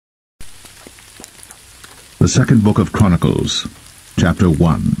The second book of Chronicles, chapter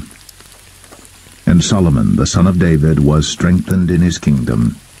 1. And Solomon the son of David was strengthened in his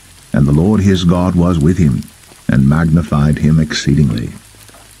kingdom, and the Lord his God was with him, and magnified him exceedingly.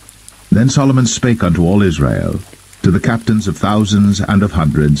 Then Solomon spake unto all Israel, to the captains of thousands and of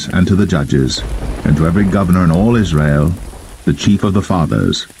hundreds, and to the judges, and to every governor in all Israel, the chief of the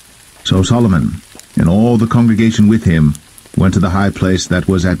fathers. So Solomon, and all the congregation with him, went to the high place that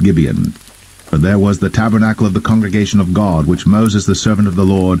was at Gibeon. For there was the tabernacle of the congregation of God, which Moses the servant of the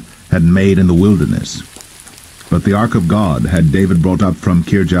Lord had made in the wilderness. But the ark of God had David brought up from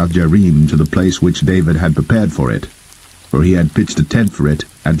Kirjath-jearim to the place which David had prepared for it, for he had pitched a tent for it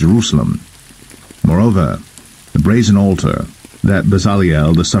at Jerusalem. Moreover, the brazen altar that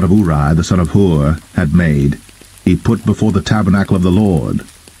Bezaleel the son of Uri the son of Hur had made, he put before the tabernacle of the Lord,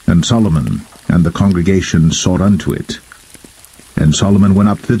 and Solomon and the congregation sought unto it. And Solomon went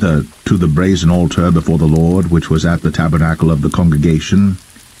up thither to the brazen altar before the Lord, which was at the tabernacle of the congregation,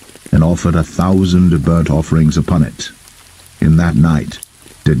 and offered 1,000 burnt offerings upon it. In that night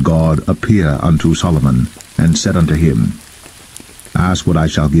did God appear unto Solomon, and said unto him, Ask what I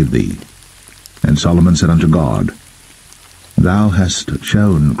shall give thee. And Solomon said unto God, Thou hast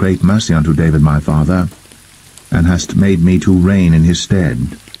shown great mercy unto David my father, and hast made me to reign in his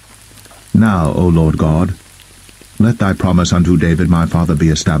stead. Now, O Lord God, let thy promise unto David my father be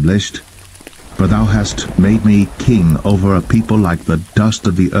established, for thou hast made me king over a people like the dust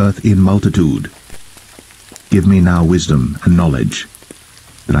of the earth in multitude. Give me now wisdom and knowledge,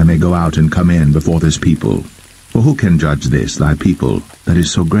 that I may go out and come in before this people. For who can judge this, thy people, that is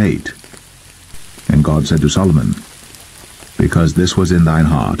so great? And God said to Solomon, Because this was in thine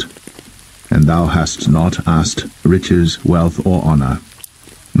heart, and thou hast not asked riches, wealth, or honor,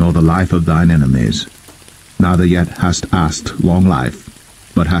 nor the life of thine enemies, neither yet hast asked long life,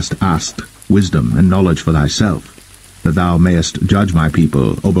 but hast asked wisdom and knowledge for thyself, that thou mayest judge my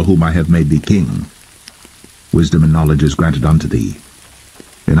people, over whom I have made thee king. Wisdom and knowledge is granted unto thee,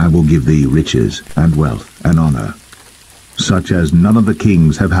 and I will give thee riches and wealth and honor, such as none of the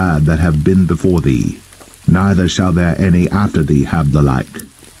kings have had that have been before thee, neither shall there any after thee have the like.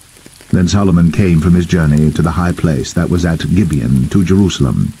 Then Solomon came from his journey to the high place that was at Gibeon to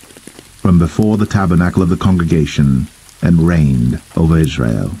Jerusalem, from before the tabernacle of the congregation, and reigned over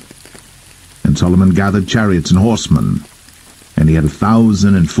Israel. And Solomon gathered chariots and horsemen, and he had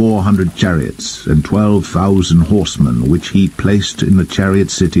 1,400 chariots, and 12,000 horsemen, which he placed in the chariot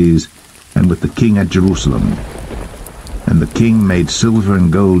cities, and with the king at Jerusalem. And the king made silver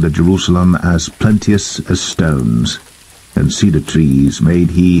and gold at Jerusalem as plenteous as stones, and cedar trees made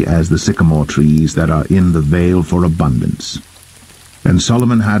he as the sycamore trees that are in the vale for abundance. And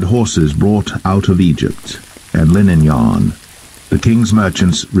Solomon had horses brought out of Egypt, and linen yarn. The king's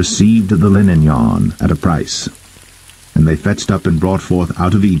merchants received the linen yarn at a price. And they fetched up and brought forth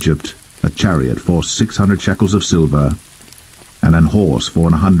out of Egypt a chariot for 600 shekels of silver, and an horse for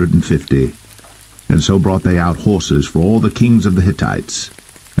 150. And so brought they out horses for all the kings of the Hittites,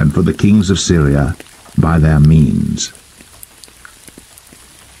 and for the kings of Syria, by their means.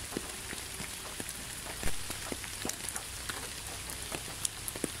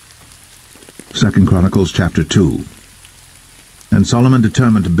 Second Chronicles chapter 2. And Solomon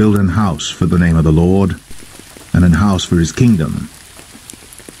determined to build an house for the name of the Lord, and an house for his kingdom.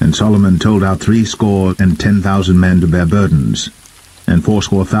 And Solomon told out 70,000 men to bear burdens, and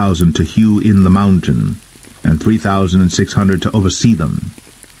 80,000 to hew in the mountain, and 3,600 to oversee them.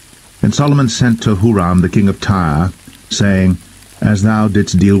 And Solomon sent to Huram the king of Tyre, saying, As thou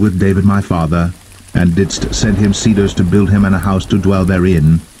didst deal with David my father, and didst send him cedars to build him and a house to dwell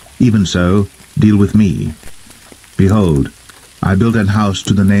therein, even so deal with me. Behold, I built an house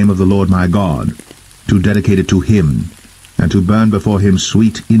to the name of the Lord my God, to dedicate it to him, and to burn before him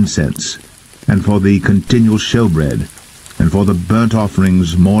sweet incense, and for the continual showbread, and for the burnt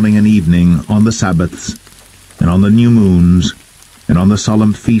offerings morning and evening, on the Sabbaths, and on the new moons, and on the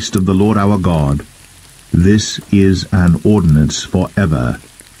solemn feast of the Lord our God. This is an ordinance for ever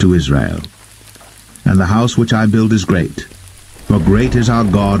to Israel. And the house which I build is great, for great is our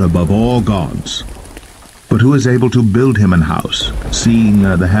God above all gods. But who is able to build him an house, seeing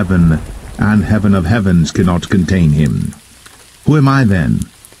the heaven and heaven of heavens cannot contain him? Who am I then,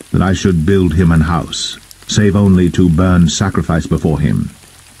 that I should build him an house, save only to burn sacrifice before him?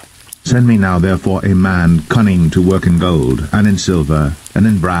 Send me now therefore a man cunning to work in gold, and in silver, and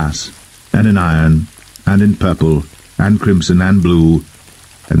in brass, and in iron, and in purple, and crimson, and blue,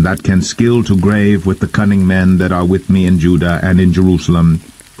 and that can skill to grave with the cunning men that are with me in Judah and in Jerusalem,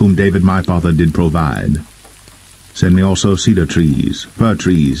 whom David my father did provide. Send me also cedar trees, fir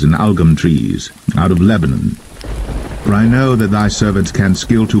trees, and algum trees, out of Lebanon. For I know that thy servants can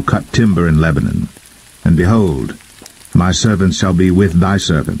skill to cut timber in Lebanon. And behold, my servants shall be with thy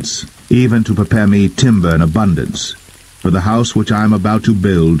servants, even to prepare me timber in abundance. For the house which I am about to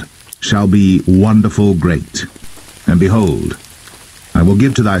build shall be wonderful great. And behold, I will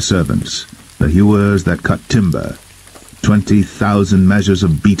give to thy servants, the hewers that cut timber, 20,000 measures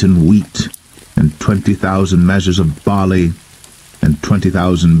of beaten wheat, and 20,000 measures of barley, and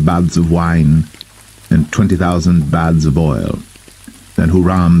 20,000 baths of wine, and 20,000 baths of oil. Then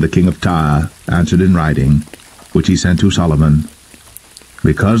Huram the king of Tyre answered in writing, which he sent to Solomon,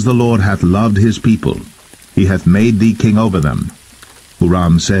 Because the Lord hath loved his people, he hath made thee king over them.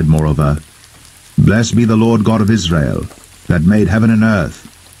 Huram said moreover, Blessed be the Lord God of Israel, that made heaven and earth,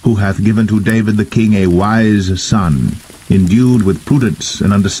 who hath given to David the king a wise son, endued with prudence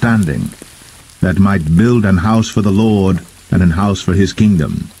and understanding, that might build an house for the Lord, and an house for his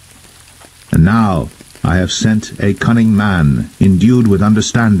kingdom. And now I have sent a cunning man, endued with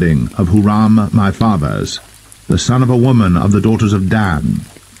understanding, of Huram my father's, the son of a woman of the daughters of Dan.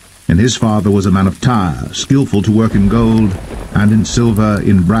 And his father was a man of Tyre, skillful to work in gold, and in silver,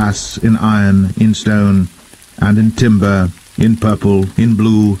 in brass, in iron, in stone, and in timber, in purple, in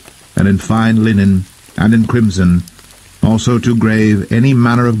blue, and in fine linen, and in crimson, also to grave any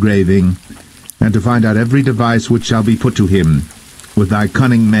manner of graving, and to find out every device which shall be put to him, with thy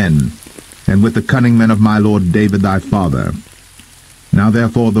cunning men, and with the cunning men of my lord David thy father. Now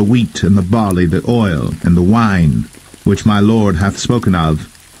therefore the wheat, and the barley, the oil, and the wine, which my lord hath spoken of,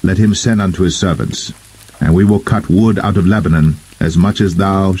 let him send unto his servants. And we will cut wood out of Lebanon, as much as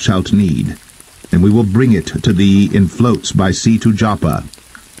thou shalt need, and we will bring it to thee in floats by sea to Joppa,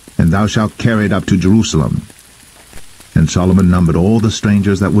 and thou shalt carry it up to Jerusalem. And Solomon numbered all the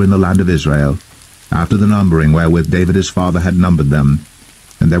strangers that were in the land of Israel, after the numbering wherewith David his father had numbered them,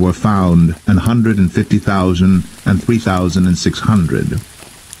 and there were found 150,000 and 3,600.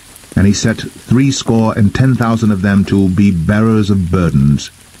 And he set 70,000 of them to be bearers of burdens,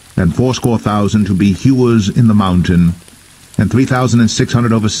 and 80,000 to be hewers in the mountain, and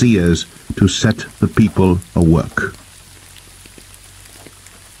 3,600 overseers to set the people a work.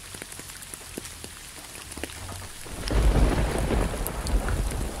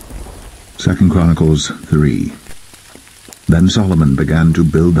 Second Chronicles 3. Then Solomon began to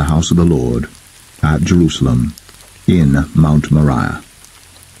build the house of the Lord at Jerusalem, in Mount Moriah,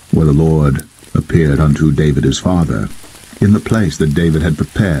 where the Lord appeared unto David his father, in the place that David had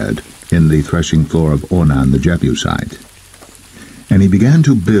prepared, in the threshing floor of Ornan the Jebusite. And he began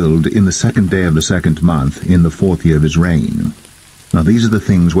to build in the 2nd day of the 2nd month, in the 4th year of his reign. Now these are the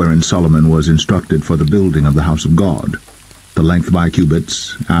things wherein Solomon was instructed for the building of the house of God. The length by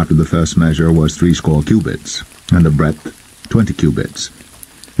cubits, after the first measure, was 80 cubits, and the breadth 20 cubits.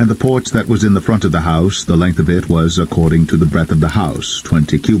 And the porch that was in the front of the house, the length of it was according to the breadth of the house,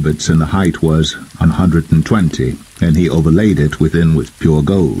 20 cubits, and the height was 120, and he overlaid it within with pure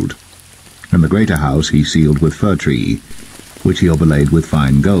gold. And the greater house he sealed with fir tree, which he overlaid with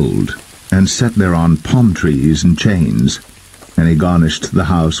fine gold, and set thereon palm trees and chains. And he garnished the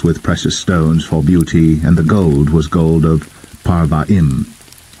house with precious stones for beauty, and the gold was gold of Parvaim.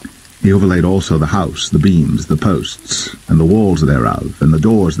 He overlaid also the house, the beams, the posts, and the walls thereof, and the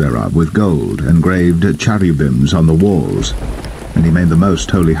doors thereof with gold, and graved cherubims on the walls. And he made the most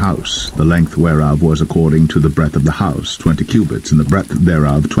holy house, the length whereof was according to the breadth of the house, 20 cubits, and the breadth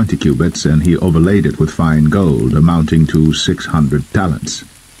thereof 20 cubits, and he overlaid it with fine gold, amounting to 600 talents.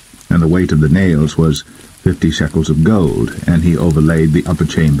 And the weight of the nails was 50 shekels of gold, and he overlaid the upper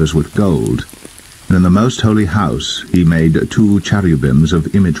chambers with gold. And in the most holy house he made 2 cherubims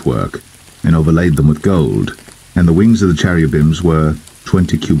of image work, and overlaid them with gold. And the wings of the cherubims were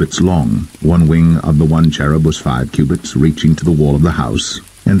 20 cubits long. One wing of the one cherub was 5 cubits, reaching to the wall of the house,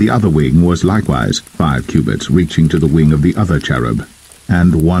 and the other wing was likewise 5 cubits, reaching to the wing of the other cherub.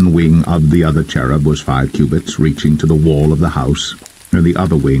 And one wing of the other cherub was 5 cubits, reaching to the wall of the house, and the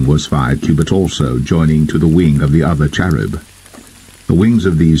other wing was 5 cubits also, joining to the wing of the other cherub. The wings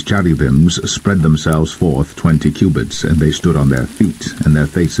of these cherubims spread themselves forth 20 cubits, and they stood on their feet, and their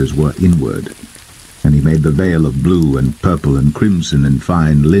faces were inward. And he made the veil of blue and purple and crimson and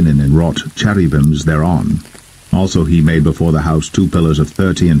fine linen, and wrought cherubims thereon. Also he made before the house 2 pillars of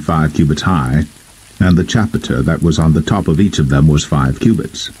 30 and 5 cubits high, and the chapiter that was on the top of each of them was 5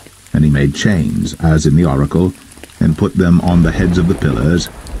 cubits. And he made chains, as in the oracle, and put them on the heads of the pillars,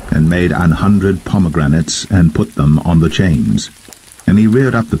 and made 100 pomegranates, and put them on the chains. And he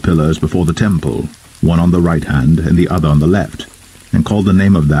reared up the pillars before the temple, one on the right hand, and the other on the left, and called the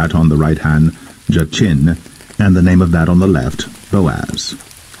name of that on the right hand Jachin, and the name of that on the left, Boaz.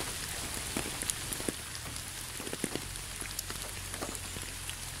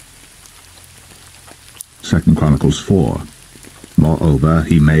 Second Chronicles 4. Moreover,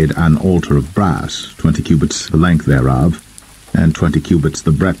 he made an altar of brass, 20 cubits the length thereof, and 20 cubits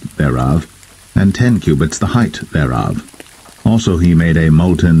the breadth thereof, and 10 cubits the height thereof. Also he made a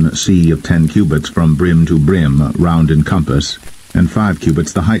molten sea of 10 cubits from brim to brim round in compass, and 5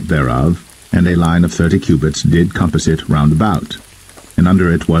 cubits the height thereof, and a line of 30 cubits did compass it round about. And under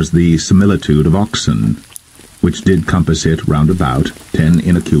it was the similitude of oxen, which did compass it round about, 10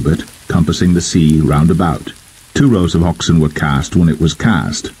 in a cubit, compassing the sea round about. 2 rows of oxen were cast when it was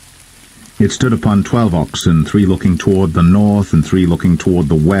cast. It stood upon 12 oxen, 3 looking toward the north, and 3 looking toward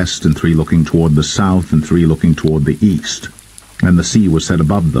the west, and 3 looking toward the south, and 3 looking toward the east. And the sea was set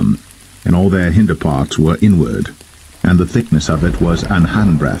above them, and all their hinder parts were inward, and the thickness of it was an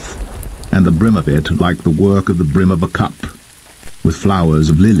handbreadth, and the brim of it like the work of the brim of a cup, with flowers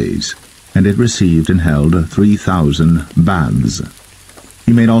of lilies, and it received and held 3,000 baths.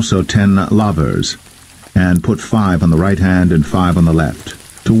 He made also 10 lavers, and put 5 on the right hand and 5 on the left,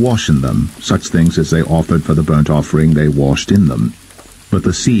 to wash in them, such things as they offered for the burnt offering they washed in them. But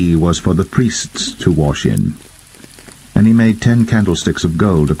the sea was for the priests to wash in. And he made 10 candlesticks of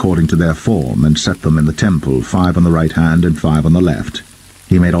gold according to their form, and set them in the temple, 5 on the right hand and 5 on the left.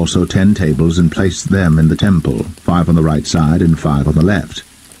 He made also 10 tables, and placed them in the temple, 5 on the right side and 5 on the left.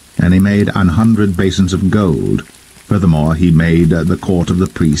 And he made 100 basins of gold. Furthermore he made the court of the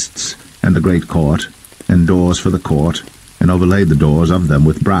priests, and the great court, and doors for the court, and overlaid the doors of them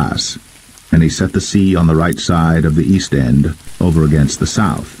with brass. And he set the sea on the right side of the east end, over against the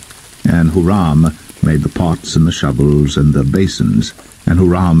south. And Huram made the pots and the shovels and the basins, and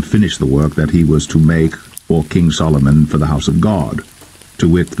Huram finished the work that he was to make for King Solomon for the house of God, to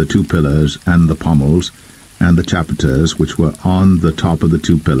wit, the 2 pillars and the pommels, and the chapiters which were on the top of the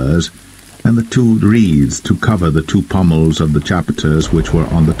 2 pillars, and the 2 wreaths to cover the 2 pommels of the chapiters which were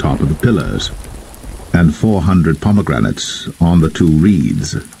on the top of the pillars, and 400 pomegranates on the 2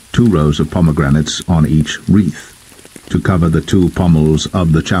 wreaths, 2 rows of pomegranates on each wreath, to cover the 2 pommels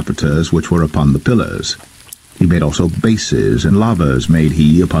of the chapiters which were upon the pillars. He made also bases, and lavers made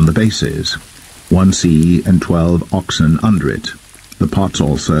he upon the bases, 1 sea and 12 oxen under it. The pots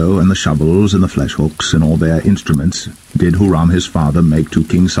also, and the shovels, and the flesh hooks, and all their instruments, did Huram his father make to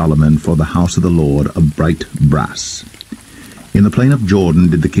King Solomon for the house of the Lord of bright brass. In the plain of Jordan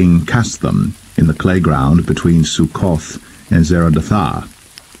did the king cast them, in the clay ground between Succoth and Zeradathah.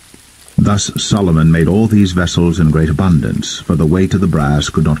 Thus Solomon made all these vessels in great abundance, for the weight of the brass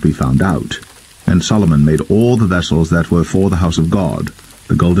could not be found out. And Solomon made all the vessels that were for the house of God,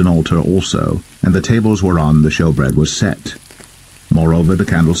 the golden altar also, and the tables whereon the showbread was set. Moreover the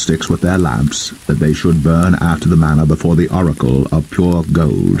candlesticks with their lamps, that they should burn after the manner before the oracle of pure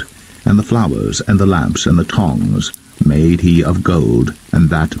gold, and the flowers, and the lamps, and the tongs, made he of gold, and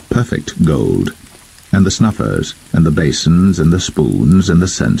that perfect gold, and the snuffers, and the basins, and the spoons, and the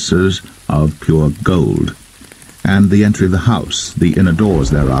censers of pure gold, and the entry of the house, the inner doors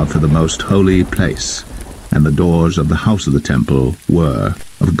thereof for the most holy place, and the doors of the house of the temple were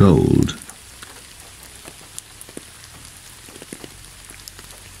of gold.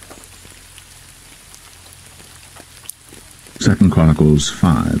 Second Chronicles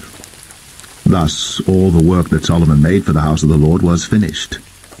 5. Thus all the work that Solomon made for the house of the Lord was finished.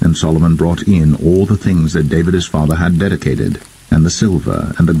 And Solomon brought in all the things that David his father had dedicated, and the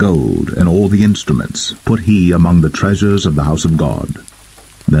silver, and the gold, and all the instruments, put he among the treasures of the house of God.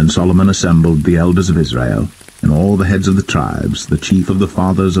 Then Solomon assembled the elders of Israel, and all the heads of the tribes, the chief of the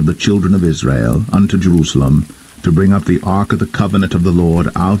fathers of the children of Israel, unto Jerusalem, to bring up the ark of the covenant of the Lord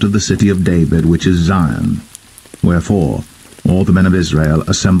out of the city of David, which is Zion. Wherefore all the men of Israel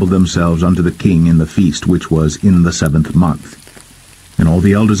assembled themselves unto the king in the feast which was in the 7th month. And all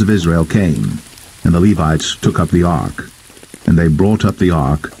the elders of Israel came, and the Levites took up the ark. And they brought up the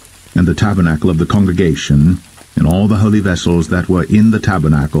ark, and the tabernacle of the congregation, and all the holy vessels that were in the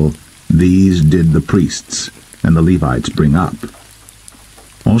tabernacle, these did the priests, and the Levites bring up.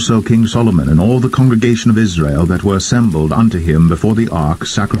 Also King Solomon and all the congregation of Israel that were assembled unto him before the ark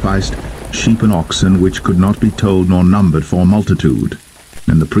sacrificed sheep and oxen which could not be told nor numbered for multitude.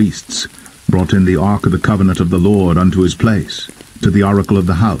 And the priests brought in the ark of the covenant of the Lord unto his place, to the oracle of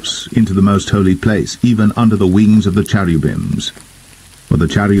the house, into the most holy place, even under the wings of the cherubims. For the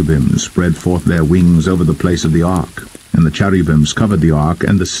cherubims spread forth their wings over the place of the ark, and the cherubims covered the ark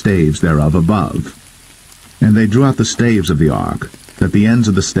and the staves thereof above. And they drew out the staves of the ark, that the ends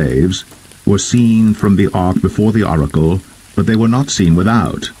of the staves were seen from the ark before the oracle, but they were not seen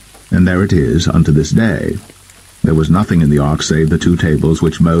without, and there it is unto this day. There was nothing in the ark save the 2 tables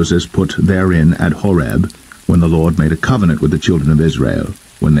which Moses put therein at Horeb, when the Lord made a covenant with the children of Israel,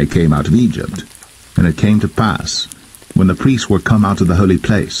 when they came out of Egypt. And it came to pass, when the priests were come out of the holy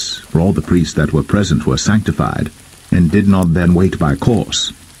place, for all the priests that were present were sanctified, and did not then wait by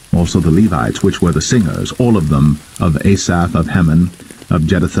course, also the Levites, which were the singers, all of them, of Asaph, of Heman, of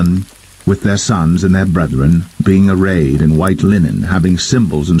Jeduthun, with their sons and their brethren, being arrayed in white linen, having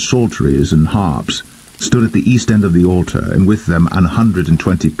cymbals and psalteries and harps, stood at the east end of the altar, and with them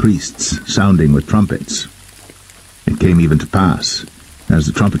 120 priests, sounding with trumpets. It came even to pass, as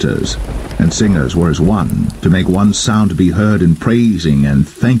the trumpeters and singers were as one, to make one sound to be heard in praising and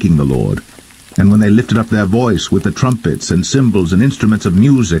thanking the Lord. And when they lifted up their voice with the trumpets and cymbals and instruments of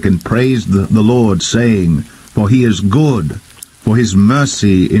music, and praised the Lord, saying, For he is good, for his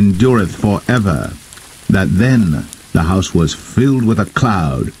mercy endureth for ever, that then the house was filled with a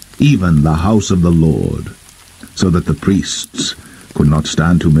cloud, even the house of the Lord, so that the priests could not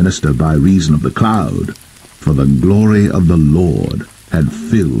stand to minister by reason of the cloud, for the glory of the Lord had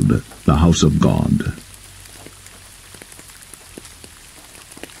filled the house of God.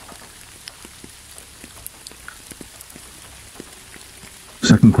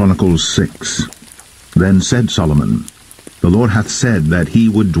 Second Chronicles 6. Then said Solomon, The Lord hath said that he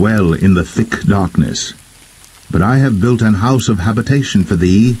would dwell in the thick darkness. But I have built an house of habitation for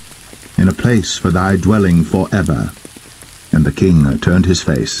thee, in a place for thy dwelling for ever. And the king turned his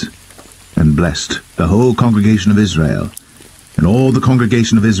face, and blessed the whole congregation of Israel. And all the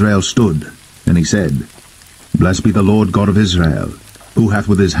congregation of Israel stood, and he said, Blessed be the Lord God of Israel, who hath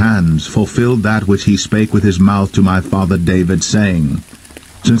with his hands fulfilled that which he spake with his mouth to my father David, saying,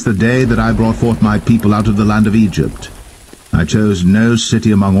 Since the day that I brought forth my people out of the land of Egypt, I chose no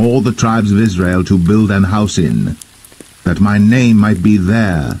city among all the tribes of Israel to build an house in, that my name might be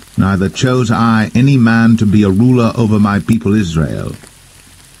there, neither chose I any man to be a ruler over my people Israel.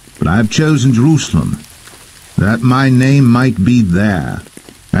 But I have chosen Jerusalem, that my name might be there,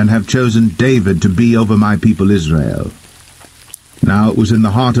 and have chosen David to be over my people Israel. Now it was in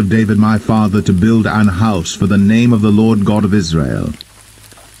the heart of David my father to build an house for the name of the Lord God of Israel.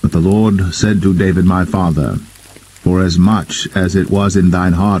 But the Lord said to David my father, Forasmuch as it was in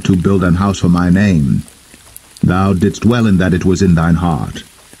thine heart to build an house for my name, thou didst well in that it was in thine heart.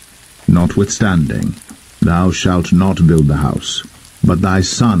 Notwithstanding, thou shalt not build the house, but thy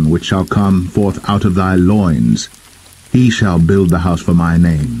son which shall come forth out of thy loins, he shall build the house for my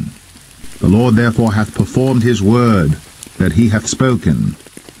name. The Lord therefore hath performed his word that he hath spoken.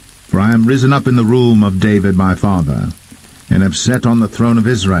 For I am risen up in the room of David my father, and have sat on the throne of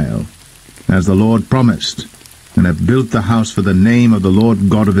Israel, as the Lord promised, and have built the house for the name of the Lord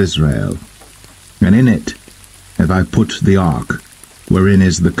God of Israel. And in it have I put the ark, wherein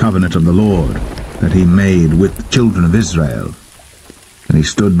is the covenant of the Lord, that he made with the children of Israel. And he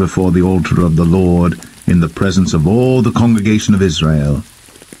stood before the altar of the Lord in the presence of all the congregation of Israel,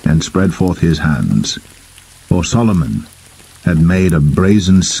 and spread forth his hands. For Solomon had made a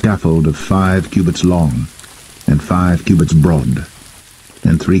brazen scaffold of 5 cubits long, and 5 cubits broad,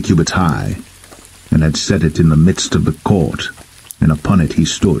 and 3 cubits high, and had set it in the midst of the court, and upon it he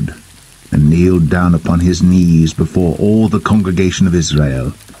stood, and kneeled down upon his knees before all the congregation of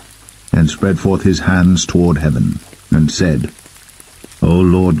Israel, and spread forth his hands toward heaven, and said, O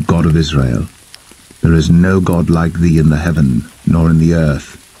Lord God of Israel, there is no God like thee in the heaven, nor in the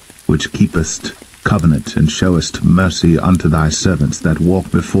earth, which keepest covenant, and showest mercy unto thy servants that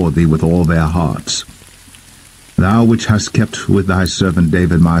walk before thee with all their hearts. Thou which hast kept with thy servant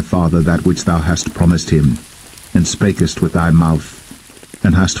David my father that which thou hast promised him, and spakest with thy mouth,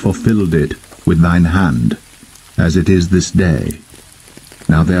 and hast fulfilled it with thine hand, as it is this day.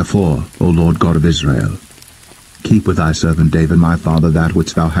 Now therefore, O Lord God of Israel, keep with thy servant David my father that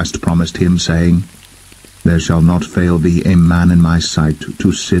which thou hast promised him, saying, There shall not fail thee a man in my sight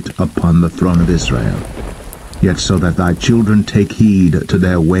to sit upon the throne of Israel, yet so that thy children take heed to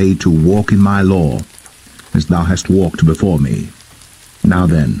their way to walk in my law, as thou hast walked before me. Now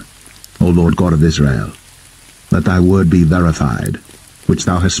then, O Lord God of Israel, let thy word be verified, which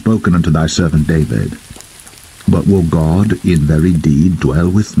thou hast spoken unto thy servant David. But will God in very deed dwell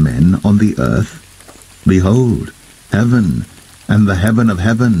with men on the earth? Behold, heaven, and the heaven of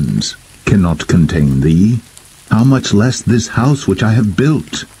heavens, cannot contain thee. How much less this house which I have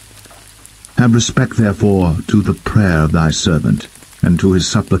built? Have respect therefore to the prayer of thy servant, and to his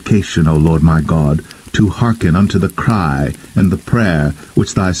supplication, O Lord my God, to hearken unto the cry and the prayer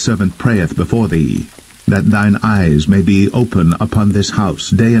which thy servant prayeth before thee, that thine eyes may be open upon this house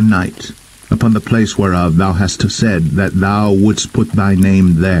day and night, upon the place whereof thou hast said that thou wouldst put thy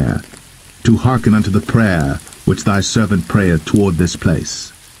name there, to hearken unto the prayer which thy servant prayeth toward this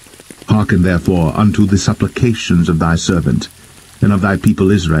place. Hearken therefore unto the supplications of thy servant, and of thy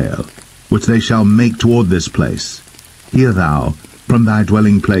people Israel, which they shall make toward this place. Hear thou from thy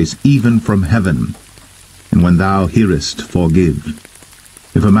dwelling place, even from heaven, and when thou hearest, forgive.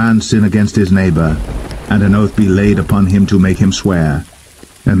 If a man sin against his neighbor, and an oath be laid upon him to make him swear,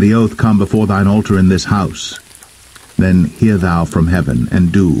 and the oath come before thine altar in this house, then hear thou from heaven,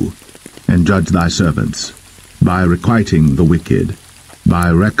 and do, and judge thy servants, by requiting the wicked,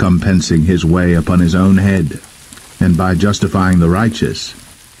 by recompensing his way upon his own head, and by justifying the righteous,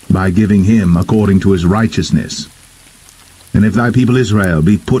 by giving him according to his righteousness. And if thy people Israel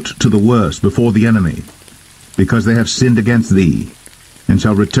be put to the worse before the enemy, because they have sinned against thee, and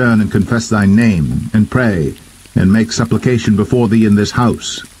shall return and confess thy name, and pray, and make supplication before thee in this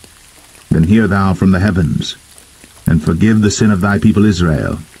house, then hear thou from the heavens, and forgive the sin of thy people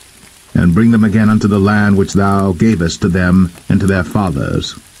Israel, and bring them again unto the land which thou gavest to them and to their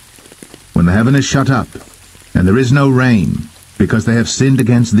fathers. When the heaven is shut up, and there is no rain, because they have sinned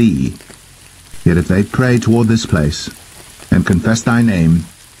against thee, yet if they pray toward this place, and confess thy name,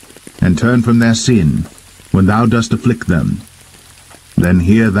 and turn from their sin, when thou dost afflict them, then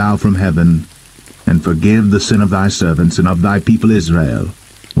hear thou from heaven, and forgive the sin of thy servants and of thy people Israel,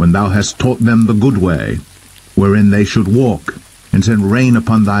 when thou hast taught them the good way, wherein they should walk, and send rain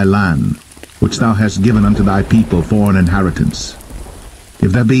upon thy land, which thou hast given unto thy people for an inheritance.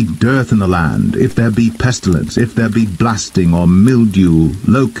 If there be dearth in the land, if there be pestilence, if there be blasting, or mildew,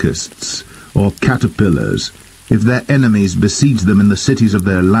 locusts, or caterpillars, if their enemies besiege them in the cities of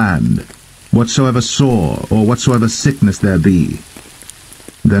their land, whatsoever sore, or whatsoever sickness there be,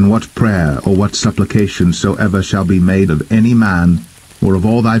 then what prayer or what supplication soever shall be made of any man, or of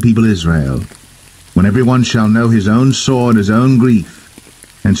all thy people Israel, when every one shall know his own sore and his own grief,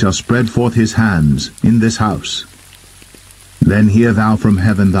 and shall spread forth his hands in this house, then hear thou from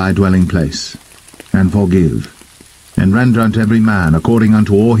heaven thy dwelling place, and forgive, and render unto every man according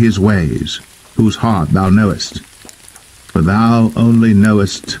unto all his ways, whose heart thou knowest. For thou only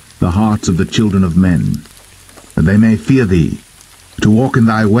knowest the hearts of the children of men, that they may fear thee, to walk in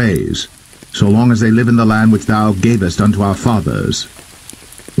thy ways, so long as they live in the land which thou gavest unto our fathers.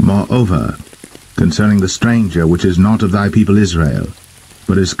 Moreover, concerning the stranger which is not of thy people Israel,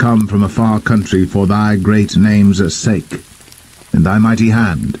 but is come from a far country for thy great name's sake, and thy mighty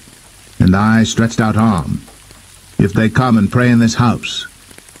hand, and thy stretched out arm, if they come and pray in this house,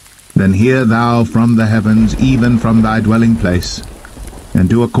 then hear thou from the heavens, even from thy dwelling place, and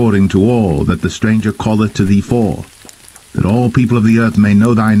do according to all that the stranger calleth to thee for, that all people of the earth may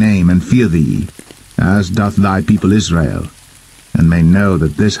know thy name and fear thee, as doth thy people Israel, and may know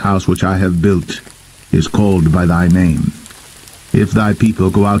that this house which I have built is called by thy name. If thy people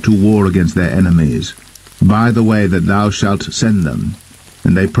go out to war against their enemies, by the way that thou shalt send them,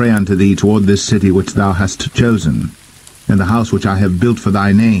 and they pray unto thee toward this city which thou hast chosen, and the house which I have built for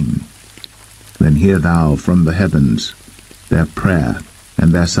thy name, then hear thou from the heavens their prayer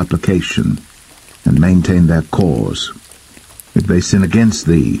and their supplication, and maintain their cause. If they sin against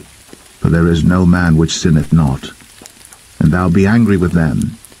thee, for there is no man which sinneth not, and thou be angry with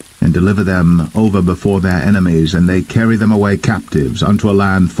them, and deliver them over before their enemies, and they carry them away captives unto a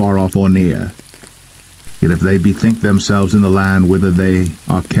land far off or near. Yet if they bethink themselves in the land whither they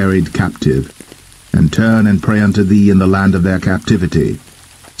are carried captive, and turn and pray unto thee in the land of their captivity,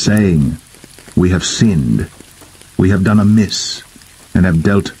 saying, We have sinned, we have done amiss, and have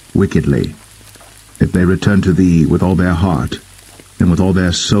dealt wickedly, if they return to thee with all their heart, and with all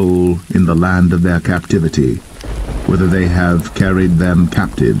their soul in the land of their captivity, whither they have carried them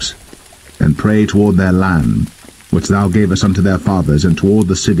captives, and pray toward their land, which thou gavest unto their fathers, and toward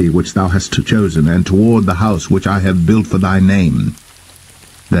the city which thou hast chosen, and toward the house which I have built for thy name,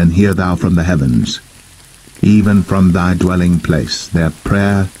 then hear thou from the heavens, even from thy dwelling place, their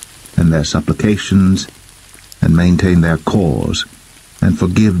prayer and their supplications, and maintain their cause, and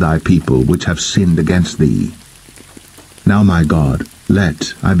forgive thy people which have sinned against thee. Now, my God,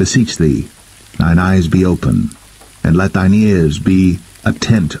 let, I beseech thee, thine eyes be open, and let thine ears be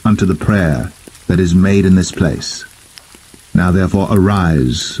attent unto the prayer that is made in this place. Now therefore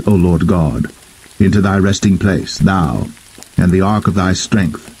arise, O Lord God, into thy resting place, thou, and the ark of thy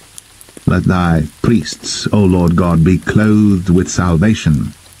strength. Let thy priests, O Lord God, be clothed with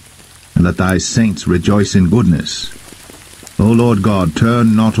salvation, and let thy saints rejoice in goodness. O Lord God,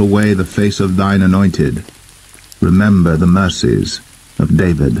 turn not away the face of thine anointed. Remember the mercies of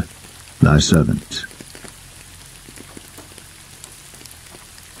David, thy servant.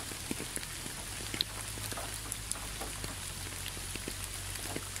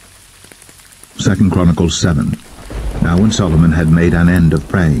 2 Chronicles 7. Now when Solomon had made an end of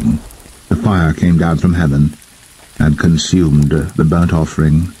praying, the fire came down from heaven, and consumed the burnt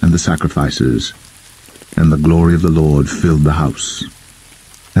offering and the sacrifices, and the glory of the Lord filled the house.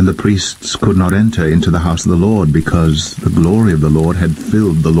 And the priests could not enter into the house of the Lord, because the glory of the Lord had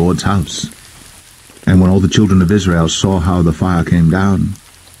filled the Lord's house. And when all the children of Israel saw how the fire came down,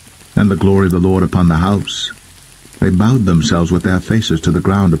 and the glory of the Lord upon the house, they bowed themselves with their faces to the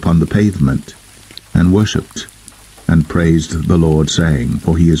ground upon the pavement, and worshipped, and praised the Lord, saying,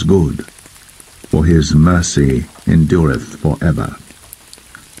 For he is good, for his mercy endureth forever.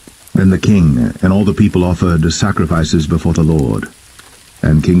 Then the king and all the people offered sacrifices before the Lord.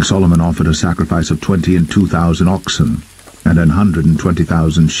 And King Solomon offered a sacrifice of 22,000 oxen, and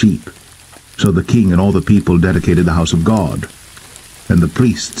 120,000 sheep. So the king and all the people dedicated the house of God. And the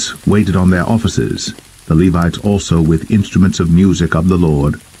priests waited on their offices, the Levites also with instruments of music of the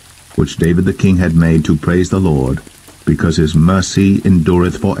Lord, which David the king had made to praise the Lord, because his mercy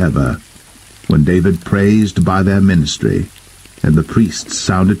endureth forever, when David praised by their ministry, and the priests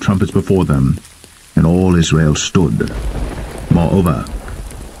sounded trumpets before them, and all Israel stood. Moreover,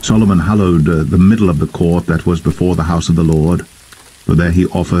 Solomon hallowed the middle of the court that was before the house of the Lord, for there he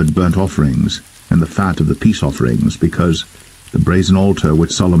offered burnt offerings, and the fat of the peace offerings, because the brazen altar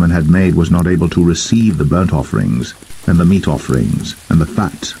which Solomon had made was not able to receive the burnt offerings, and the meat offerings, and the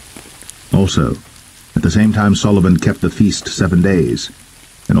fat. Also, at the same time Solomon kept the feast 7 days,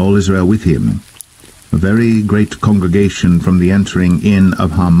 and all Israel with him, a very great congregation from the entering in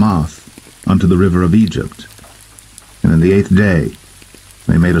of Hamath unto the river of Egypt. And in the 8th day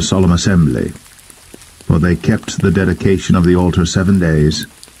they made a solemn assembly, for they kept the dedication of the altar 7 days,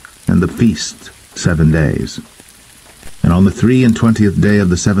 and the feast 7 days. And on the 23rd day of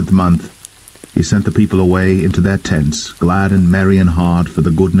the 7th month he sent the people away into their tents, glad and merry in heart, for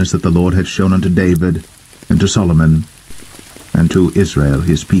the goodness that the Lord had shown unto David, and to Solomon, and to Israel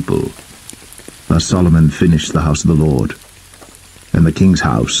his people. Thus Solomon finished the house of the Lord, and the king's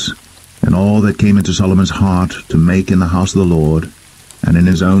house, and all that came into Solomon's heart to make in the house of the Lord, and in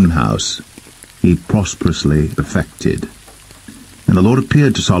his own house, he prosperously effected. And the Lord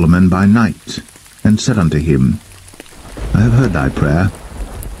appeared to Solomon by night, and said unto him, I have heard thy prayer,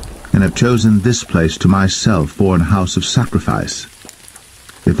 and have chosen this place to myself for an house of sacrifice.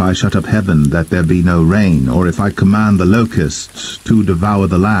 If I shut up heaven that there be no rain, or if I command the locusts to devour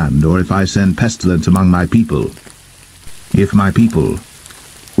the land, or if I send pestilence among my people, if my people,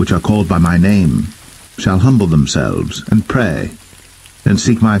 which are called by my name, shall humble themselves, and pray, and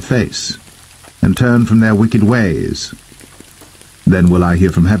seek my face, and turn from their wicked ways, then will I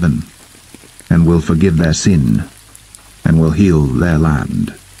hear from heaven, and will forgive their sin, and will heal their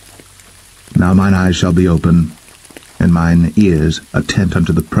land. Now mine eyes shall be open, and mine ears attent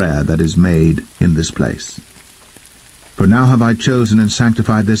unto the prayer that is made in this place. For now have I chosen and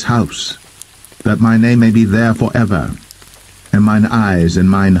sanctified this house, that my name may be there forever, and mine eyes and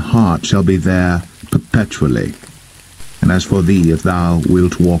mine heart shall be there perpetually. And as for thee, if thou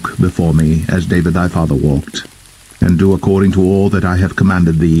wilt walk before me, as David thy father walked, and do according to all that I have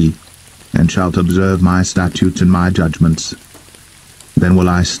commanded thee, and shalt observe my statutes and my judgments, then will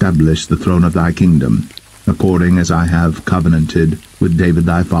I establish the throne of thy kingdom, according as I have covenanted with David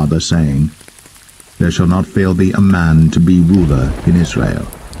thy father, saying, There shall not fail thee a man to be ruler in Israel.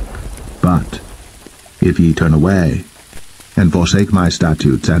 But if ye turn away, and forsake my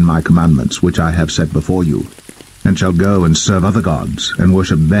statutes and my commandments which I have set before you, and shall go and serve other gods, and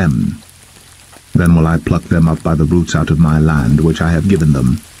worship them, then will I pluck them up by the roots out of my land which I have given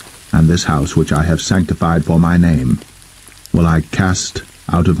them, and this house which I have sanctified for my name will I cast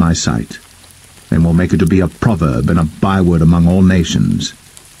out of my sight, and will make it to be a proverb and a byword among all nations.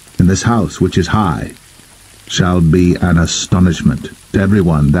 And this house which is high shall be an astonishment to every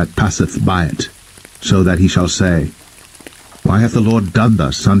one that passeth by it, so that he shall say, Why hath the Lord done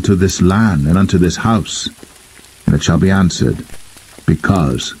thus unto this land and unto this house? And it shall be answered,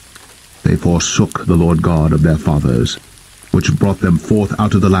 Because they forsook the Lord God of their fathers, which brought them forth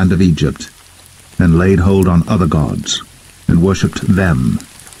out of the land of Egypt, and laid hold on other gods, and worshipped them,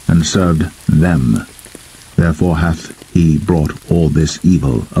 and served them. Therefore hath he brought all this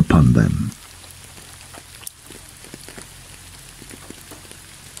evil upon them.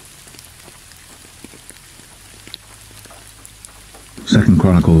 Second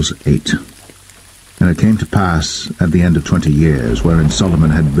Chronicles 8. And it came to pass at the end of 20 years, wherein Solomon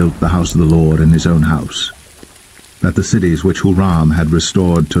had built the house of the Lord in his own house, that the cities which Huram had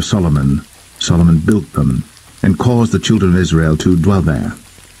restored to Solomon, Solomon built them, and caused the children of Israel to dwell there.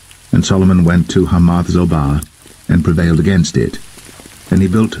 And Solomon went to Hamath-Zobah, and prevailed against it. And he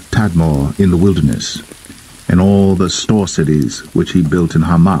built Tadmor in the wilderness, and all the store cities which he built in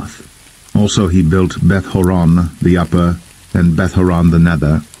Hamath. Also he built Beth-horon the upper, and Beth-horon the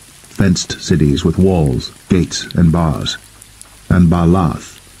nether, fenced cities with walls, gates, and bars. And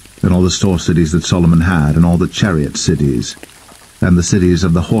Baalath, and all the store cities that Solomon had, and all the chariot cities, and the cities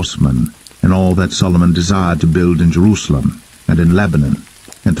of the horsemen, and all that Solomon desired to build in Jerusalem, and in Lebanon,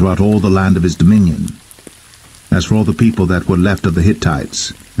 and throughout all the land of his dominion. As for all the people that were left of the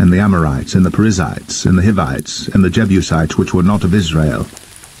Hittites, and the Amorites, and the Perizzites, and the Hivites, and the Jebusites, which were not of Israel,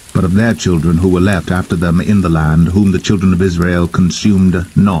 but of their children who were left after them in the land, whom the children of Israel consumed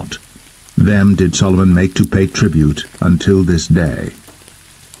not, them did Solomon make to pay tribute until this day.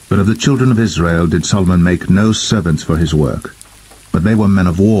 But of the children of Israel did Solomon make no servants for his work, but they were men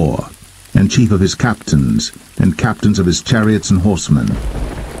of war, and chief of his captains, and captains of his chariots and horsemen.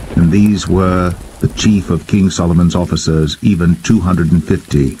 And these were the chief of King Solomon's officers, even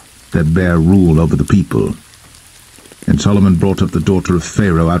 250, that bare rule over the people. And Solomon brought up the daughter of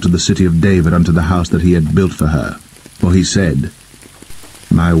Pharaoh out of the city of David unto the house that he had built for her. For he said,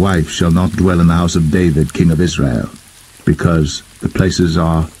 My wife shall not dwell in the house of David, king of Israel, because the places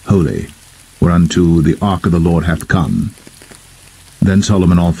are holy, whereunto the ark of the Lord hath come. Then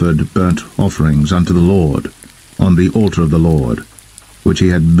Solomon offered burnt offerings unto the Lord, on the altar of the Lord, which he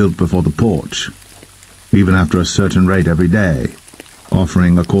had built before the porch, even after a certain rate every day,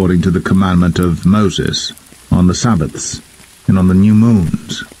 offering according to the commandment of Moses, on the Sabbaths, and on the new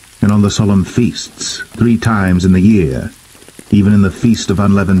moons, and on the solemn feasts, 3 times in the year, even in the feast of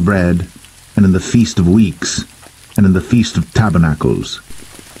unleavened bread, and in the feast of weeks, and in the feast of tabernacles.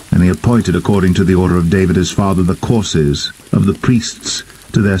 And he appointed according to the order of David his father the courses of the priests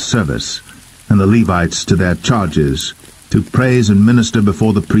to their service, and the Levites to their charges, to praise and minister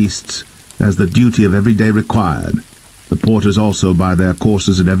before the priests, as the duty of every day required, the porters also by their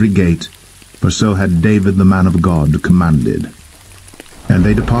courses at every gate, for so had David the man of God commanded. And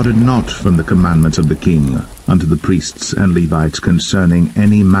they departed not from the commandments of the king unto the priests and Levites concerning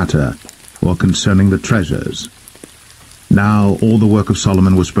any matter, or concerning the treasures. Now all the work of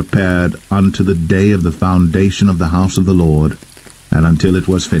Solomon was prepared unto the day of the foundation of the house of the Lord, and until it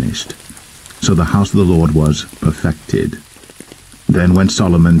was finished. So the house of the Lord was perfected. Then went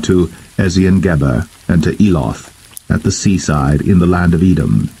Solomon to Ezion-Geber, and to Eloth, at the seaside in the land of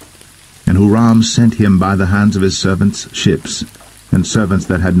Edom. And Huram sent him by the hands of his servants ships, and servants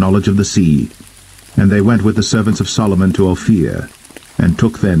that had knowledge of the sea. And they went with the servants of Solomon to Ophir, and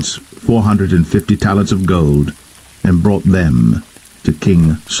took thence 450 talents of gold, and brought them to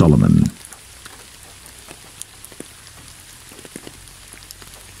King Solomon.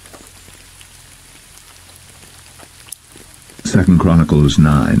 Second Chronicles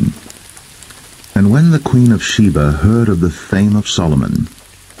 9. And when the queen of Sheba heard of the fame of Solomon,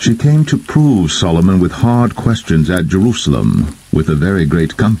 she came to prove Solomon with hard questions at Jerusalem, with a very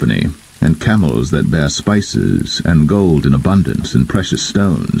great company, and camels that bear spices, and gold in abundance, and precious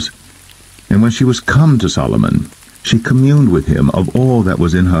stones. And when she was come to Solomon, she communed with him of all that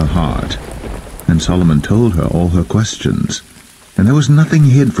was in her heart. And Solomon told her all her questions, and there was nothing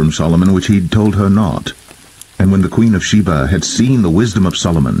hid from Solomon which he told her not. And when the queen of Sheba had seen the wisdom of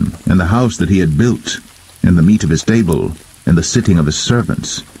Solomon, and the house that he had built, and the meat of his table, and the sitting of his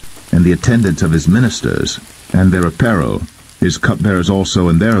servants, and the attendance of his ministers, and their apparel, his cupbearers also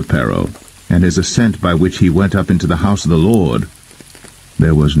and their apparel, and his ascent by which he went up into the house of the Lord,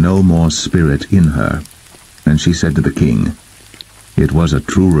 there was no more spirit in her. And she said to the king, It was a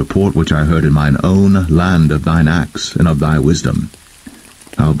true report which I heard in mine own land of thine acts and of thy wisdom.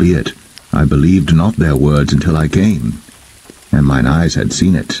 Howbeit, I believed not their words until I came, and mine eyes had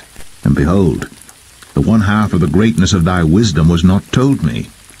seen it. And behold, the one half of the greatness of thy wisdom was not told me,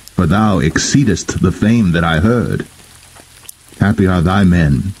 for thou exceedest the fame that I heard. Happy are thy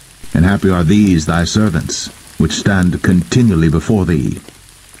men, and happy are these thy servants, which stand continually before thee,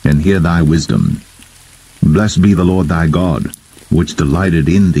 and hear thy wisdom. Blessed be the Lord thy God, which delighted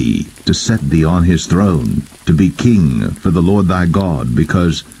in thee, to set thee on his throne, to be king for the Lord thy God,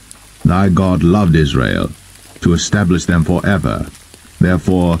 because thy God loved Israel, to establish them forever.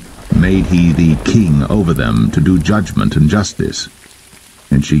 Therefore made he thee king over them, to do judgment and justice.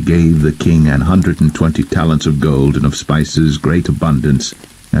 And she gave the king 120 talents of gold, and of spices great abundance,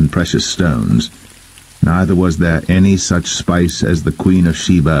 and precious stones. Neither was there any such spice as the queen of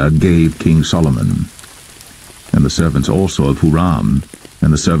Sheba gave King Solomon. And the servants also of Huram,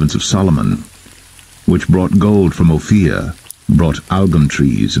 and the servants of Solomon, which brought gold from Ophir, brought algum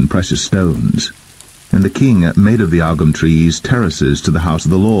trees and precious stones. And the king made of the algum trees terraces to the house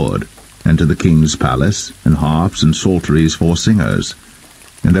of the Lord, and to the king's palace, and harps and psalteries for singers,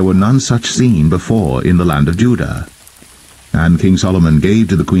 and there were none such seen before in the land of Judah. And King Solomon gave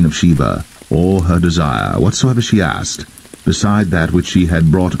to the queen of Sheba all her desire, whatsoever she asked, beside that which she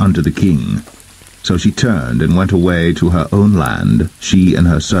had brought unto the king. So she turned and went away to her own land, she and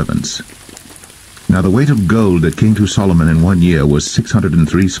her servants. Now the weight of gold that came to Solomon in 1 year was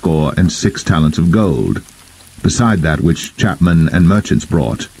 666 talents of gold, beside that which chapmen and merchants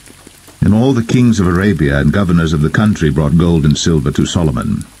brought. And all the kings of Arabia and governors of the country brought gold and silver to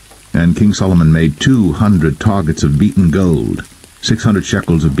Solomon. And King Solomon made 200 targets of beaten gold. 600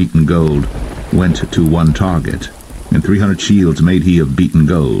 shekels of beaten gold went to one target, and 300 shields made he of beaten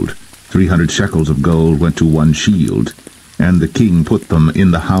gold. 300 shekels of gold went to one shield, and the king put them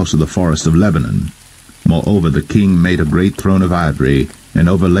in the house of the forest of Lebanon. Moreover, the king made a great throne of ivory, and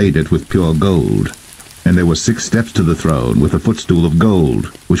overlaid it with pure gold. And there were 6 steps to the throne, with a footstool of gold,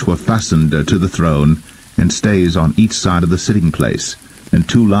 which were fastened to the throne, and stays on each side of the sitting place, and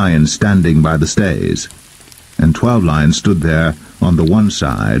 2 lions standing by the stays. And 12 lions stood there on the one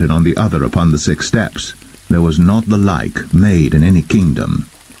side, and on the other upon the 6 steps. There was not the like made in any kingdom.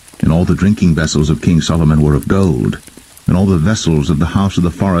 And all the drinking vessels of King Solomon were of gold, and all the vessels of the house of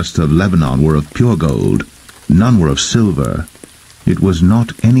the forest of Lebanon were of pure gold. None were of silver. It was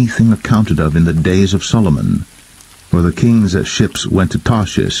not anything accounted of in the days of Solomon. For the king's ships went to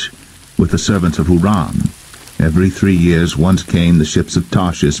Tarshish with the servants of Huram. Every 3 years once came the ships of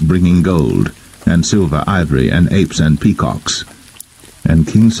Tarshish bringing gold, and silver, ivory, and apes, and peacocks. And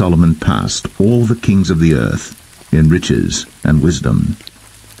King Solomon passed all the kings of the earth in riches and wisdom.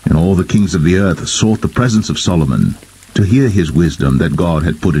 And all the kings of the earth sought the presence of Solomon, to hear his wisdom that God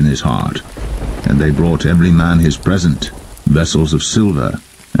had put in his heart. And they brought every man his present, vessels of silver,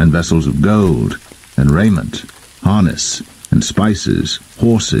 and vessels of gold, and raiment, harness, and spices,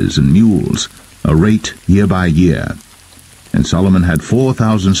 horses, and mules, a rate year by year. And Solomon had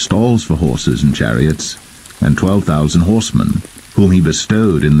 4,000 stalls for horses and chariots, and 12,000 horsemen, whom he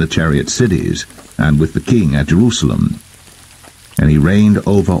bestowed in the chariot cities, and with the king at Jerusalem. And he reigned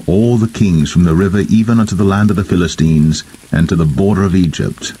over all the kings from the river even unto the land of the Philistines, and to the border of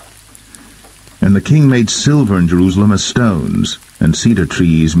Egypt. And the king made silver in Jerusalem as stones, and cedar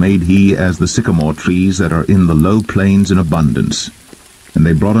trees made he as the sycamore trees that are in the low plains in abundance. And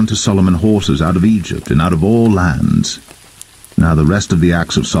they brought unto Solomon horses out of Egypt, and out of all lands. Now the rest of the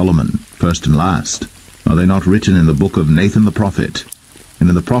acts of Solomon, first and last, are they not written in the book of Nathan the prophet, and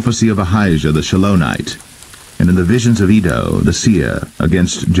in the prophecy of Ahijah the Shilonite, and in the visions of Iddo the seer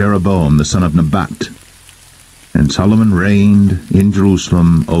against Jeroboam the son of Nebat? And Solomon reigned in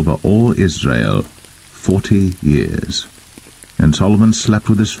Jerusalem over all Israel 40 years. And Solomon slept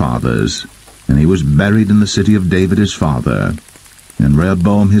with his fathers, and he was buried in the city of David his father, and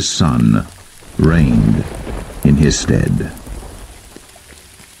Rehoboam his son reigned in his stead.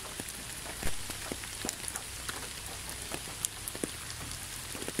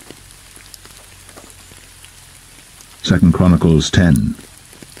 Second Chronicles 10.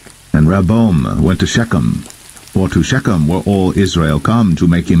 And Rehoboam went to Shechem, for to Shechem were all Israel come to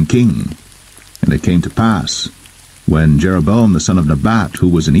make him king. And it came to pass, when Jeroboam the son of Nebat, who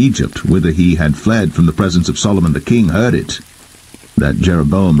was in Egypt, whither he had fled from the presence of Solomon the king, heard it, that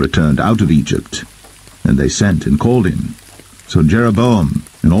Jeroboam returned out of Egypt. And they sent and called him. So Jeroboam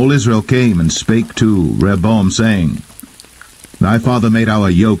and all Israel came and spake to Rehoboam, saying, Thy father made our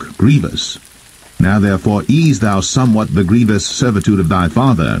yoke grievous. Now therefore ease thou somewhat the grievous servitude of thy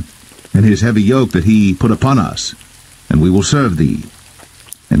father, and his heavy yoke that he put upon us, and we will serve thee.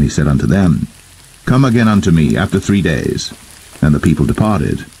 And he said unto them, Come again unto me after 3 days. And the people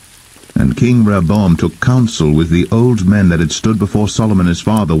departed. And King Rehoboam took counsel with the old men that had stood before Solomon his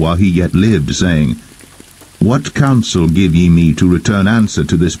father while he yet lived, saying, What counsel give ye me to return answer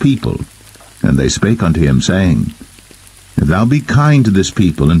to this people? And they spake unto him, saying, If thou be kind to this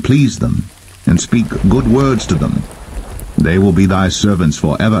people, and please them, and speak good words to them, they will be thy servants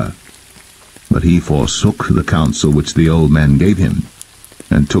forever. But he forsook the counsel which the old men gave him,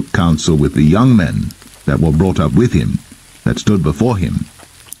 and took counsel with the young men that were brought up with him, that stood before him.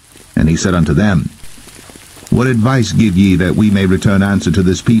 And he said unto them, What advice give ye that we may return answer to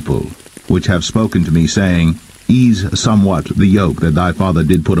this people, which have spoken to me, saying, Ease somewhat the yoke that thy father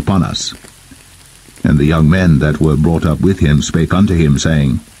did put upon us? And the young men that were brought up with him spake unto him,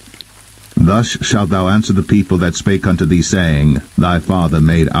 saying, Thus shalt thou answer the people that spake unto thee, saying, Thy father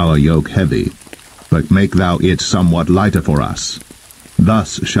made our yoke heavy, but make thou it somewhat lighter for us.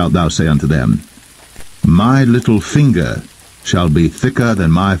 Thus shalt thou say unto them, My little finger shall be thicker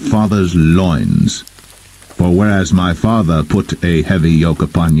than my father's loins. For whereas my father put a heavy yoke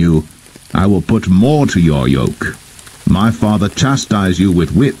upon you, I will put more to your yoke. My father chastised you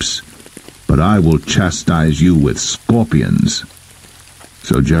with whips, but I will chastise you with scorpions.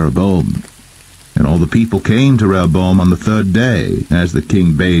 So Jeroboam and all the people came to Rehoboam on the 3rd day, as the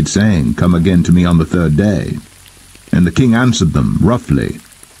king bade, saying, Come again to me on the 3rd day. And the king answered them roughly.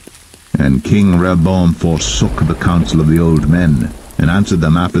 And King Rehoboam forsook the counsel of the old men, and answered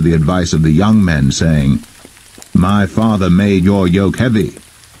them after the advice of the young men, saying, My father made your yoke heavy,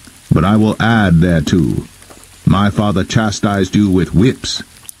 but I will add thereto. My father chastised you with whips,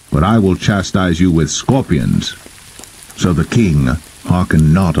 but I will chastise you with scorpions. So the king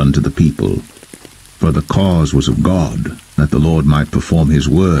hearkened not unto the people, for the cause was of God, that the Lord might perform his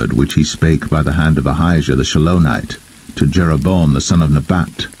word, which he spake by the hand of Ahijah the Shilonite, to Jeroboam the son of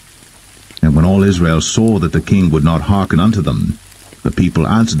Nebat. And when all Israel saw that the king would not hearken unto them, the people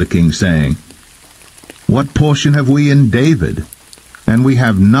answered the king, saying, What portion have we in David? And we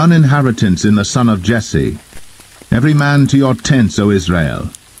have none inheritance in the son of Jesse. Every man to your tents, O Israel.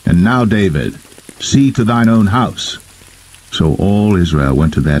 And now, David, see to thine own house. So all Israel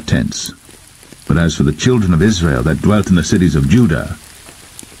went to their tents. But as for the children of Israel that dwelt in the cities of Judah,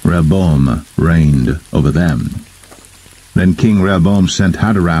 Rehoboam reigned over them. Then King Rehoboam sent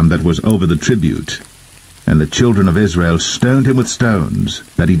Hadoram that was over the tribute, and the children of Israel stoned him with stones,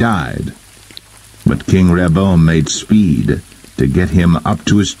 that he died. But King Rehoboam made speed to get him up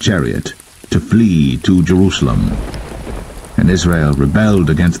to his chariot, to flee to Jerusalem. And Israel rebelled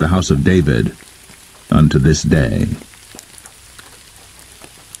against the house of David unto this day.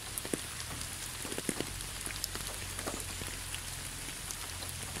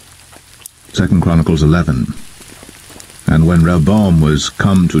 2 Chronicles 11. And when Rehoboam was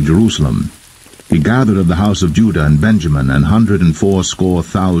come to Jerusalem, he gathered of the house of Judah and Benjamin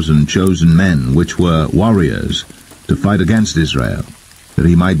 180,000 chosen men, which were warriors, to fight against Israel, that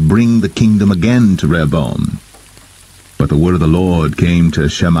he might bring the kingdom again to Rehoboam. But the word of the Lord came to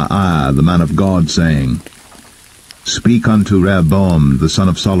Shemaiah the man of God, saying, Speak unto Rehoboam the son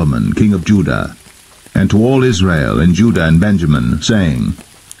of Solomon, king of Judah, and to all Israel and Judah and Benjamin, saying,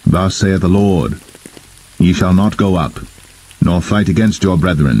 Thus saith the Lord, Ye shall not go up, nor fight against your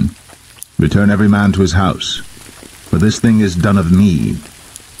brethren. Return every man to his house, for this thing is done of me.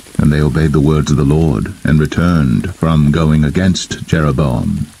 And they obeyed the words of the Lord, and returned from going against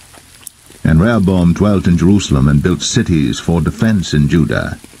Jeroboam. And Rehoboam dwelt in Jerusalem, and built cities for defense in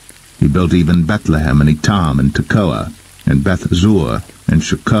Judah. He built even Bethlehem, and Etam, and Tekoa, and Beth-zur, and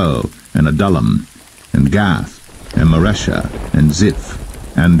Shekoh, and Adullam, and Gath, and Mareshah, and Ziph,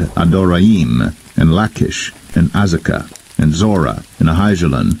 and Adoraim, and Lachish, and Azekah, and Zorah, and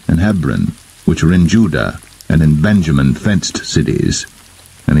Ahijalon, and Hebron, which are in Judah, and in Benjamin fenced cities.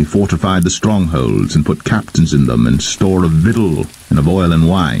 And he fortified the strongholds, and put captains in them, and store of victual, and of oil and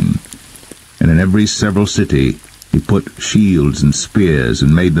wine. And in every several city he put shields and spears,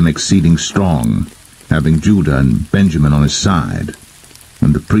 and made them exceeding strong, having Judah and Benjamin on his side.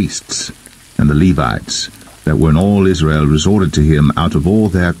 And the priests and the Levites that were in all Israel resorted to him out of all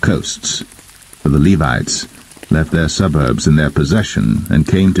their coasts. For the Levites left their suburbs in their possession, and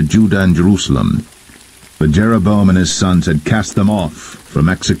came to Judah and Jerusalem. But Jeroboam and his sons had cast them off from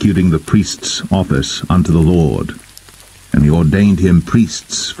executing the priest's office unto the Lord. And he ordained him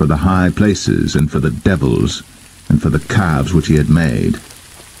priests for the high places, and for the devils, and for the calves which he had made.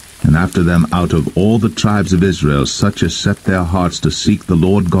 And after them out of all the tribes of Israel, such as set their hearts to seek the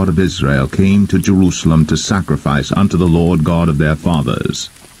Lord God of Israel, came to Jerusalem to sacrifice unto the Lord God of their fathers.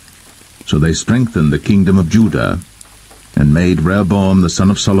 So they strengthened the kingdom of Judah, and made Rehoboam the son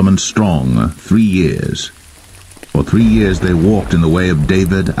of Solomon strong 3 years. For 3 years they walked in the way of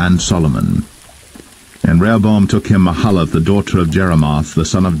David and Solomon. And Rehoboam took him Mahalath the daughter of Jeremoth the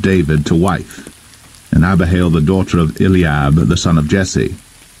son of David to wife, and Abihail the daughter of Eliab the son of Jesse,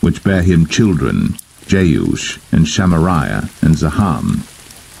 which bare him children, Jeush, and Shamariah, and Zaham.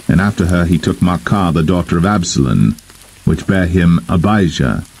 And after her he took Maachah the daughter of Absalom, which bare him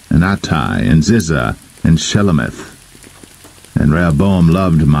Abijah, and Attai, and Ziza, and Shelemith. And Rehoboam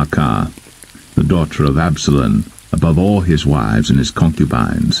loved Maachah, the daughter of Absalom, above all his wives and his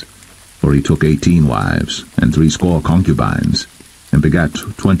concubines. For he took 18 wives, and 80 concubines, and begat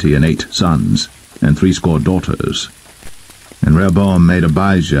 28 sons, and 80 daughters. And Rehoboam made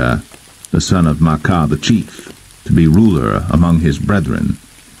Abijah, the son of Maachah the chief, to be ruler among his brethren,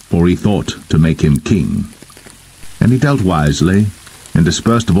 for he thought to make him king. And he dealt wisely, and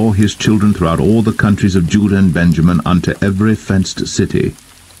dispersed of all his children throughout all the countries of Judah and Benjamin unto every fenced city.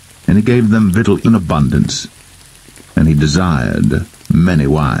 And he gave them victual in abundance, and he desired many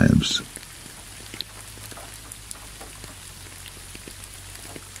wives.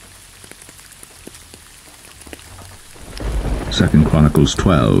 2 Chronicles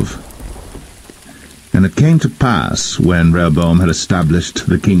 12. And it came to pass, when Rehoboam had established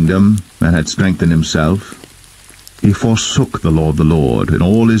the kingdom, and had strengthened himself, he forsook the Lord, and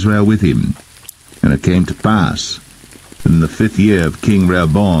all Israel with him. And it came to pass, that in the 5th year of King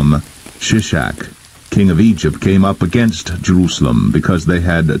Rehoboam, Shishak, king of Egypt, came up against Jerusalem, because they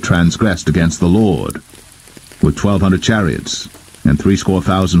had transgressed against the Lord, with 1,200 chariots, and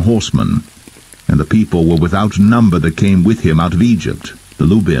 70,000 horsemen. And the people were without number that came with him out of Egypt, the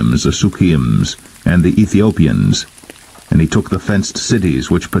Lubims, the Sukkiims, and the Ethiopians. And he took the fenced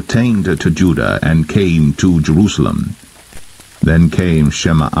cities which pertained to Judah, and came to Jerusalem. Then came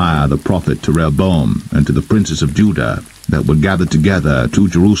Shemaiah the prophet to Rehoboam, and to the princes of Judah, that were gathered together to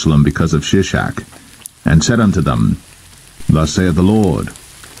Jerusalem because of Shishak, and said unto them, Thus saith the Lord,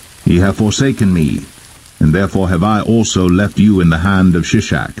 Ye have forsaken me, and therefore have I also left you in the hand of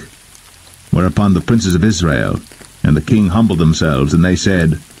Shishak. Whereupon the princes of Israel and the king humbled themselves, and they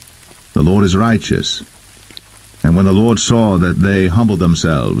said, The Lord is righteous. And when the Lord saw that they humbled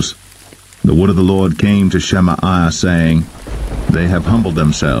themselves, the word of the Lord came to Shemaiah, saying, They have humbled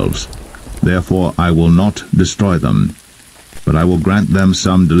themselves, therefore I will not destroy them, but I will grant them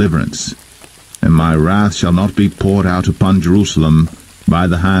some deliverance. And my wrath shall not be poured out upon Jerusalem by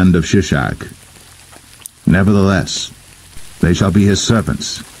the hand of Shishak. Nevertheless, they shall be his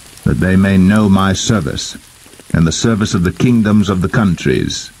servants, that they may know my service, and the service of the kingdoms of the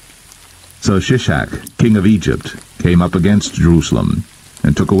countries. So Shishak, king of Egypt, came up against Jerusalem,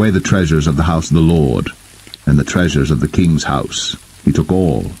 and took away the treasures of the house of the Lord, and the treasures of the king's house. He took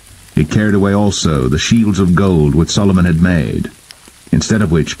all. He carried away also the shields of gold which Solomon had made, instead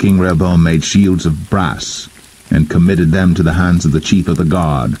of which King Rehoboam made shields of brass, and committed them to the hands of the chief of the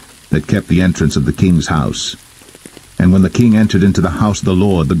guard, that kept the entrance of the king's house. And when the king entered into the house of the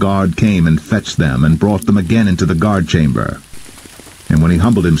Lord, the guard came and fetched them, and brought them again into the guard chamber. And when he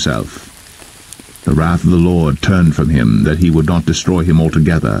humbled himself, the wrath of the Lord turned from him, that he would not destroy him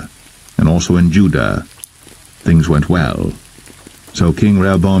altogether. And also in Judah things went well. So King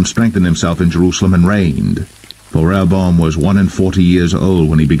Rehoboam strengthened himself in Jerusalem, and reigned. For Rehoboam was 41 years old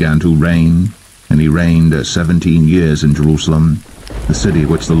when he began to reign, and he reigned 17 years in Jerusalem, the city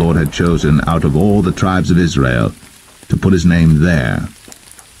which the Lord had chosen out of all the tribes of Israel, to put his name there.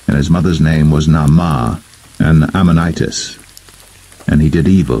 And his mother's name was Naamah, an Ammonitess. And he did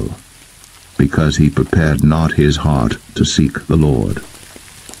evil, because he prepared not his heart to seek the Lord.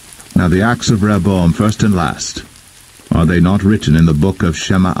 Now the acts of Rehoboam, first and last, are they not written in the book of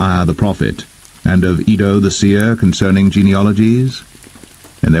Shemaiah the prophet, and of Iddo the seer concerning genealogies?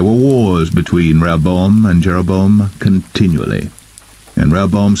 And there were wars between Rehoboam and Jeroboam continually. And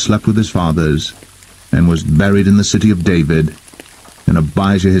Rehoboam slept with his fathers, and was buried in the city of David, and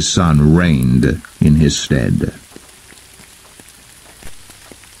Abijah his son reigned in his stead.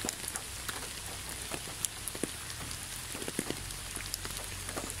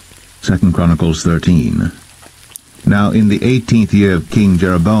 Second Chronicles 13. Now in the 18th year of King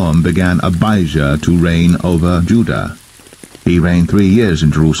Jeroboam began Abijah to reign over Judah. He reigned 3 years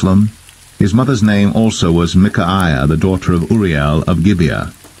in Jerusalem. His mother's name also was Micaiah, the daughter of Uriel of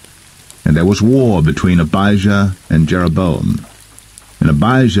Gibeah. And there was war between Abijah and Jeroboam. And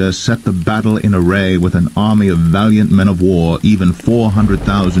Abijah set the battle in array with an army of valiant men of war, even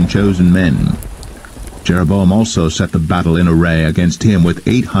 400,000 chosen men. Jeroboam also set the battle in array against him with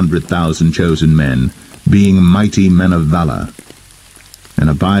 800,000 chosen men, being mighty men of valor. And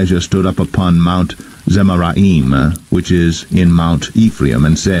Abijah stood up upon Mount Zemaraim, which is in Mount Ephraim,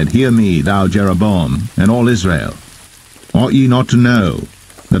 and said, Hear me, thou Jeroboam, and all Israel. Ought ye not to know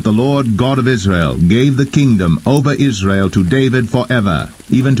that the Lord God of Israel gave the kingdom over Israel to David forever,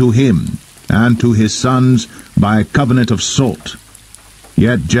 even to him, and to his sons by a covenant of salt?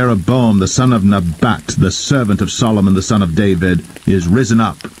 Yet Jeroboam the son of Nebat, the servant of Solomon the son of David, is risen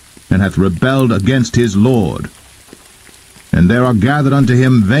up, and hath rebelled against his Lord. And there are gathered unto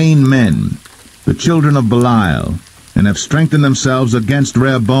him vain men, the children of Belial, and have strengthened themselves against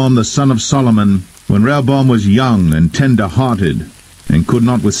Rehoboam the son of Solomon, when Rehoboam was young and tender-hearted, and could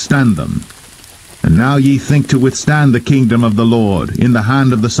not withstand them. And now ye think to withstand the kingdom of the Lord in the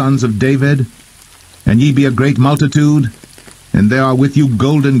hand of the sons of David? And ye be a great multitude? And there are with you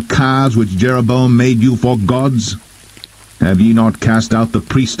golden calves which Jeroboam made you for gods? Have ye not cast out the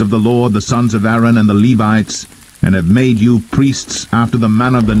priest of the Lord, the sons of Aaron, and the Levites, and have made you priests after the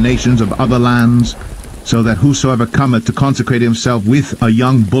manner of the nations of other lands, so that whosoever cometh to consecrate himself with a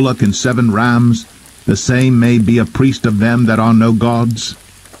young bullock and 7 rams, the same may be a priest of them that are no gods?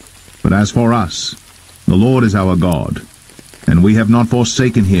 But as for us, the Lord is our God, and we have not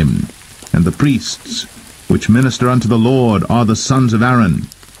forsaken him, and the priests, which minister unto the Lord, are the sons of Aaron,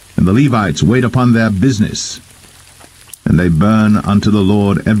 and the Levites wait upon their business. And they burn unto the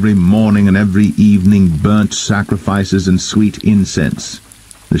Lord every morning and every evening burnt sacrifices and sweet incense.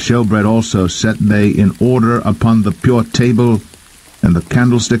 The showbread also set they in order upon the pure table, and the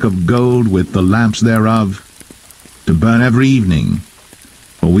candlestick of gold with the lamps thereof, to burn every evening.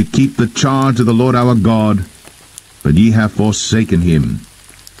 For we keep the charge of the Lord our God, but ye have forsaken him.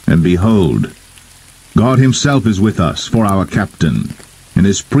 And behold, God himself is with us for our captain, and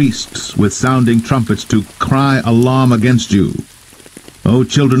his priests with sounding trumpets to cry alarm against you. O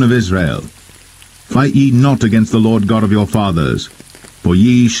children of Israel, fight ye not against the Lord God of your fathers, for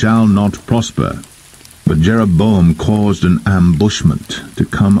ye shall not prosper. But Jeroboam caused an ambushment to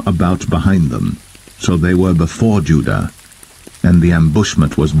come about behind them. So they were before Judah, and the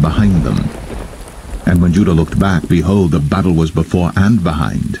ambushment was behind them. And when Judah looked back, behold, the battle was before and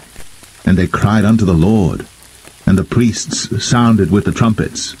behind. And they cried unto the Lord, and the priests sounded with the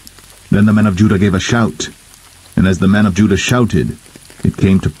trumpets. Then the men of Judah gave a shout, and as the men of Judah shouted, it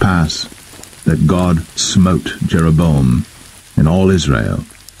came to pass that God smote Jeroboam and all Israel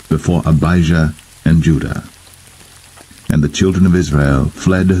before Abijah and Judah. And the children of Israel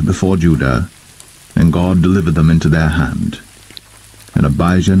fled before Judah, and God delivered them into their hand. And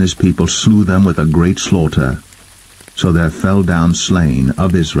Abijah and his people slew them with a great slaughter. So there fell down slain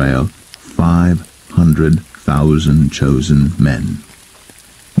of Israel 500,000 chosen men.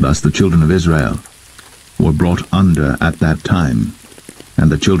 Thus the children of Israel were brought under at that time, and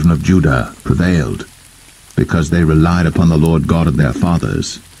the children of Judah prevailed, because they relied upon the Lord God of their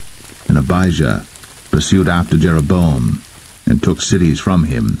fathers. And Abijah pursued after Jeroboam, and took cities from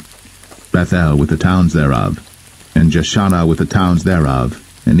him, Bethel with the towns thereof, and Jeshanah with the towns thereof,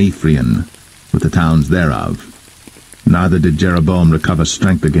 and Ephraim with the towns thereof. Neither did Jeroboam recover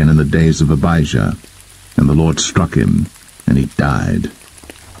strength again in the days of Abijah, and the Lord struck him, and he died.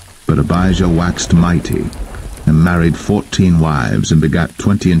 But Abijah waxed mighty, and married 14 wives, and begat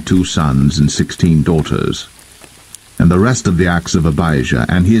 22 sons and 16 daughters. And the rest of the acts of Abijah,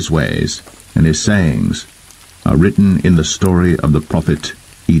 and his ways, and his sayings, are written in the story of the prophet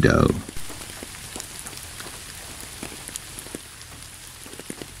Iddo.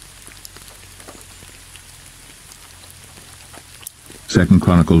 2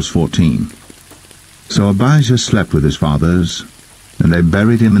 Chronicles 14. So Abijah slept with his fathers, and they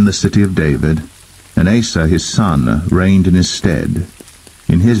buried him in the city of David, and Asa his son reigned in his stead.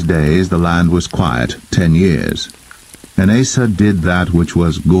 In his days the land was quiet 10 years. And Asa did that which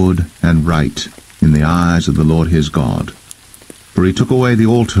was good and right in the eyes of the Lord his God. For he took away the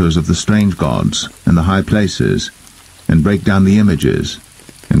altars of the strange gods, and the high places, and brake down the images,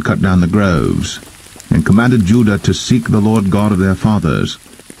 and cut down the groves, and commanded Judah to seek the Lord God of their fathers,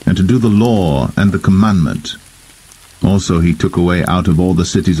 and to do the law and the commandment. Also he took away out of all the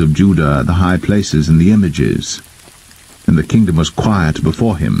cities of Judah the high places and the images, and the kingdom was quiet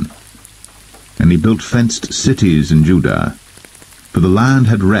before him. And he built fenced cities in Judah, for the land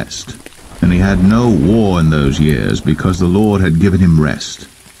had rest, and he had no war in those years, because the Lord had given him rest.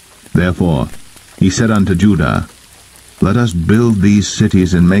 Therefore he said unto Judah, Let us build these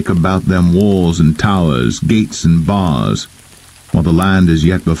cities, and make about them walls and towers, gates and bars, while the land is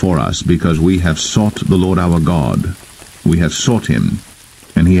yet before us, because we have sought the Lord our God. We have sought him,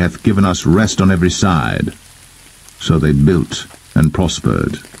 and he hath given us rest on every side. So they built and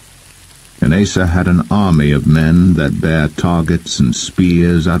prospered. And Asa had an army of men that bare targets and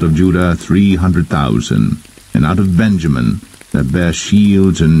spears, out of Judah 300,000, and out of Benjamin that bare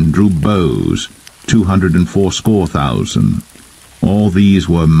shields and drew bows 280,000. All these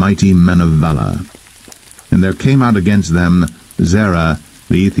were mighty men of valor. And there came out against them Zerah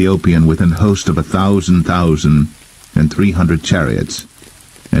the Ethiopian with an host of 1,000,000 and 300 chariots,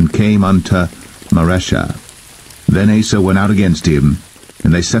 and came unto Mareshah. Then Asa went out against him,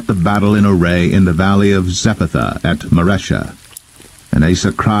 and they set the battle in array in the valley of Zephathah at Mareshah. And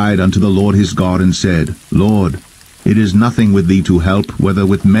Asa cried unto the Lord his God, and said, Lord, it is nothing with thee to help, whether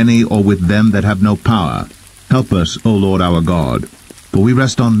with many or with them that have no power. Help us, O Lord our God, for we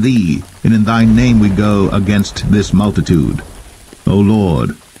rest on thee, and in thy name we go against this multitude. O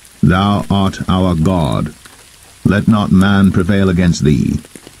Lord, thou art our God. Let not man prevail against thee.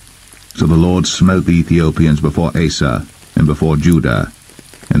 So the Lord smote the Ethiopians before Asa and before Judah,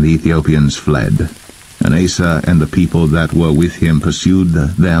 and the Ethiopians fled. And Asa and the people that were with him pursued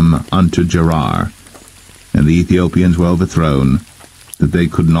them unto Gerar. And the Ethiopians were overthrown, that they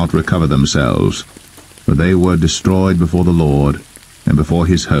could not recover themselves, for they were destroyed before the Lord and before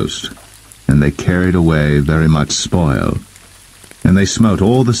his host, and they carried away very much spoil. And they smote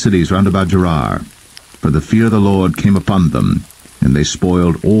all the cities round about Gerar, For the fear of the Lord came upon them, and they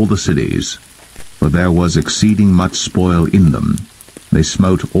spoiled all the cities. For there was exceeding much spoil in them. They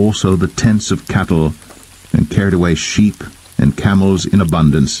smote also the tents of cattle, and carried away sheep and camels in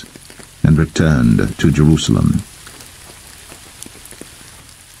abundance, and returned to Jerusalem.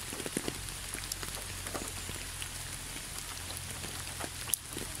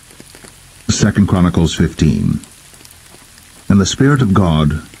 Second Chronicles 15. And the Spirit of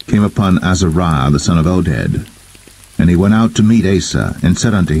God came upon Azariah the son of Oded, and he went out to meet Asa, and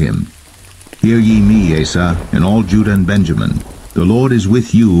said unto him, Hear ye me, Asa, and all Judah and Benjamin. The Lord is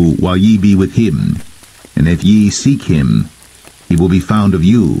with you while ye be with him. And if ye seek him, he will be found of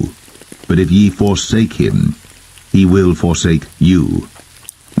you. But if ye forsake him, he will forsake you.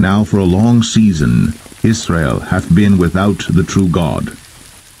 Now for a long season Israel hath been without the true God,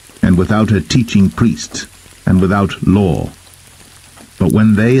 and without a teaching priest, and without law. But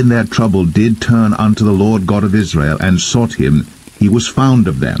when they in their trouble did turn unto the Lord God of Israel, and sought him, he was found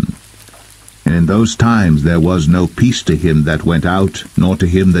of them. And in those times there was no peace to him that went out, nor to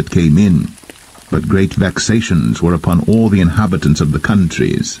him that came in. But great vexations were upon all the inhabitants of the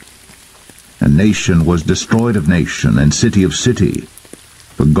countries. And nation was destroyed of nation, and city of city.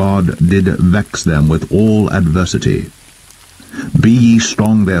 For God did vex them with all adversity. Be ye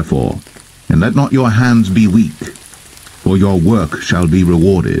strong therefore, and let not your hands be weak, for your work shall be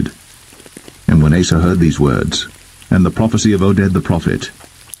rewarded. And when Asa heard these words, and the prophecy of Oded the prophet,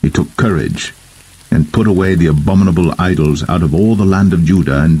 he took courage, and put away the abominable idols out of all the land of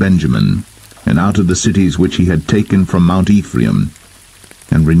Judah and Benjamin, and out of the cities which he had taken from Mount Ephraim,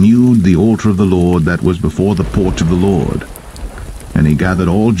 and renewed the altar of the Lord that was before the porch of the Lord. And he gathered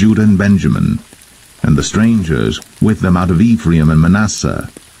all Judah and Benjamin, and the strangers with them out of Ephraim and Manasseh,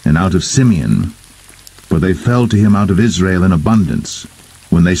 and out of Simeon, for they fell to him out of Israel in abundance,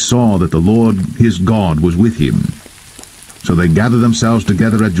 when they saw that the Lord his God was with him. So they gathered themselves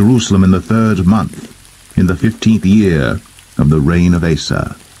together at Jerusalem in the 3rd month, in the 15th year of the reign of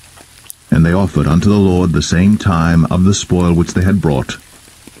Asa. And they offered unto the Lord the same time of the spoil which they had brought,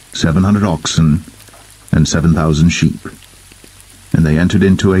 700 oxen, and 7,000 sheep. And they entered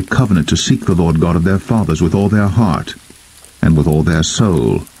into a covenant to seek the Lord God of their fathers with all their heart, and with all their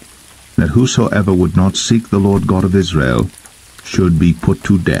soul, that whosoever would not seek the Lord God of Israel should be put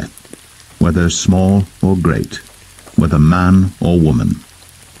to death, whether small or great, whether man or woman.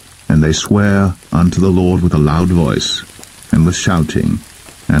 And they swear unto the Lord with a loud voice, and with shouting,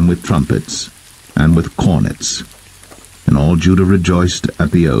 and with trumpets, and with cornets. And all Judah rejoiced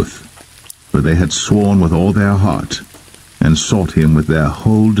at the oath, for they had sworn with all their heart, and sought him with their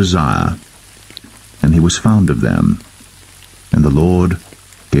whole desire. And he was found of them, and the Lord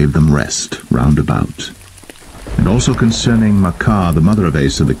gave them rest round about. And also concerning Maachah, the mother of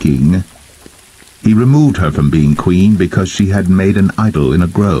Asa the king, he removed her from being queen, because she had made an idol in a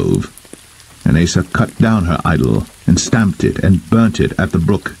grove. And Asa cut down her idol, and stamped it, and burnt it at the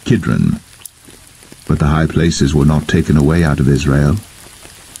brook Kidron. But the high places were not taken away out of Israel.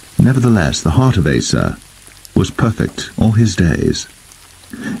 Nevertheless, the heart of Asa was perfect all his days.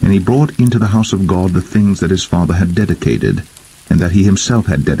 And he brought into the house of God the things that his father had dedicated, and that he himself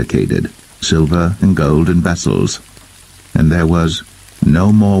had dedicated, silver and gold and vessels. And there was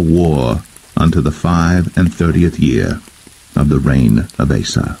no more war unto the 35th year of the reign of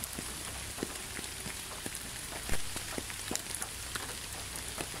Asa.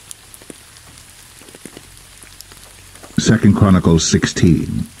 Second Chronicles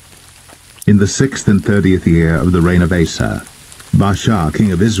 16. In the 36th year of the reign of Asa, Baasha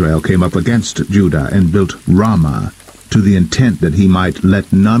king of Israel came up against Judah, and built Ramah, to the intent that he might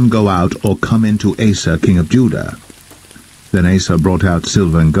let none go out or come into Asa king of Judah. Then Asa brought out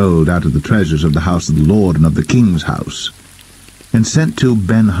silver and gold out of the treasures of the house of the Lord and of the king's house, and sent to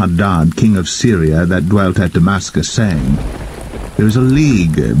Ben-Hadad king of Syria, that dwelt at Damascus, saying, There is a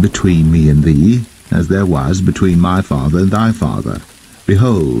league between me and thee, as there was between my father and thy father.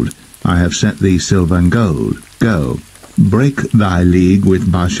 Behold, I have sent thee silver and gold. Go, break thy league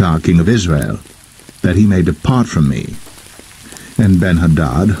with Baasha king of Israel, that he may depart from me. And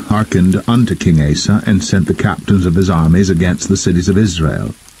Ben-Hadad hearkened unto King Asa, and sent the captains of his armies against the cities of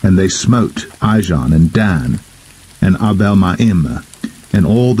Israel. And they smote Ijon and Dan, and Abel-Maim, and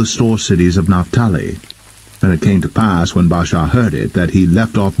all the store cities of Naphtali. And it came to pass, when Baasha heard it, that he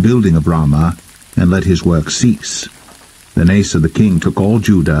left off building of Ramah, and let his work cease. Then Asa the king took all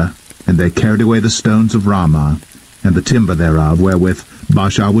Judah, and they carried away the stones of Ramah, and the timber thereof, wherewith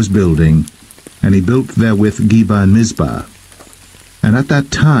Baasha was building, and he built therewith Geba and Mizpah. And at that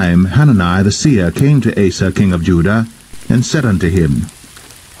time Hanani the seer came to Asa king of Judah, and said unto him,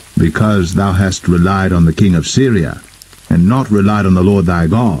 because thou hast relied on the king of Syria, and not relied on the Lord thy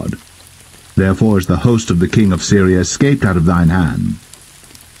God. Therefore is the host of the king of Syria escaped out of thine hand.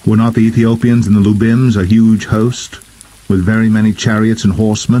 Were not the Ethiopians and the Lubims a huge host, with very many chariots and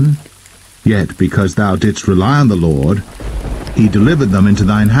horsemen? Yet because thou didst rely on the Lord, he delivered them into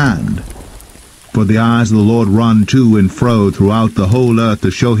thine hand. For the eyes of the Lord run to and fro throughout the whole earth to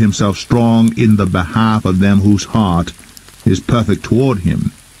show himself strong in the behalf of them whose heart is perfect toward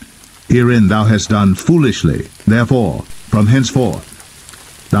him. Herein thou hast done foolishly. Therefore, from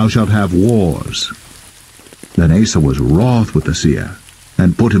henceforth, thou shalt have wars. Then Asa was wroth with the seer,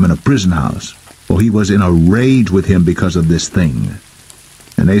 and put him in a prison house, for he was in a rage with him because of this thing.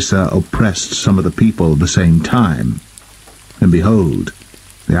 And Asa oppressed some of the people at the same time. And behold,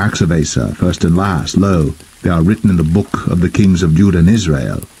 the acts of Asa, first and last, lo, they are written in the book of the kings of Judah and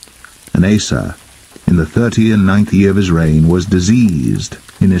Israel. And Asa, in the 39th year of his reign, was diseased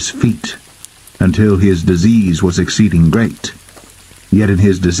in his feet, until his disease was exceeding great. Yet in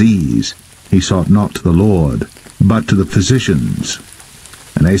his disease he sought not to the Lord, but to the physicians.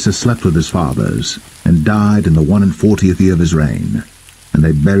 And Asa slept with his fathers, and died in the 41st year of his reign. And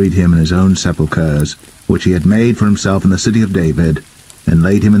they buried him in his own sepulchres, which he had made for himself in the city of David, and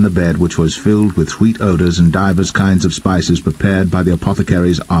laid him in the bed which was filled with sweet odors and divers kinds of spices prepared by the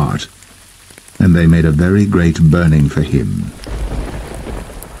apothecary's art. And they made a very great burning for him.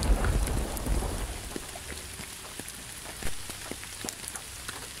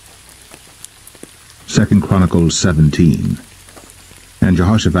 Second Chronicles 17. And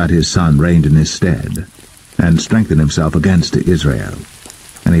Jehoshaphat his son reigned in his stead, and strengthened himself against Israel.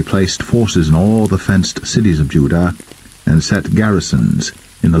 And he placed forces in all the fenced cities of Judah, and set garrisons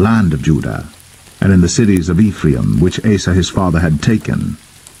in the land of Judah, and in the cities of Ephraim, which Asa his father had taken.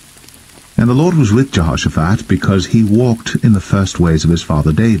 And the Lord was with Jehoshaphat, because he walked in the first ways of his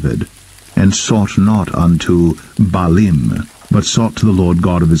father David, and sought not unto Baalim, but sought to the Lord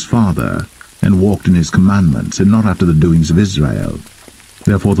God of his father, and walked in his commandments, and not after the doings of Israel.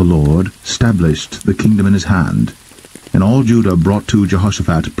 Therefore the Lord established the kingdom in his hand, and all Judah brought to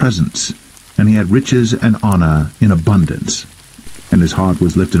Jehoshaphat presents, and he had riches and honor in abundance. And his heart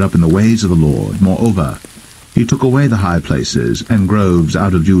was lifted up in the ways of the Lord. Moreover, he took away the high places and groves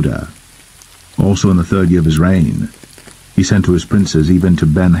out of Judah. Also in the 3rd year of his reign, he sent to his princes, even to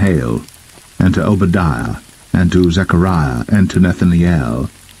Ben-Hail, and to Obadiah, and to Zechariah, and to Nathaniel,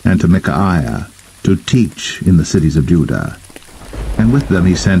 and to Micaiah, to teach in the cities of Judah. And with them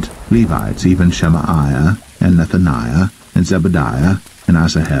he sent Levites, even Shemaiah, and Nethaniah, and Zebadiah, and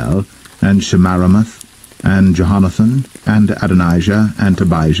Asahel, and Shemaramoth, and Jehonathan, and Adonijah, and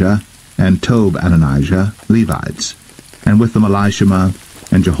Tobijah, and Tob-Adonijah, Levites, and with them Elishama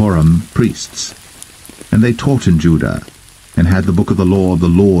and Jehoram, priests. And they taught in Judah, and had the book of the law of the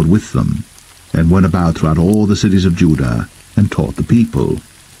Lord with them, and went about throughout all the cities of Judah, and taught the people.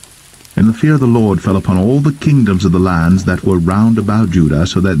 And the fear of the Lord fell upon all the kingdoms of the lands that were round about Judah,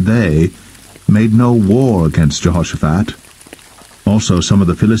 so that they made no war against Jehoshaphat. Also some of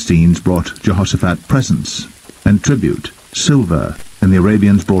the Philistines brought Jehoshaphat presents, and tribute, silver, and the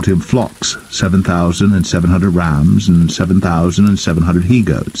Arabians brought him flocks, 7,700 rams, and 7,700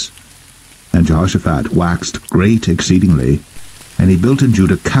 he-goats. And Jehoshaphat waxed great exceedingly, and he built in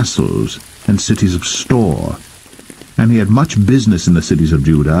Judah castles, and cities of store. And he had much business in the cities of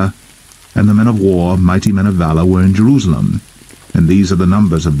Judah, and the men of war, mighty men of valor, were in Jerusalem. And these are the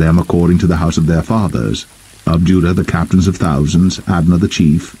numbers of them according to the house of their fathers. Of Judah the captains of thousands, Abner the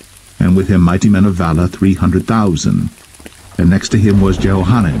chief, and with him mighty men of valor 300,000. And next to him was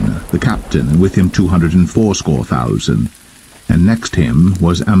Jehohanan the captain, and with him 280,000. And next him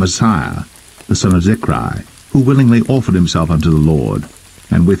was Amaziah the son of Zichri, who willingly offered himself unto the Lord,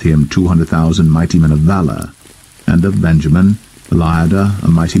 and with him 200,000 mighty men of valor. And of Benjamin, Eliada, a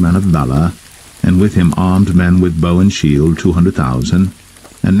mighty man of valor, and with him armed men with bow and shield 200,000.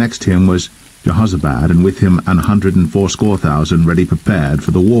 And next him was Jehozabad, and with him 180,000 ready prepared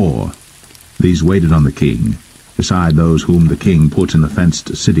for the war. These waited on the king, beside those whom the king put in the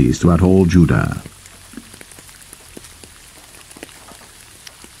fenced cities throughout all Judah.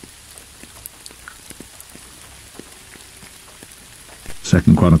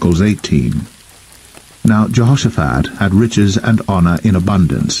 Second Chronicles 18. Now Jehoshaphat had riches and honor in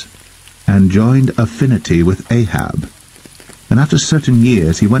abundance, and joined affinity with Ahab. And after certain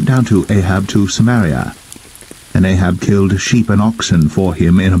years he went down to Ahab to Samaria. And Ahab killed sheep and oxen for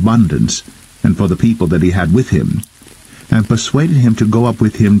him in abundance, and for the people that he had with him, and persuaded him to go up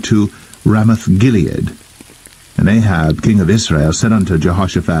with him to Ramoth-Gilead. And Ahab king of Israel said unto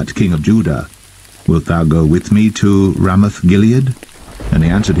Jehoshaphat king of Judah, Wilt thou go with me to Ramoth-Gilead? And he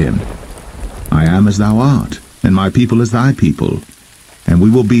answered him, I am as thou art, and my people as thy people, and we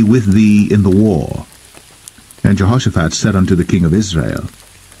will be with thee in the war. And Jehoshaphat said unto the king of Israel,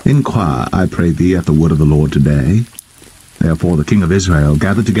 Inquire, I pray thee, at the word of the Lord today. Therefore the king of Israel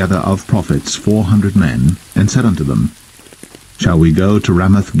gathered together of prophets 400 men, and said unto them, Shall we go to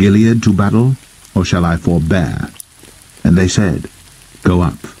Ramoth-Gilead to battle, or shall I forbear? And they said, Go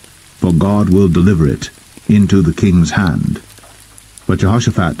up, for God will deliver it into the king's hand. But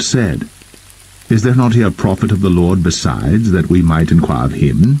Jehoshaphat said, Is there not here a prophet of the Lord besides, that we might inquire of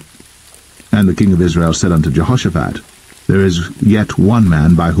him? And the king of Israel said unto Jehoshaphat, There is yet one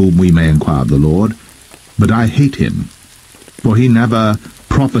man by whom we may inquire of the Lord, but I hate him. For he never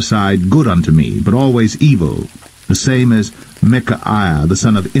prophesied good unto me, but always evil, the same as Micaiah the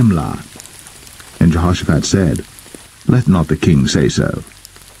son of Imlah. And Jehoshaphat said, Let not the king say so.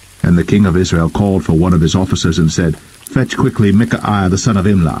 And the king of Israel called for one of his officers, and said, Fetch quickly Micaiah the son of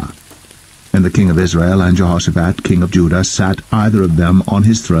Imlah. And the king of Israel and Jehoshaphat king of Judah sat either of them on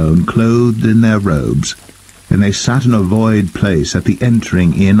his throne, clothed in their robes. And they sat in a void place at the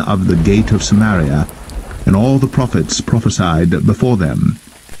entering in of the gate of Samaria, and all the prophets prophesied before them.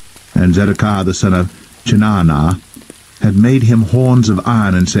 And Zedekiah the son of Chenaanah had made him horns of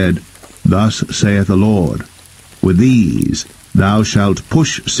iron, and said, Thus saith the Lord, With these thou shalt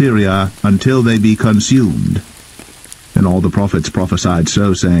push Syria until they be consumed. And all the prophets prophesied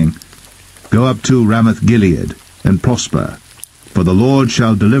so, saying, Go up to Ramoth-Gilead, and prosper, for the Lord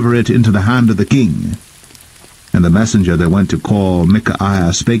shall deliver it into the hand of the king. And the messenger that went to call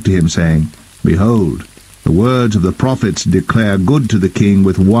Micaiah spake to him, saying, Behold, the words of the prophets declare good to the king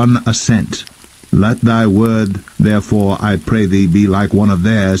with one assent. Let thy word, therefore, I pray thee, be like one of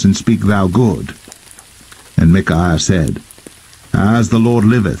theirs, and speak thou good. And Micaiah said, As the Lord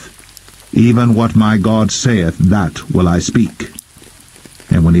liveth, even what my God saith, that will I speak.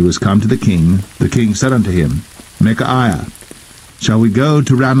 And when he was come to the king said unto him, Micaiah, shall we go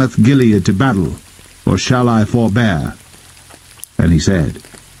to Ramoth-Gilead to battle, or shall I forbear? And he said,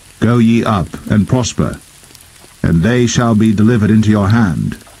 Go ye up, and prosper, and they shall be delivered into your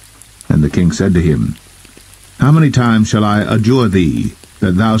hand. And the king said to him, How many times shall I adjure thee,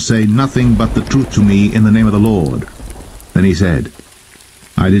 that thou say nothing but the truth to me in the name of the Lord? Then he said,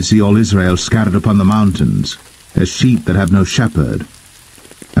 I did see all Israel scattered upon the mountains, as sheep that have no shepherd.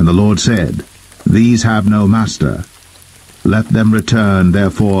 And the Lord said, These have no master. Let them return,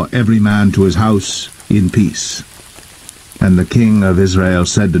 therefore, every man to his house in peace. And the king of Israel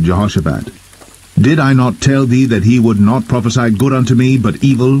said to Jehoshaphat, Did I not tell thee that he would not prophesy good unto me, but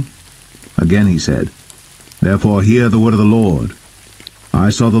evil? Again he said, Therefore hear the word of the Lord. I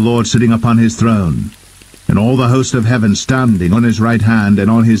saw the Lord sitting upon his throne, and all the host of heaven standing on his right hand and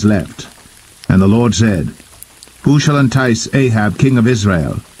on his left. And the Lord said, Who shall entice Ahab king of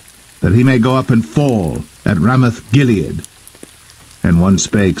Israel, that he may go up and fall at Ramoth-Gilead? And one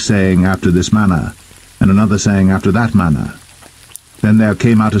spake, saying, After this manner, and another saying, After that manner. Then there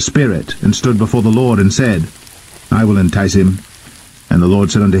came out a spirit, and stood before the Lord, and said, I will entice him. And the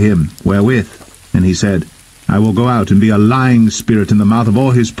Lord said unto him, Wherewith? And he said, I will go out and be a lying spirit in the mouth of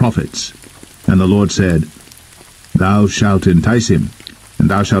all his prophets. And the Lord said, Thou shalt entice him, and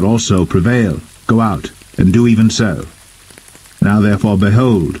thou shalt also prevail. Go out, and do even so. Now therefore,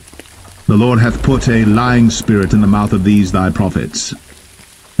 behold, the Lord hath put a lying spirit in the mouth of these thy prophets,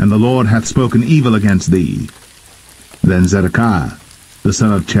 and the Lord hath spoken evil against thee. Then Zedekiah, the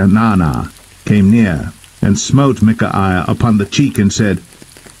son of Chenaanah, came near, and smote Micaiah upon the cheek, and said,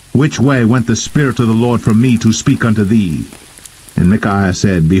 Which way went the Spirit of the Lord from me to speak unto thee? And Micaiah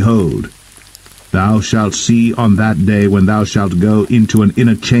said, Behold, thou shalt see on that day when thou shalt go into an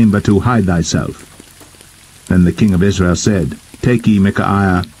inner chamber to hide thyself. Then the king of Israel said, Take ye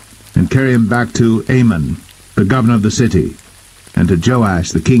Micaiah, and carry him back to Amon, the governor of the city, and to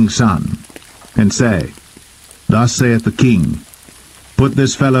Joash the king's son, and say, Thus saith the king, Put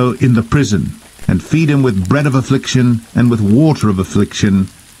this fellow in the prison, and feed him with bread of affliction and with water of affliction,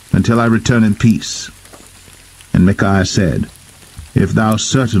 until I return in peace. And Micaiah said, If thou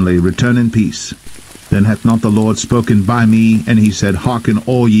certainly return in peace, then hath not the Lord spoken by me? And he said, Hearken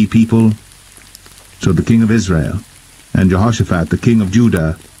all ye people. So the king of Israel and Jehoshaphat the king of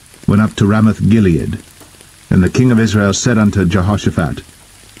Judah went up to Ramoth-Gilead. And the king of Israel said unto Jehoshaphat,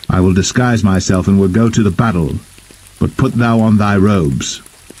 I will disguise myself, and will go to the battle, but put thou on thy robes.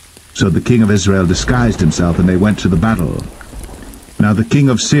 So the king of Israel disguised himself, and they went to the battle. Now the king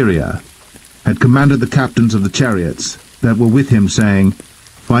of Syria had commanded the captains of the chariots that were with him, saying,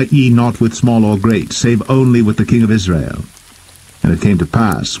 Fight ye not with small or great, save only with the king of Israel. And it came to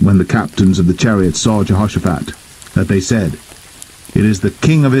pass, when the captains of the chariots saw Jehoshaphat, that they said, "It is the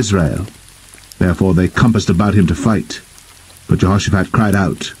king of Israel." Therefore they compassed about him to fight. But Jehoshaphat cried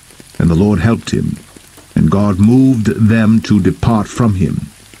out, and the Lord helped him, and God moved them to depart from him.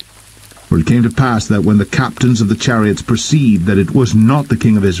 For it came to pass that when the captains of the chariots perceived that it was not the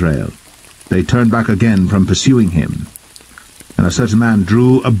king of Israel, they turned back again from pursuing him. And a certain man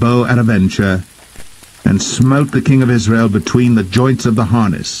drew a bow at a venture, and smote the king of Israel between the joints of the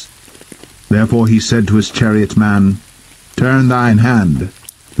harness. Therefore he said to his chariotman, "Turn thine hand,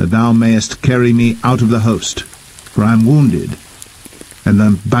 that thou mayest carry me out of the host, for I am wounded." And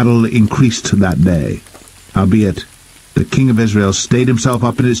the battle increased that day. Howbeit, the king of Israel stayed himself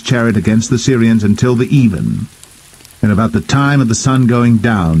up in his chariot against the Syrians until the even, and about the time of the sun going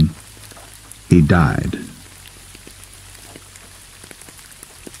down, he died.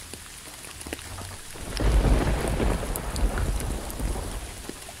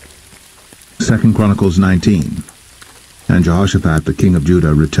 Second Chronicles 19. And Jehoshaphat the king of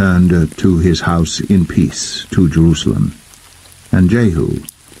Judah returned to his house in peace to Jerusalem. And Jehu,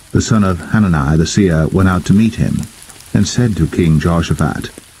 the son of Hanani the seer, went out to meet him, and said to King Jehoshaphat,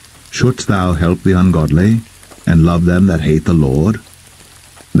 "Shouldst thou help the ungodly, and love them that hate the Lord?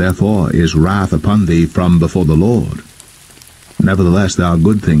 Therefore is wrath upon thee from before the Lord. Nevertheless there are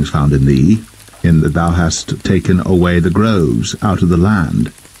good things found in thee, in that thou hast taken away the groves out of the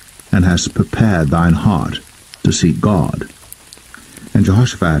land, and hast prepared thine heart to seek God." And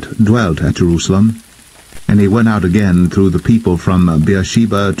Jehoshaphat dwelt at Jerusalem, and he went out again through the people from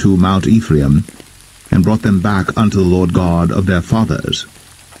Beersheba to Mount Ephraim, and brought them back unto the Lord God of their fathers.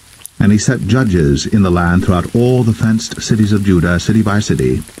 And he set judges in the land throughout all the fenced cities of Judah, city by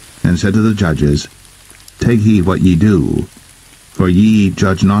city, and said to the judges, "Take heed what ye do, for ye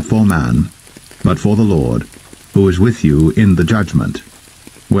judge not for man, but for the Lord, who is with you in the judgment.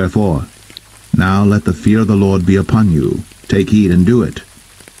 Wherefore, now let the fear of the Lord be upon you. Take heed and do it.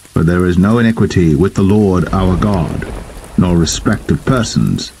 For there is no iniquity with the Lord our God, nor respect of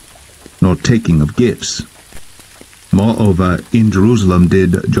persons, nor taking of gifts." Moreover, in Jerusalem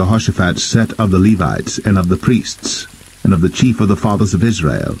did Jehoshaphat set of the Levites, and of the priests, and of the chief of the fathers of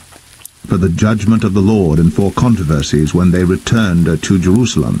Israel, for the judgment of the Lord, and for controversies when they returned to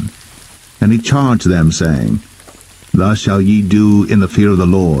Jerusalem. And he charged them, saying, "Thus shall ye do in the fear of the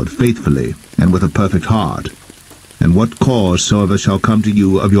Lord, faithfully, and with a perfect heart. And what cause soever shall come to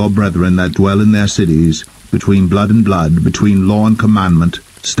you of your brethren that dwell in their cities, between blood and blood, between law and commandment,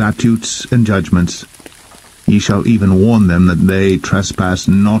 statutes and judgments, ye shall even warn them that they trespass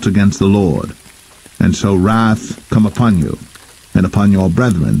not against the Lord. And so wrath come upon you, and upon your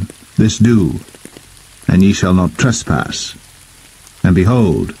brethren, this do, and ye shall not trespass. And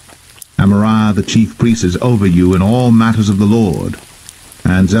behold, Amariah the chief priest is over you in all matters of the Lord,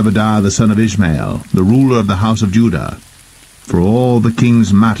 and Zebadiah the son of Ishmael, the ruler of the house of Judah, for all the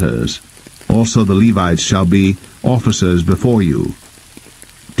king's matters. Also the Levites shall be officers before you.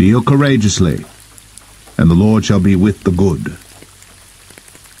 Deal courageously, and the Lord shall be with the good."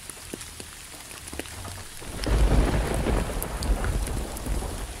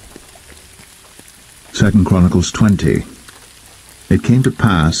 Second Chronicles 20. It came to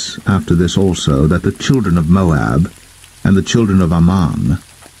pass after this also that the children of Moab, and the children of Ammon,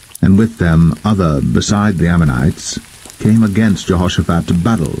 and with them other beside the Ammonites, came against Jehoshaphat to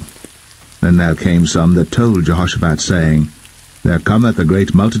battle. Then there came some that told Jehoshaphat, saying, "There cometh a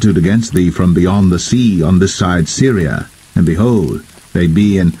great multitude against thee from beyond the sea on this side Syria, and behold, they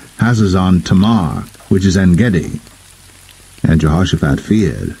be in Hazazon Tamar, which is En-gedi." And Jehoshaphat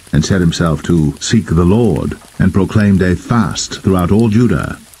feared, and set himself to seek the Lord, and proclaimed a fast throughout all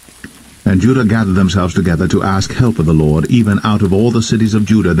Judah. And Judah gathered themselves together to ask help of the Lord. Even out of all the cities of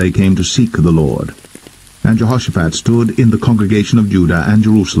Judah they came to seek the Lord. And Jehoshaphat stood in the congregation of Judah and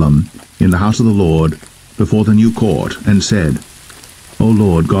Jerusalem, in the house of the Lord, before the new court, and said, "O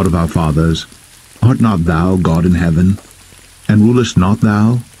Lord, God of our fathers, art not thou God in heaven? And rulest not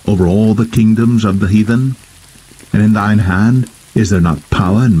thou over all the kingdoms of the heathen? And in thine hand is there not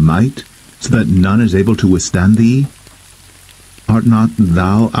power and might, so that none is able to withstand thee? Art not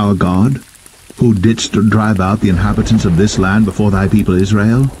thou our God, who didst drive out the inhabitants of this land before thy people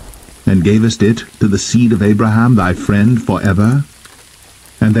Israel, and gavest it to the seed of Abraham thy friend forever?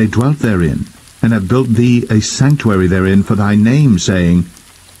 And they dwelt therein, and have built thee a sanctuary therein for thy name, saying,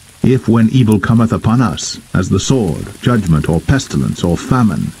 If when evil cometh upon us, as the sword, judgment, or pestilence, or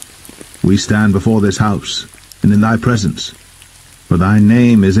famine, we stand before this house, and in thy presence, for thy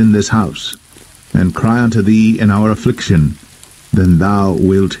name is in this house, and cry unto thee in our affliction, then thou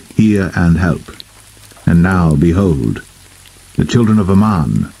wilt hear and help. And now, behold, the children of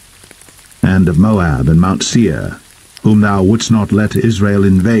Ammon, and of Moab, and Mount Seir, whom thou wouldst not let Israel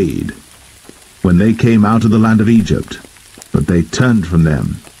invade, when they came out of the land of Egypt, but they turned from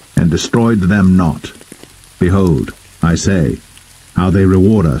them, and destroyed them not. Behold, I say, how they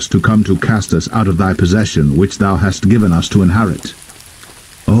reward us to come to cast us out of thy possession, which thou hast given us to inherit.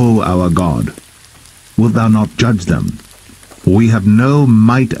 O our God, wilt thou not judge them? For we have no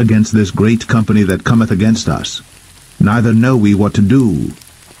might against this great company that cometh against us, neither know we what to do,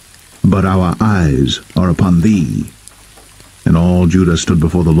 but our eyes are upon thee. And all Judah stood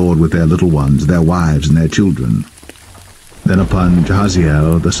before the Lord with their little ones, their wives, and their children. Then upon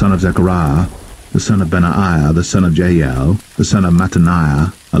Jahaziel, the son of Zechariah, the son of Benaiah, the son of Jehiel, the son of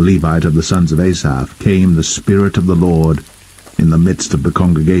Mattaniah, a Levite of the sons of Asaph, came the Spirit of the Lord in the midst of the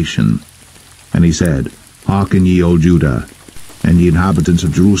congregation. And he said, Hearken ye, O Judah, and ye inhabitants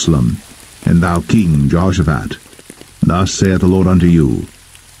of Jerusalem, and thou King Jehoshaphat. Thus saith the Lord unto you,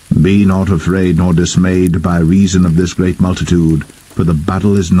 Be not afraid nor dismayed by reason of this great multitude, for the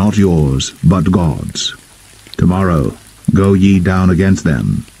battle is not yours, but God's. Tomorrow go ye down against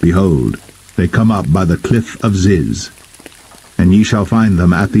them. Behold, they come up by the cliff of Ziz, and ye shall find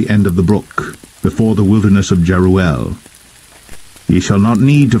them at the end of the brook, before the wilderness of Jeruel. Ye shall not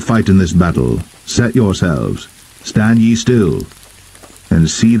need to fight in this battle. Set yourselves, stand ye still, and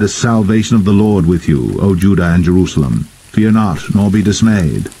see the salvation of the Lord with you, O Judah and Jerusalem. Fear not, nor be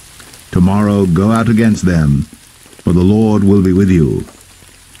dismayed. Tomorrow go out against them, for the Lord will be with you.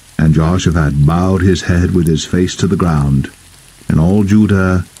 And Jehoshaphat bowed his head with his face to the ground, and all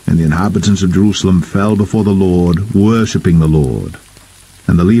Judah and the inhabitants of Jerusalem fell before the Lord, worshipping the Lord.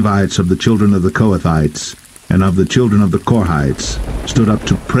 And the Levites of the children of the Kohathites and of the children of the Korhites stood up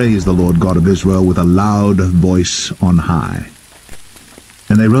to praise the Lord God of Israel with a loud voice on high.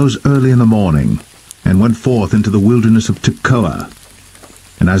 And they rose early in the morning, and went forth into the wilderness of Tekoa.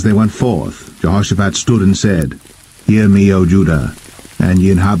 And as they went forth, Jehoshaphat stood and said, Hear me, O Judah, and ye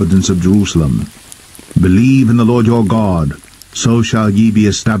inhabitants of Jerusalem. Believe in the Lord your God, so shall ye be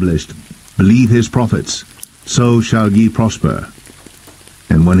established. Believe his prophets, so shall ye prosper.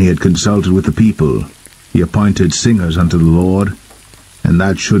 And when he had consulted with the people, he appointed singers unto the Lord, and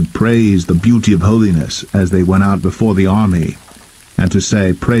that should praise the beauty of holiness as they went out before the army, and to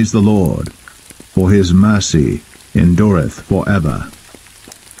say, Praise the Lord, for his mercy endureth for ever.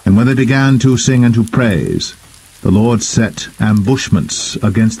 And when they began to sing and to praise, the Lord set ambushments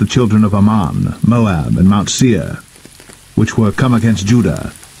against the children of Ammon, Moab, and Mount Seir, which were come against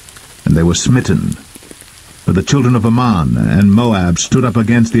Judah, and they were smitten. But the children of Ammon and Moab stood up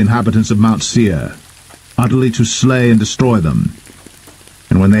against the inhabitants of Mount Seir, utterly to slay and destroy them.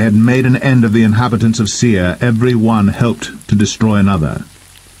 And when they had made an end of the inhabitants of Seir, every one helped to destroy another.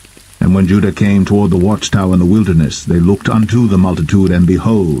 And when Judah came toward the watchtower in the wilderness, they looked unto the multitude, and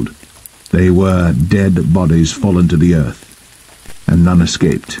behold, they were dead bodies fallen to the earth, and none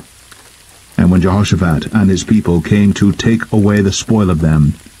escaped. And when Jehoshaphat and his people came to take away the spoil of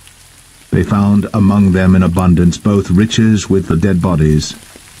them, they found among them in abundance both riches with the dead bodies,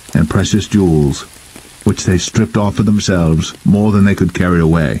 and precious jewels, which they stripped off for themselves, more than they could carry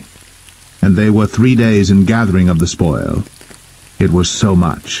away. And they were 3 days in gathering of the spoil. It was so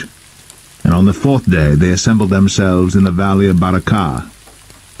much. And on the 4th day they assembled themselves in the valley of Barakah,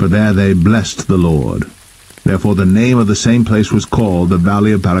 for there they blessed the Lord. Therefore the name of the same place was called the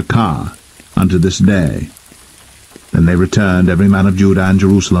valley of Barakah unto this day. Then they returned, every man of Judah and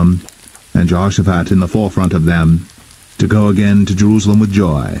Jerusalem, and Jehoshaphat in the forefront of them, to go again to Jerusalem with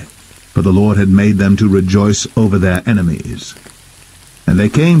joy, for the Lord had made them to rejoice over their enemies. And they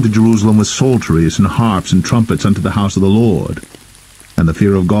came to Jerusalem with psalteries and harps and trumpets unto the house of the Lord. And the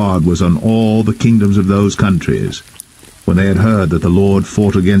fear of God was on all the kingdoms of those countries, when they had heard that the Lord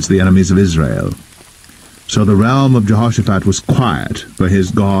fought against the enemies of Israel. So the realm of Jehoshaphat was quiet, for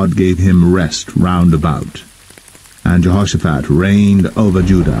his God gave him rest round about. And Jehoshaphat reigned over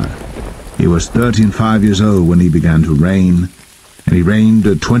Judah. He was 35 years old when he began to reign, and he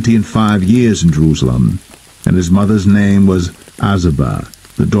reigned 25 years in Jerusalem. And his mother's name was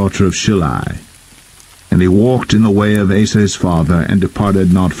Azubah, the daughter of Shilai. And he walked in the way of Asa his father, and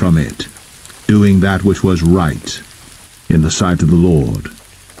departed not from it, doing that which was right in the sight of the Lord.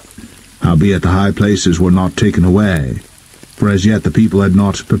 Howbeit the high places were not taken away, for as yet the people had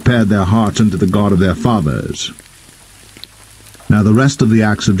not prepared their hearts unto the God of their fathers. Now the rest of the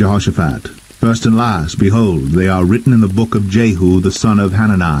acts of Jehoshaphat, first and last, behold, they are written in the book of Jehu the son of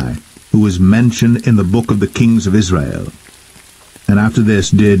Hanani, who is mentioned in the book of the kings of Israel. And after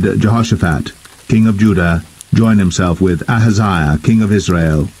this did Jehoshaphat, king of Judah, join himself with Ahaziah, king of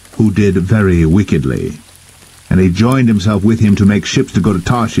Israel, who did very wickedly. And he joined himself with him to make ships to go to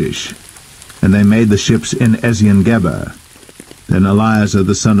Tarshish. And they made the ships in Ezion-Geber. Then Eleazar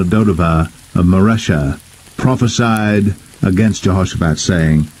the son of Dodavah of Maresha prophesied against Jehoshaphat,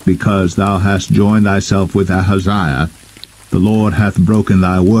 saying, Because thou hast joined thyself with Ahaziah, the Lord hath broken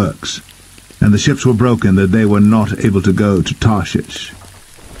thy works. And the ships were broken, that they were not able to go to Tarshish.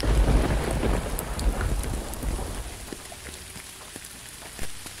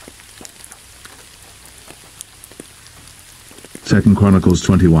 Second Chronicles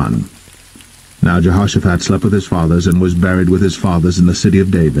 21. Now Jehoshaphat slept with his fathers, and was buried with his fathers in the city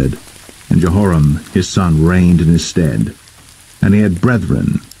of David. And Jehoram his son reigned in his stead. And he had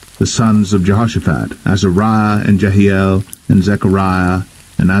brethren, the sons of Jehoshaphat, Azariah, and Jehiel, and Zechariah,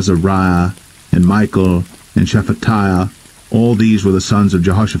 and Azariah, and Michael, and Shephatiah. All these were the sons of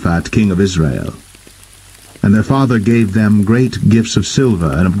Jehoshaphat, king of Israel. And their father gave them great gifts of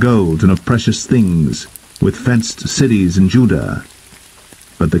silver, and of gold, and of precious things, with fenced cities in Judah.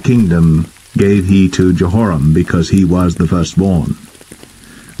 But the kingdom gave he to Jehoram, because he was the firstborn.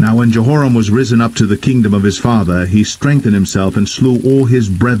 Now when Jehoram was risen up to the kingdom of his father, he strengthened himself, and slew all his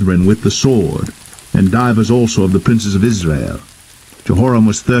brethren with the sword, and divers also of the princes of Israel. Jehoram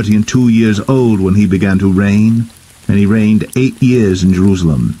was 32 years old when he began to reign, and he reigned 8 years in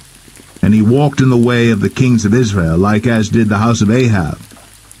Jerusalem. And he walked in the way of the kings of Israel, like as did the house of Ahab.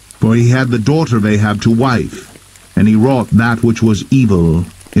 For he had the daughter of Ahab to wife, and he wrought that which was evil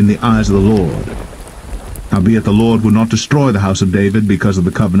in the eyes of the Lord. Howbeit the Lord would not destroy the house of David, because of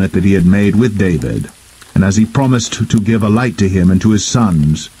the covenant that he had made with David, and as he promised to give a light to him and to his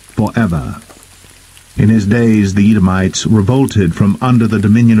sons forever. In his days the Edomites revolted from under the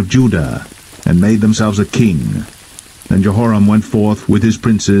dominion of Judah, and made themselves a king. Then Jehoram went forth with his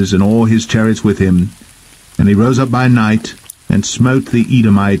princes, and all his chariots with him, and he rose up by night, and smote the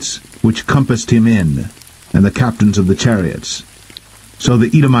Edomites which compassed him in, and the captains of the chariots. So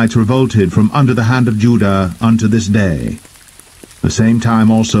the Edomites revolted from under the hand of Judah unto this day. The same time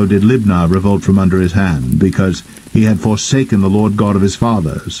also did Libnah revolt from under his hand, because he had forsaken the Lord God of his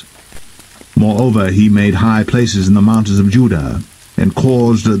fathers. Moreover, he made high places in the mountains of Judah, and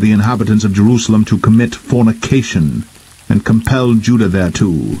caused the inhabitants of Jerusalem to commit fornication, and compelled Judah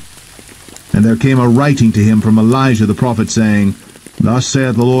thereto. And there came a writing to him from Elijah the prophet, saying, Thus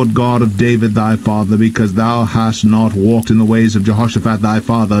saith the Lord God of David thy father, because thou hast not walked in the ways of Jehoshaphat thy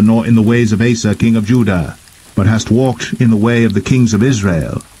father, nor in the ways of Asa king of Judah, but hast walked in the way of the kings of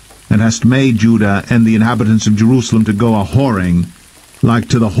Israel, and hast made Judah and the inhabitants of Jerusalem to go a-whoring, like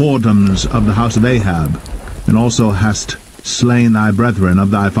to the whoredoms of the house of Ahab, and also hast slain thy brethren of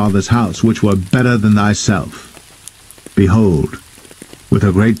thy father's house, which were better than thyself. Behold, with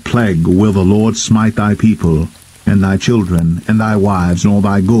a great plague will the Lord smite thy people, and thy children, and thy wives, and all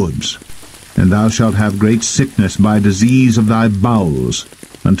thy goods. And thou shalt have great sickness by disease of thy bowels,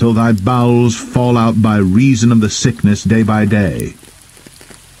 until thy bowels fall out by reason of the sickness day by day.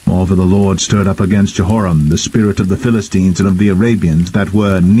 Moreover the Lord stirred up against Jehoram the spirit of the Philistines and of the Arabians that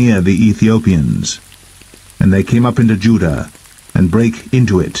were near the Ethiopians. And they came up into Judah, and brake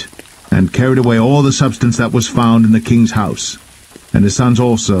into it, and carried away all the substance that was found in the king's house, and his sons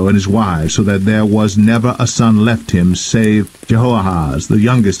also, and his wives, so that there was never a son left him, save Jehoahaz, the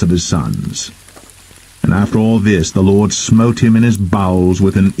youngest of his sons. And after all this the Lord smote him in his bowels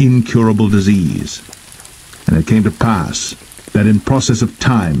with an incurable disease. And it came to pass, that in process of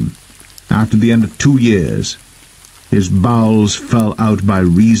time, after the end of 2 years, his bowels fell out by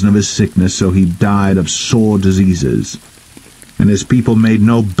reason of his sickness, so he died of sore diseases. And his people made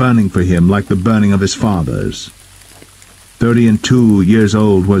no burning for him, like the burning of his fathers. 32 years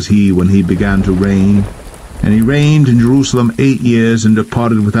old was he when he began to reign, and he reigned in Jerusalem 8 years, and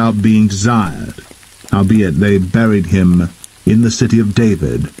departed without being desired. Howbeit they buried him in the city of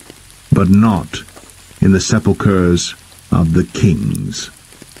David, but not in the sepulchres of the kings.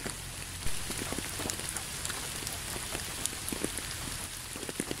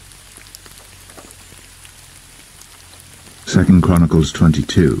 Second Chronicles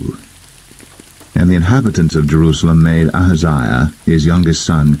 22. And the inhabitants of Jerusalem made Ahaziah, his youngest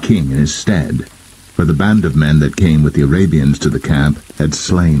son, king in his stead, for the band of men that came with the Arabians to the camp had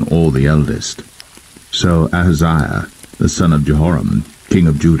slain all the eldest. So Ahaziah, the son of Jehoram, king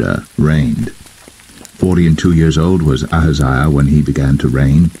of Judah, reigned. 42 years old was Ahaziah when he began to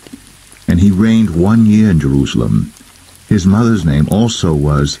reign, and he reigned 1 year in Jerusalem. His mother's name also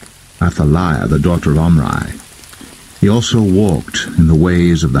was Athaliah, the daughter of Omri. He also walked in the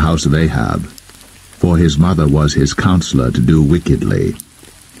ways of the house of Ahab, for his mother was his counselor to do wickedly.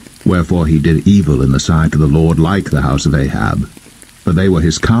 Wherefore he did evil in the sight of the Lord like the house of Ahab, for they were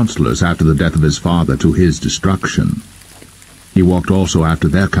his counselors after the death of his father to his destruction. He walked also after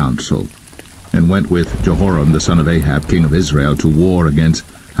their counsel, and went with Jehoram the son of Ahab king of Israel to war against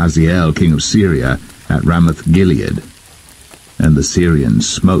Hazael king of Syria at Ramoth-Gilead. And the Syrians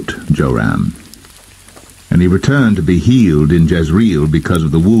smote Joram. And he returned to be healed in Jezreel because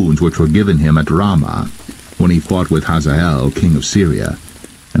of the wounds which were given him at Ramah, when he fought with Hazael king of Syria.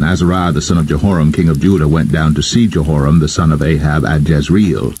 And Azariah the son of Jehoram king of Judah went down to see Jehoram the son of Ahab at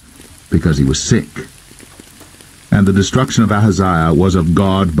Jezreel, because he was sick. And the destruction of Ahaziah was of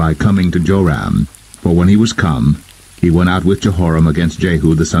God by coming to Joram, for when he was come, he went out with Jehoram against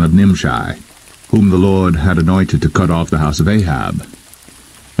Jehu the son of Nimshi, whom the Lord had anointed to cut off the house of Ahab.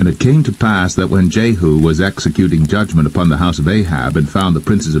 And it came to pass that when Jehu was executing judgment upon the house of Ahab, and found the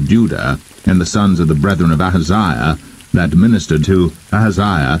princes of Judah, and the sons of the brethren of Ahaziah, that ministered to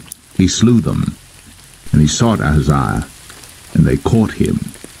Ahaziah, he slew them. And he sought Ahaziah, and they caught him,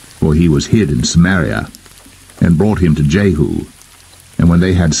 for he was hid in Samaria, and brought him to Jehu. And when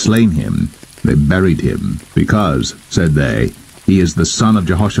they had slain him, they buried him, because, said they, he is the son of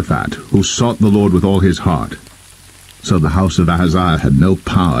Jehoshaphat, who sought the Lord with all his heart. So the house of Ahaziah had no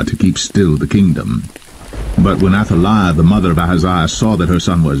power to keep still the kingdom. But when Athaliah the mother of Ahaziah saw that her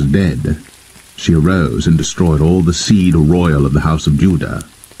son was dead, she arose and destroyed all the seed royal of the house of Judah.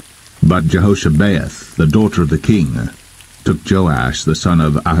 But Jehoshabeath, the daughter of the king, took Joash the son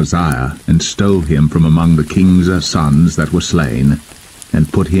of Ahaziah, and stole him from among the king's sons that were slain,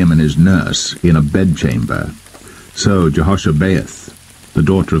 and put him and his nurse in a bedchamber. So Jehoshabeath, the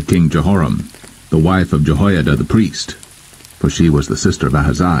daughter of King Jehoram, the wife of Jehoiada the priest, for she was the sister of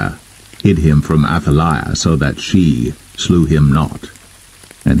Ahaziah, hid him from Athaliah, so that she slew him not.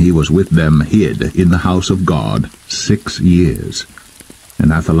 And he was with them hid in the house of God 6 years.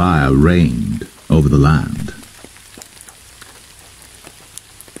 And Athaliah reigned over the land.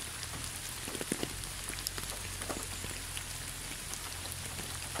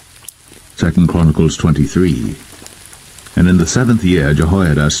 Second Chronicles 23. And in the 7th year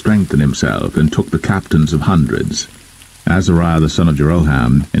Jehoiada strengthened himself, and took the captains of hundreds, Azariah the son of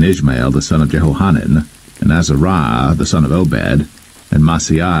Jeroham, and Ishmael the son of Jehohanan, and Azariah the son of Obed, and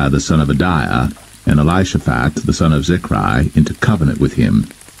Maaseiah the son of Adiah, and Elishaphat the son of Zichri, into covenant with him.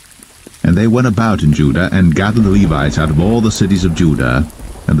 And they went about in Judah, and gathered the Levites out of all the cities of Judah,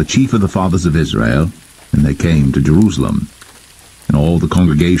 and the chief of the fathers of Israel, and they came to Jerusalem. And all the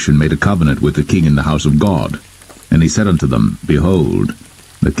congregation made a covenant with the king in the house of God. And he said unto them, Behold,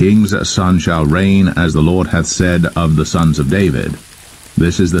 the king's son shall reign as the Lord hath said of the sons of David.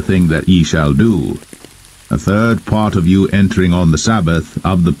 This is the thing that ye shall do. A third part of you entering on the Sabbath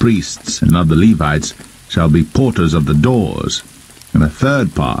of the priests and of the Levites shall be porters of the doors, and a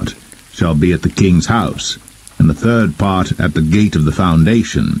third part shall be at the king's house, and the third part at the gate of the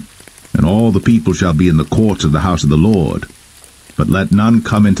foundation, and all the people shall be in the courts of the house of the Lord. But let none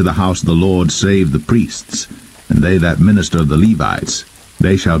come into the house of the Lord save the priests, and they that minister of the Levites.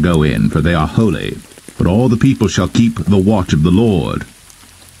 They shall go in, for they are holy. But all the people shall keep the watch of the Lord.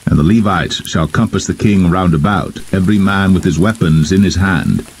 And the Levites shall compass the king round about, every man with his weapons in his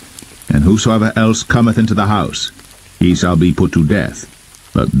hand. And whosoever else cometh into the house, he shall be put to death.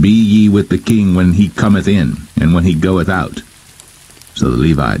 But be ye with the king when he cometh in, and when he goeth out. So the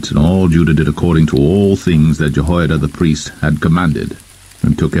Levites and all Judah did according to all things that Jehoiada the priest had commanded,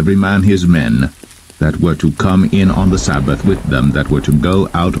 and took every man his men that were to come in on the Sabbath with them that were to go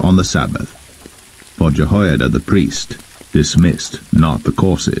out on the Sabbath. For Jehoiada the priest dismissed not the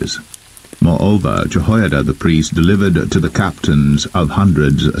courses. Moreover, Jehoiada the priest delivered to the captains of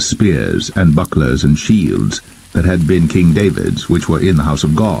hundreds spears and bucklers and shields that had been King David's, which were in the house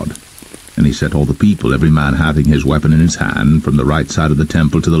of God. And he set all the people, every man having his weapon in his hand, from the right side of the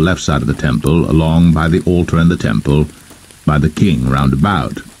temple to the left side of the temple, along by the altar and the temple, by the king round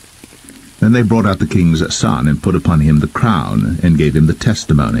about. Then they brought out the king's son, and put upon him the crown, and gave him the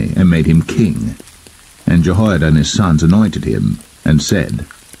testimony, and made him king. And Jehoiada and his sons anointed him, and said,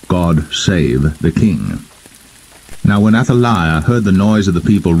 God save the king. Now when Athaliah heard the noise of the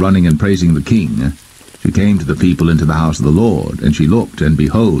people running and praising the king, she came to the people into the house of the Lord, and she looked, and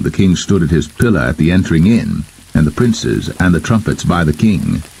behold, the king stood at his pillar at the entering in, and the princes and the trumpets by the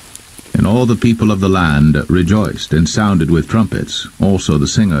king. And all the people of the land rejoiced, and sounded with trumpets, also the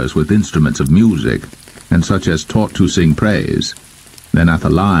singers with instruments of music, and such as taught to sing praise. Then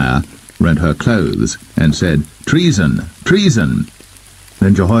Athaliah rent her clothes, and said, Treason! Treason!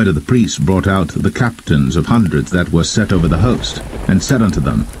 Then Jehoiada the priest brought out the captains of hundreds that were set over the host, and said unto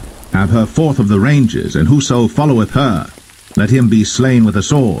them, Have her forth of the ranges, and whoso followeth her, let him be slain with a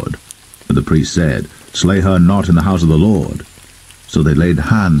sword. But the priest said, Slay her not in the house of the Lord. So they laid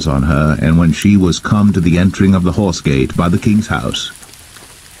hands on her, and when she was come to the entering of the horse gate by the king's house,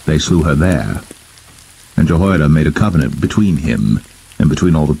 they slew her there. And Jehoiada made a covenant between him, and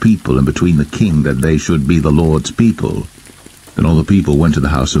between all the people, and between the king, that they should be the Lord's people. Then all the people went to the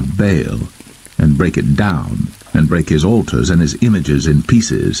house of Baal, and brake it down, and brake his altars and his images in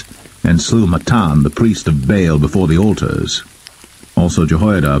pieces, and slew Mattan the priest of Baal before the altars. Also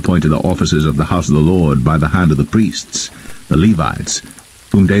Jehoiada appointed the officers of the house of the Lord by the hand of the priests, the Levites,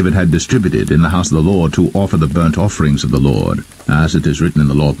 whom David had distributed in the house of the Lord to offer the burnt offerings of the Lord, as it is written in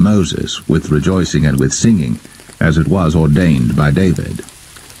the law of Moses, with rejoicing and with singing, as it was ordained by David.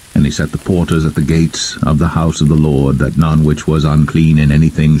 And he set the porters at the gates of the house of the Lord, that none which was unclean in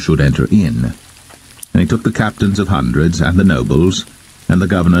anything should enter in. And he took the captains of hundreds, and the nobles, and the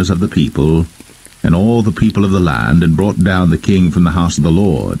governors of the people, and all the people of the land, and brought down the king from the house of the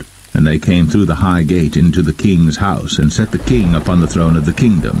Lord. And they came through the high gate into the king's house, and set the king upon the throne of the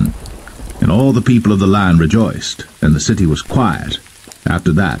kingdom. And all the people of the land rejoiced, and the city was quiet.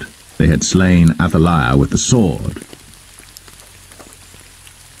 After that they had slain Athaliah with the sword.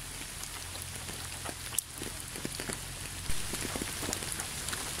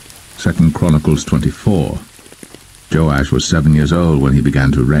 Chronicles 24. Joash was 7 years old when he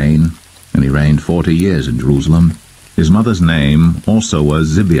began to reign, and he reigned 40 years in Jerusalem. His mother's name also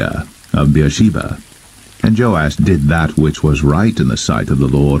was Zibiah of Beersheba. And Joash did that which was right in the sight of the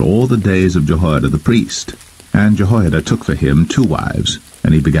Lord all the days of Jehoiada the priest. And Jehoiada took for him 2 wives,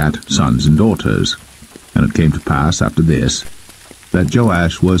 and he begat sons and daughters. And it came to pass after this, that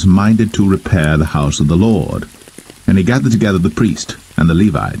Joash was minded to repair the house of the Lord. And he gathered together the priest and the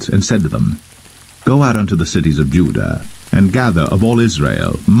Levites, and said to them, Go out unto the cities of Judah, and gather of all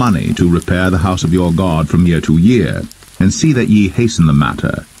Israel money to repair the house of your God from year to year, and see that ye hasten the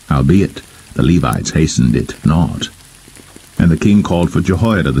matter. Howbeit, the Levites hastened it not. And the king called for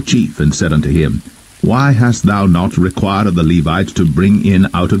Jehoiada the chief, and said unto him, Why hast thou not required of the Levites to bring in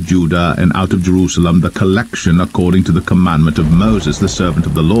out of Judah and out of Jerusalem the collection according to the commandment of Moses the servant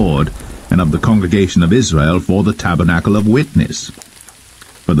of the Lord, and of the congregation of Israel for the tabernacle of witness?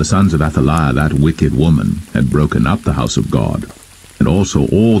 For the sons of Athaliah, that wicked woman, had broken up the house of God, and also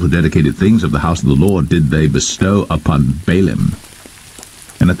all the dedicated things of the house of the Lord did they bestow upon Baalim.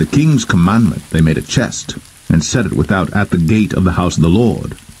 And at the king's commandment they made a chest, and set it without at the gate of the house of the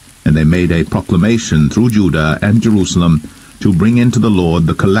Lord. And they made a proclamation through Judah and Jerusalem to bring into the Lord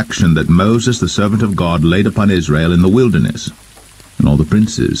the collection that Moses the servant of God laid upon Israel in the wilderness. And all the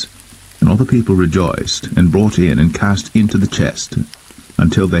princes and all the people rejoiced, and brought in and cast into the chest,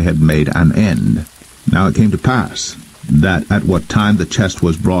 until they had made an end. Now it came to pass, that at what time the chest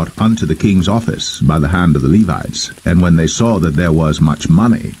was brought unto the king's office by the hand of the Levites, and when they saw that there was much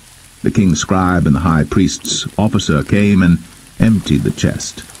money, the king's scribe and the high priest's officer came and emptied the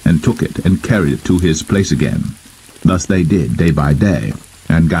chest, and took it, and carried it to his place again. Thus they did day by day,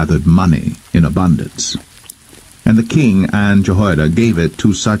 and gathered money in abundance. And the king and Jehoiada gave it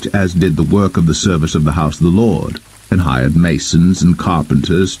to such as did the work of the service of the house of the Lord, and hired masons and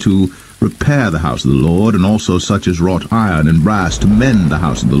carpenters to repair the house of the Lord, and also such as wrought iron and brass to mend the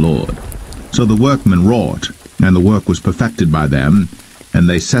house of the Lord. So the workmen wrought, and the work was perfected by them, and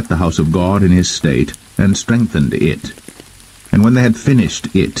they set the house of God in his state, and strengthened it. And when they had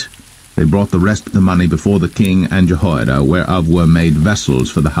finished it, they brought the rest of the money before the king and Jehoiada, whereof were made vessels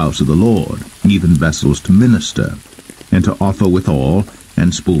for the house of the Lord, even vessels to minister, and to offer withal,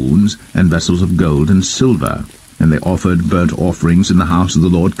 and spoons, and vessels of gold and silver. And they offered burnt offerings in the house of the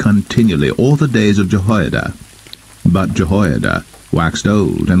Lord continually all the days of Jehoiada. But Jehoiada waxed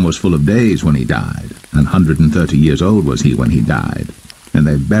old, and was full of days when he died, 130 years old was he when he died. And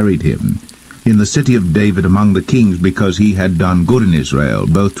they buried him in the city of David among the kings, because he had done good in Israel,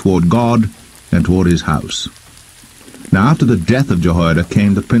 both toward God and toward his house. Now after the death of Jehoiada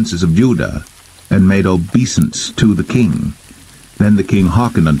came the princes of Judah, and made obeisance to the king. Then the king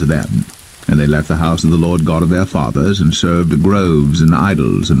hearkened unto them, and they left the house of the Lord God of their fathers, and served groves and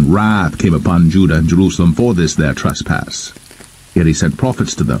idols, and wrath came upon Judah and Jerusalem for this their trespass. Yet he sent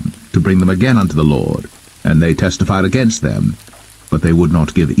prophets to them, to bring them again unto the Lord, and they testified against them, but they would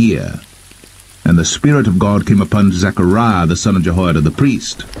not give ear. And the Spirit of God came upon Zechariah the son of Jehoiada the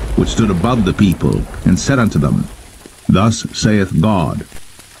priest, which stood above the people, and said unto them, Thus saith God,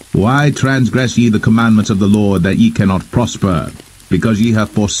 Why transgress ye the commandments of the Lord, that ye cannot prosper? Because ye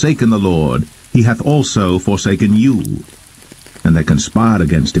have forsaken the Lord, he hath also forsaken you. And they conspired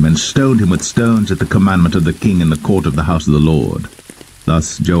against him, and stoned him with stones at the commandment of the king in the court of the house of the Lord.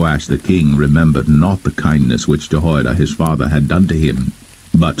 Thus Joash the king remembered not the kindness which Jehoiada his father had done to him,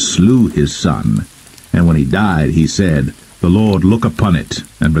 but slew his son. And when he died, he said, The Lord look upon it,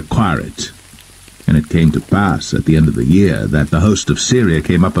 and require it. And it came to pass at the end of the year that the host of Syria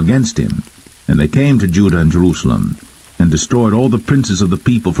came up against him, and they came to Judah and Jerusalem, and destroyed all the princes of the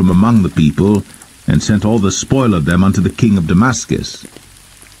people from among the people, and sent all the spoil of them unto the king of Damascus.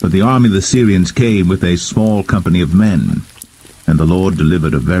 But the army of the Syrians came with a small company of men, and the Lord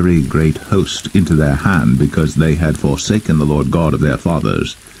delivered a very great host into their hand, because they had forsaken the Lord God of their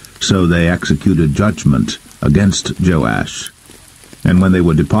fathers. So they executed judgment against Joash. And when they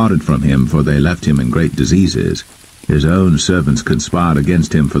were departed from him, for they left him in great diseases, his own servants conspired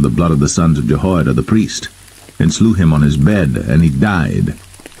against him for the blood of the sons of Jehoiada the priest, and slew him on his bed, and he died.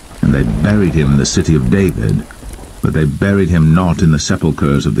 And they buried him in the city of David, but they buried him not in the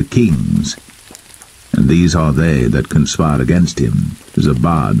sepulchres of the kings. And these are they that conspired against him: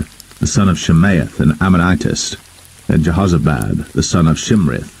 Zabad, the son of Shemaeth, an Ammonitist, and Jehozabad, the son of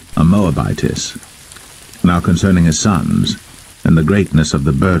Shimrith, a Moabitess. Now concerning his sons, and the greatness of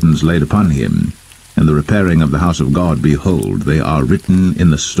the burdens laid upon him, and the repairing of the house of God, behold, they are written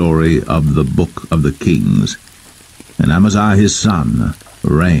in the story of the book of the kings. And Amaziah his son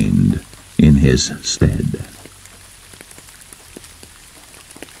reigned in his stead.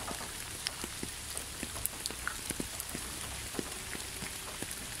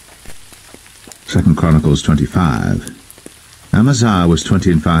 Second Chronicles 25. Amaziah was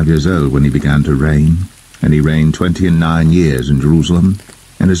 25 years old when he began to reign, and he reigned 29 years in Jerusalem,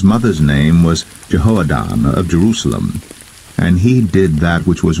 and his mother's name was Jehoaddam of Jerusalem. And he did that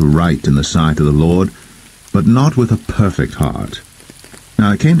which was right in the sight of the Lord, but not with a perfect heart.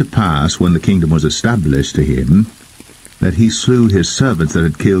 Now it came to pass, when the kingdom was established to him, that he slew his servants that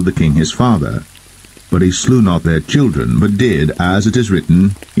had killed the king his father. But he slew not their children, but did, as it is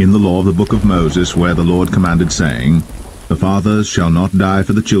written in the law of the book of Moses, where the Lord commanded, saying, The fathers shall not die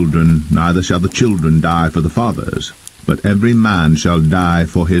for the children, neither shall the children die for the fathers, but every man shall die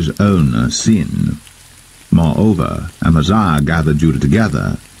for his own sin. Moreover, Amaziah gathered Judah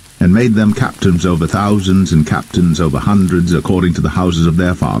together, and made them captains over thousands and captains over hundreds, according to the houses of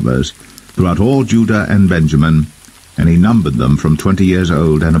their fathers, throughout all Judah and Benjamin. And he numbered them from 20 years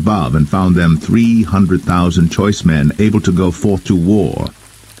old and above, and found them 300,000 choice men, able to go forth to war,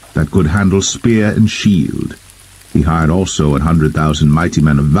 that could handle spear and shield. He hired also 100,000 mighty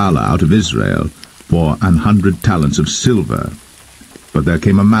men of valor out of Israel, for 100 talents of silver. But there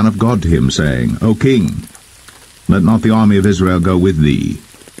came a man of God to him, saying, O king, let not the army of Israel go with thee,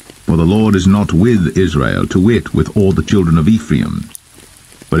 for the Lord is not with Israel, to wit, with all the children of Ephraim.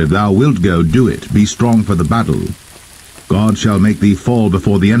 But if thou wilt go, do it, be strong for the battle. God shall make thee fall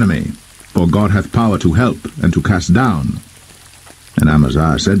before the enemy, for God hath power to help and to cast down. And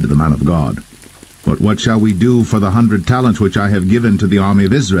Amaziah said to the man of God, But what shall we do for the 100 talents which I have given to the army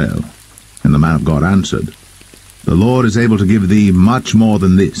of Israel? And the man of God answered, The Lord is able to give thee much more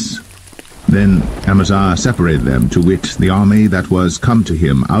than this. Then Amaziah separated them, to wit, the army that was come to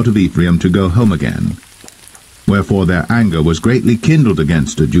him out of Ephraim, to go home again. Wherefore their anger was greatly kindled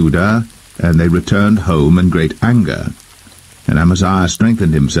against Judah, and they returned home in great anger. And Amaziah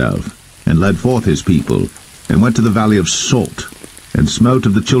strengthened himself, and led forth his people, and went to the valley of Salt, and smote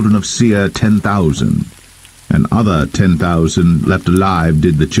of the children of Seir 10,000. And other 10,000 left alive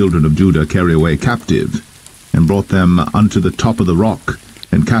did the children of Judah carry away captive, and brought them unto the top of the rock,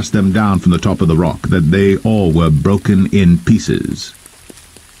 and cast them down from the top of the rock, that they all were broken in pieces.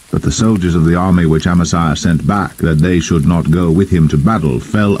 But the soldiers of the army which Amaziah sent back, that they should not go with him to battle,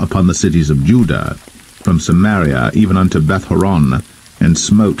 fell upon the cities of Judah, from Samaria even unto Beth-horon, and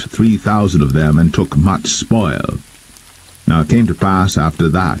smote 3,000 of them, and took much spoil. Now it came to pass after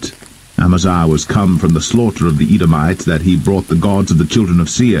that, Amaziah was come from the slaughter of the Edomites, that he brought the gods of the children of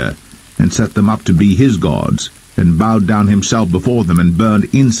Seir, and set them up to be his gods, and bowed down himself before them, and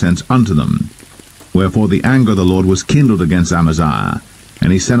burned incense unto them. Wherefore the anger of the Lord was kindled against Amaziah,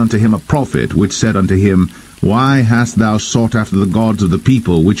 and he sent unto him a prophet, which said unto him, Why hast thou sought after the gods of the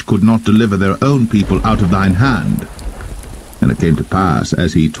people, which could not deliver their own people out of thine hand? And it came to pass,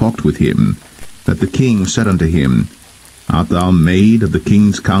 as he talked with him, that the king said unto him, Art thou made of the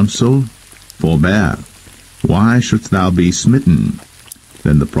king's counsel? Forbear. Why shouldst thou be smitten?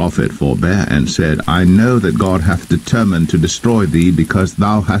 Then the prophet forbare, and said, I know that God hath determined to destroy thee, because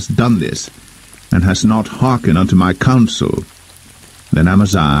thou hast done this, and hast not hearkened unto my counsel. Then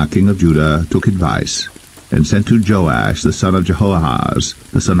Amaziah king of Judah took advice, and sent to Joash the son of Jehoahaz,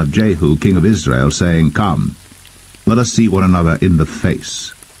 the son of Jehu king of Israel, saying, Come, let us see one another in the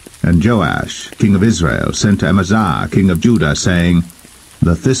face. And Joash king of Israel sent to Amaziah king of Judah, saying,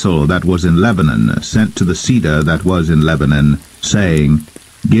 The thistle that was in Lebanon sent to the cedar that was in Lebanon, saying,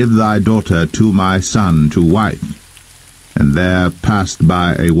 Give thy daughter to my son to wife. and there passed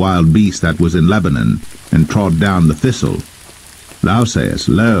by a wild beast that was in Lebanon, and trod down the thistle. Thou sayest,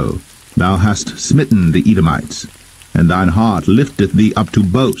 Lo, thou hast smitten the Edomites, and thine heart lifteth thee up to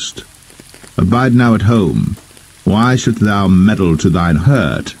boast. Abide now at home. Why shouldst thou meddle to thine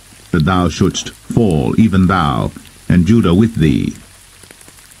hurt, that thou shouldst fall, even thou, and Judah with thee?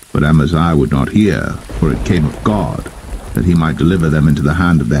 But Amaziah would not hear, for it came of God, that he might deliver them into the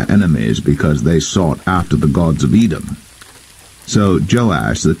hand of their enemies, because they sought after the gods of Edom. So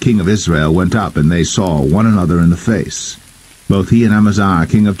Joash the king of Israel went up, and they saw one another in the face, both he and Amaziah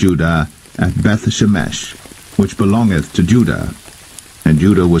king of Judah, at Bethshemesh, which belongeth to Judah. And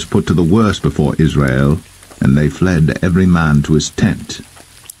Judah was put to the worse before Israel, and they fled every man to his tent.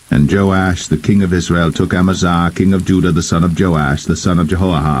 And Joash the king of Israel took Amaziah king of Judah, the son of Joash, the son of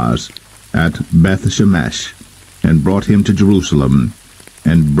Jehoahaz, at Bethshemesh, and brought him to Jerusalem,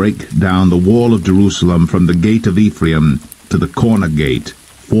 and brake down the wall of Jerusalem from the gate of Ephraim to the corner gate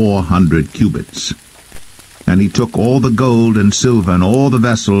 400 cubits. And he took all the gold and silver and all the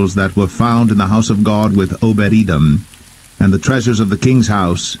vessels that were found in the house of God with Obed-Edom, and the treasures of the king's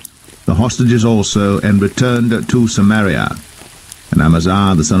house, the hostages also, and returned to Samaria. And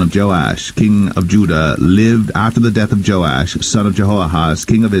Amaziah the son of Joash, king of Judah, lived after the death of Joash, son of Jehoahaz,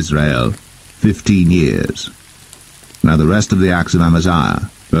 king of Israel, 15 years. Now the rest of the acts of Amaziah,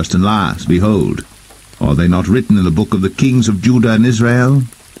 first and last, behold, are they not written in the book of the kings of Judah and Israel?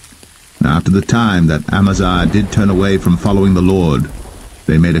 Now after the time that Amaziah did turn away from following the Lord,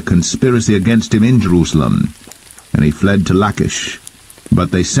 they made a conspiracy against him in Jerusalem, and he fled to Lachish.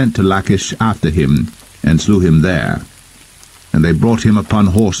 But they sent to Lachish after him, and slew him there. And they brought him upon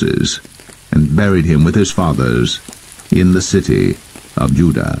horses, and buried him with his fathers in the city of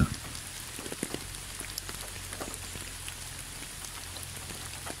Judah.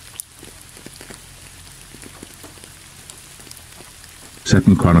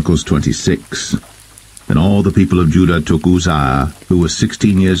 Second Chronicles 26. And all the people of Judah took Uzziah, who was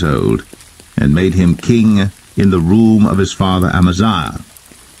 16 years old, and made him king in the room of his father Amaziah.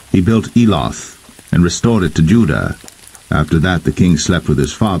 He built Eloth, and restored it to Judah. After that the king slept with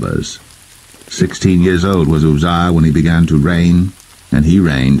his fathers. 16 years old was Uzziah when he began to reign, and he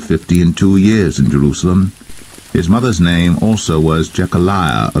reigned 52 years in Jerusalem. His mother's name also was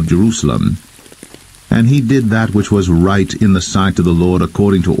Jechaliah of Jerusalem. And he did that which was right in the sight of the Lord,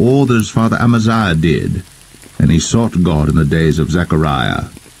 according to all that his father Amaziah did. And he sought God in the days of Zechariah,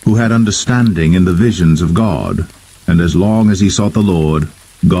 who had understanding in the visions of God. And as long as he sought the Lord,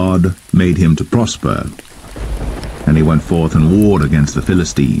 God made him to prosper. And he went forth and warred against the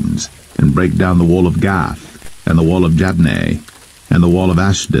Philistines, and brake down the wall of Gath, and the wall of Jabneh, and the wall of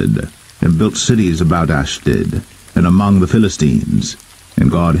Ashdod, and built cities about Ashdod, and among the Philistines. And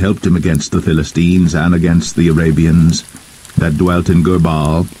God helped him against the Philistines, and against the Arabians that dwelt in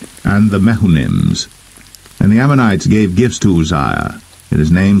Gerbal, and the Mehunims. And the Ammonites gave gifts to Uzziah, and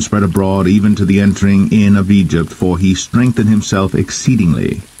his name spread abroad even to the entering in of Egypt, for he strengthened himself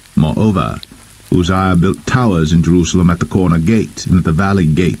exceedingly. Moreover, Uzziah built towers in Jerusalem at the corner gate, and at the valley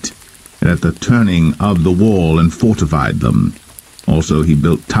gate, and at the turning of the wall, and fortified them. Also he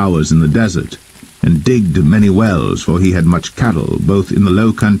built towers in the desert, and digged many wells, for he had much cattle, both in the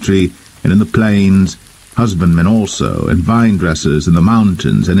low country and in the plains, husbandmen also, and vine-dressers in the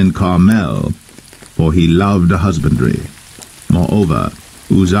mountains and in Carmel, for he loved husbandry. Moreover,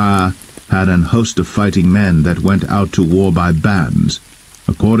 Uzziah had an host of fighting men that went out to war by bands,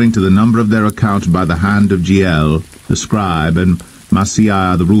 according to the number of their account by the hand of Jeiel the scribe, and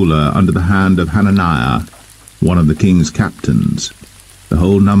Maaseiah the ruler, under the hand of Hananiah, one of the king's captains. The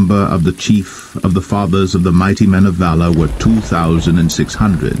whole number of the chief of the fathers of the mighty men of valor were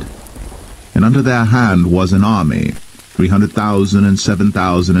 2,600. And under their hand was an army, 300,000 and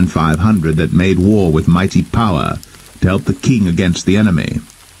 7,500, that made war with mighty power, to help the king against the enemy.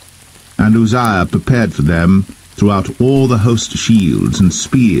 And Uzziah prepared for them throughout all the host shields, and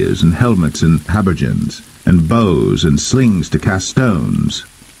spears, and helmets, and habergeons, and bows, and slings to cast stones.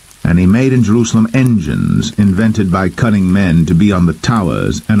 And he made in Jerusalem engines, invented by cunning men, to be on the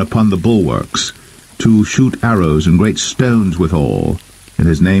towers, and upon the bulwarks, to shoot arrows and great stones withal. And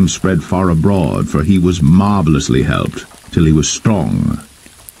his name spread far abroad, for he was marvelously helped, till he was strong.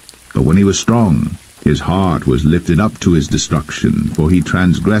 But when he was strong, his heart was lifted up to his destruction, for he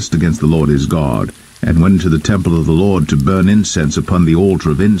transgressed against the Lord his God, and went into the temple of the Lord to burn incense upon the altar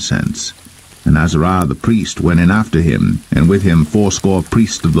of incense. And Azariah the priest went in after him, and with him 80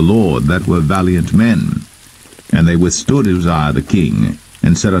 priests of the Lord that were valiant men. And they withstood Uzziah the king,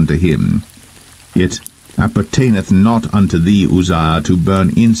 and said unto him, It appertaineth not unto thee, Uzziah, to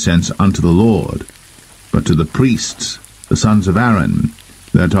burn incense unto the Lord, but to the priests, the sons of Aaron,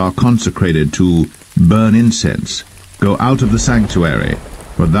 that are consecrated to burn incense, go out of the sanctuary,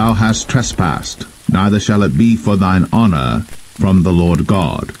 for thou hast trespassed, neither shall it be for thine honor from the Lord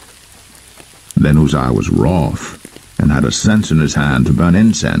God. Then Uzziah was wroth, and had a censer in his hand to burn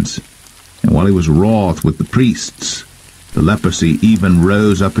incense. And while he was wroth with the priests, the leprosy even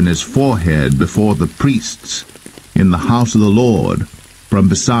rose up in his forehead before the priests in the house of the Lord, from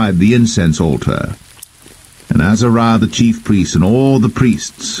beside the incense altar. And Azariah the chief priest and all the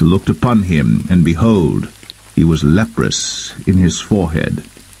priests looked upon him, and behold, he was leprous in his forehead.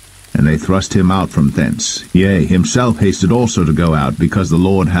 And they thrust him out from thence. Yea, himself hasted also to go out, because the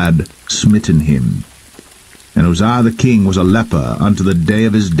Lord had smitten him. And Uzziah the king was a leper unto the day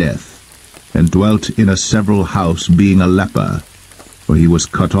of his death, and dwelt in a several house, being a leper, for he was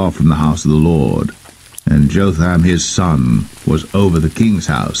cut off from the house of the Lord. And Jotham his son was over the king's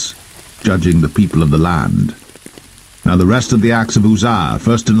house, judging the people of the land. Now the rest of the acts of Uzziah,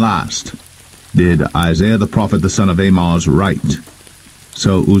 first and last, did Isaiah the prophet the son of Amoz write.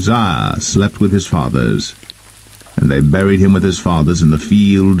 So Uzziah slept with his fathers, and they buried him with his fathers in the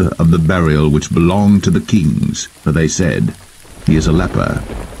field of the burial which belonged to the kings, for they said, He is a leper.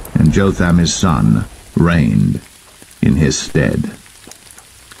 And Jotham his son reigned in his stead.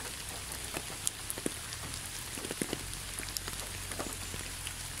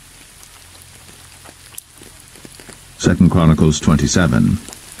 Second Chronicles 27.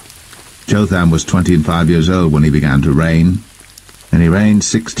 Jotham was 25 years old when he began to reign, and he reigned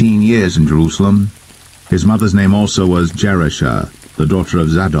 16 years in Jerusalem. His mother's name also was Jerusha, the daughter of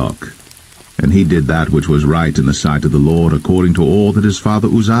Zadok. And he did that which was right in the sight of the Lord, according to all that his father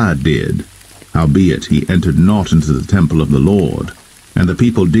Uzziah did. Howbeit he entered not into the temple of the Lord, and the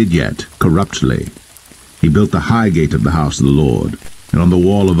people did yet corruptly. He built the high gate of the house of the Lord, and on the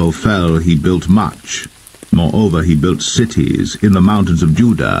wall of Ophel he built much. Moreover he built cities in the mountains of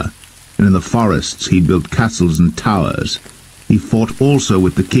Judah, and in the forests he built castles and towers. He fought also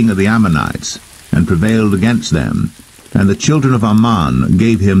with the king of the Ammonites, and prevailed against them. And the children of Ammon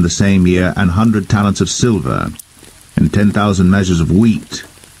gave him the same year 100 talents of silver, and 10,000 measures of wheat,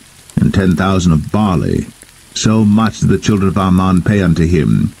 and 10,000 of barley. So much did the children of Ammon pay unto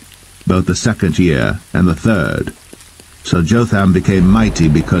him, both the second year and the third. So Jotham became mighty,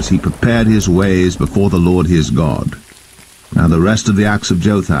 because he prepared his ways before the Lord his God. Now the rest of the acts of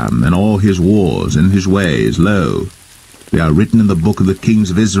Jotham, and all his wars and his ways, lo, they are written in the book of the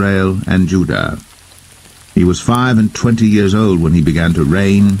kings of Israel and Judah. He was 25 years old when he began to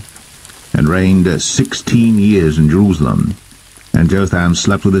reign, and reigned 16 years in Jerusalem. And Jotham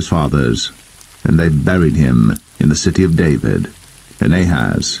slept with his fathers, and they buried him in the city of David. And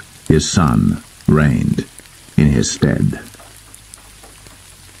Ahaz, his son, reigned in his stead.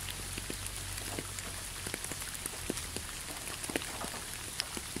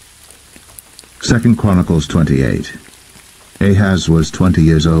 Second Chronicles 28. Ahaz was 20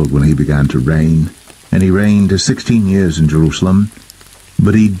 years old when he began to reign, and he reigned 16 years in Jerusalem.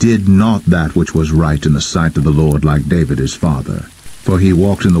 But he did not that which was right in the sight of the Lord, like David his father. For he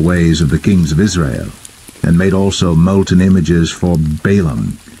walked in the ways of the kings of Israel, and made also molten images for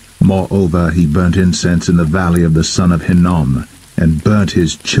Balaam. Moreover he burnt incense in the valley of the son of Hinnom, and burnt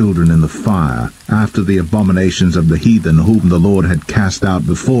his children in the fire, after the abominations of the heathen whom the Lord had cast out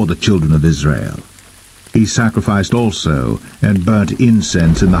before the children of Israel. He sacrificed also, and burnt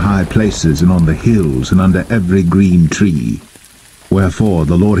incense in the high places, and on the hills, and under every green tree. Wherefore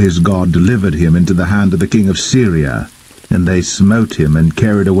the Lord his God delivered him into the hand of the king of Syria, and they smote him, and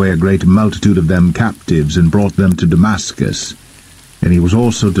carried away a great multitude of them captives, and brought them to Damascus. And he was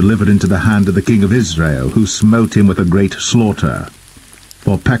also delivered into the hand of the king of Israel, who smote him with a great slaughter.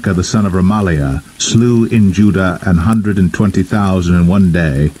 For Pekah the son of Remaliah slew in Judah 120,000 in one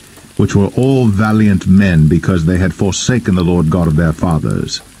day, which were all valiant men, because they had forsaken the Lord God of their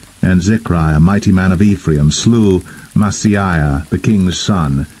fathers. And Zichri, a mighty man of Ephraim, slew Maaseiah the king's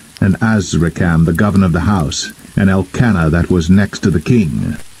son, and Azrikam the governor of the house, and Elkanah that was next to the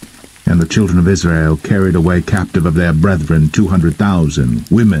king. And the children of Israel carried away captive of their brethren 200,000,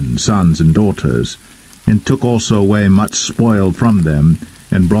 women, sons, and daughters, and took also away much spoil from them,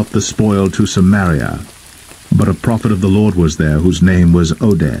 and brought the spoil to Samaria. But a prophet of the Lord was there, whose name was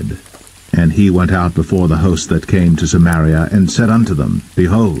Oded. And he went out before the host that came to Samaria, and said unto them,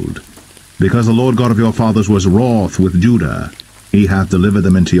 Behold, because the Lord God of your fathers was wroth with Judah, he hath delivered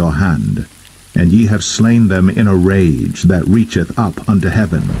them into your hand, and ye have slain them in a rage that reacheth up unto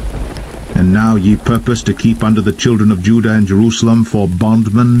heaven. And now ye purpose to keep unto the children of Judah and Jerusalem for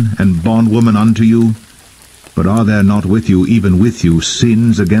bondmen and bondwomen unto you. But are there not with you, even with you,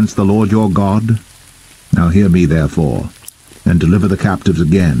 sins against the Lord your God? Now hear me therefore, and deliver the captives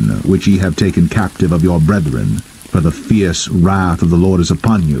again, which ye have taken captive of your brethren, for the fierce wrath of the Lord is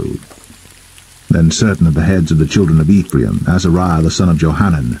upon you. Then certain of the heads of the children of Ephraim, Azariah the son of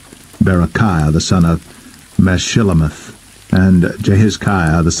Johanan, Berechiah the son of Meshillemith, and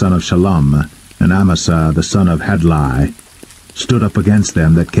Jehizkiah the son of Shallum, and Amasa the son of Hadlai, stood up against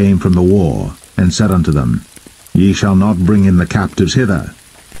them that came from the war, and said unto them, Ye shall not bring in the captives hither.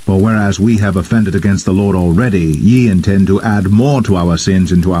 For whereas we have offended against the Lord already, ye intend to add more to our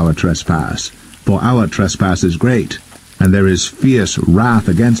sins and to our trespass. For our trespass is great, and there is fierce wrath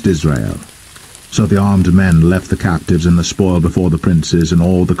against Israel. So the armed men left the captives and the spoil before the princes and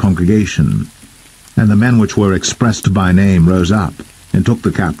all the congregation. And the men which were expressed by name rose up, and took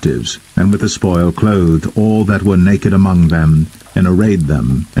the captives, and with the spoil clothed all that were naked among them, and arrayed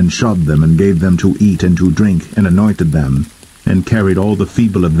them, and shod them, and gave them to eat and to drink, and anointed them, and carried all the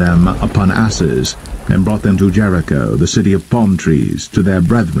feeble of them upon asses, and brought them to Jericho, the city of palm trees, to their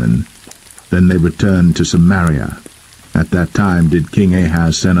brethren. Then they returned to Samaria. At that time did King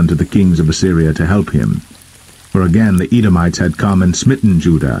Ahaz send unto the kings of Assyria to help him. For again the Edomites had come and smitten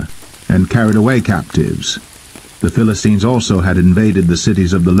Judah, and carried away captives. The Philistines also had invaded the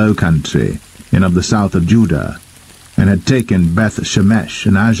cities of the low country, and of the south of Judah, and had taken Beth-Shemesh,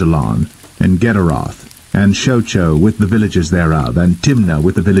 and Ajalon, and Gederoth, and Shocho with the villages thereof, and Timnah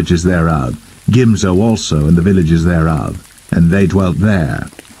with the villages thereof, Gimzo also and the villages thereof, and they dwelt there.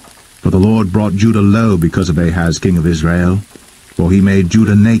 For the Lord brought Judah low because of Ahaz king of Israel, for he made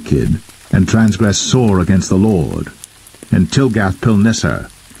Judah naked, and transgressed sore against the Lord. And Tilgath-Pilneser,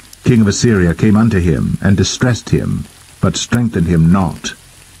 king of Assyria, came unto him, and distressed him, but strengthened him not.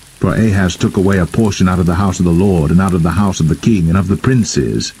 For Ahaz took away a portion out of the house of the Lord, and out of the house of the king, and of the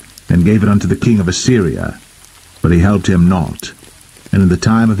princes, and gave it unto the king of Assyria. But he helped him not. And in the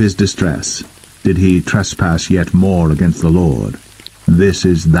time of his distress did he trespass yet more against the Lord. This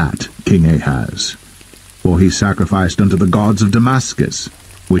is that King Ahaz. For he sacrificed unto the gods of Damascus,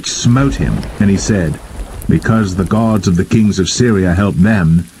 which smote him. And he said, Because the gods of the kings of Syria helped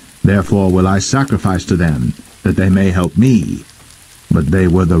them, therefore will I sacrifice to them, that they may help me. But they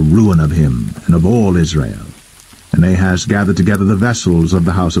were the ruin of him, and of all Israel. And Ahaz gathered together the vessels of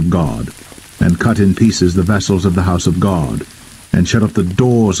the house of God, and cut in pieces the vessels of the house of God, and shut up the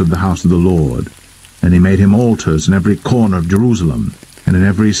doors of the house of the Lord. And he made him altars in every corner of Jerusalem, and in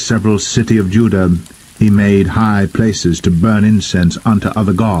every several city of Judah he made high places to burn incense unto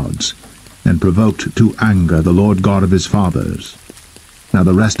other gods, and provoked to anger the Lord God of his fathers. Now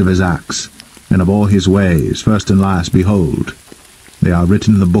the rest of his acts, and of all his ways, first and last, behold, they are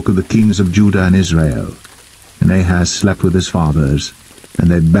written in the book of the kings of Judah and Israel. And Ahaz slept with his fathers,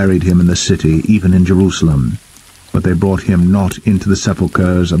 and they buried him in the city, even in Jerusalem. But they brought him not into the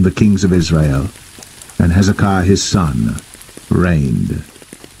sepulchres of the kings of Israel. And Hezekiah his son reigned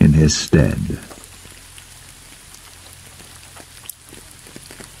in his stead.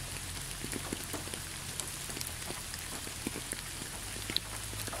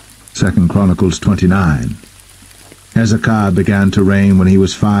 Second Chronicles 29. Hezekiah began to reign when he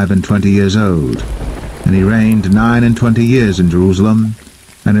was 25 years old, and he reigned 29 years in Jerusalem.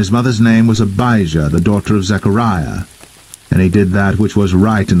 And his mother's name was Abijah, the daughter of Zechariah. And he did that which was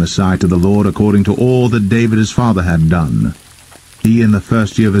right in the sight of the Lord, according to all that David his father had done. He in the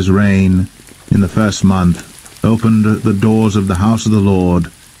first year of his reign, in the first month, opened the doors of the house of the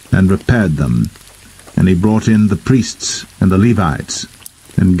Lord, and repaired them. And he brought in the priests and the Levites,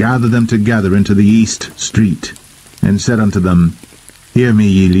 and gathered them together into the east street, and said unto them, Hear me,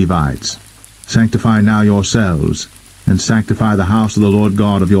 ye Levites, sanctify now yourselves, and sanctify the house of the Lord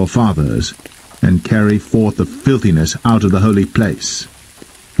God of your fathers, and carry forth the filthiness out of the holy place.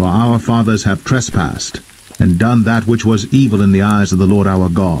 For our fathers have trespassed, and done that which was evil in the eyes of the Lord our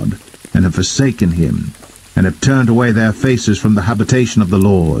God, and have forsaken him, and have turned away their faces from the habitation of the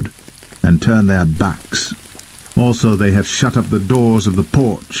Lord, and turned their backs. Also they have shut up the doors of the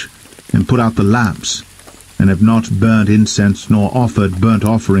porch, and put out the lamps, and have not burnt incense nor offered burnt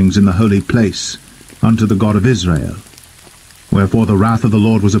offerings in the holy place unto the God of Israel. Wherefore the wrath of the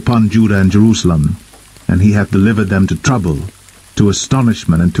Lord was upon Judah and Jerusalem, and he hath delivered them to trouble, to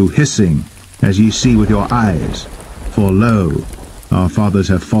astonishment, and to hissing, as ye see with your eyes. For lo, our fathers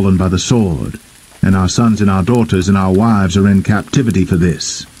have fallen by the sword, and our sons and our daughters and our wives are in captivity for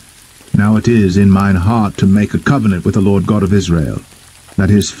this. Now it is in mine heart to make a covenant with the Lord God of Israel, that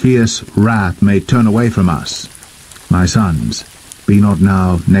his fierce wrath may turn away from us. My sons, be not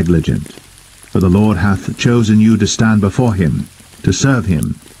now negligent, for the Lord hath chosen you to stand before him, to serve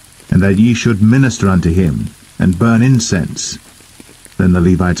him, and that ye should minister unto him, and burn incense. Then the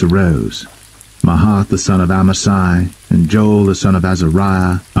Levites arose, Mahath the son of Amasai, and Joel the son of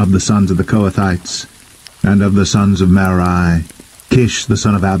Azariah, of the sons of the Kohathites, and of the sons of Merari, Kish the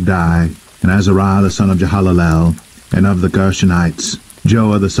son of Abdi, and Azariah the son of Jehalalel, and of the Gershonites,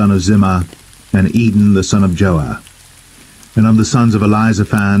 Joah the son of Zimmah, and Eden the son of Joah. And of the sons of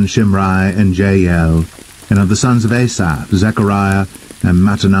Elizaphan, Shimri, and Jael, and of the sons of Asaph, Zechariah, and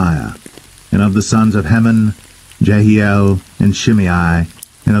Mattaniah, and of the sons of Heman, Jehiel, and Shimei,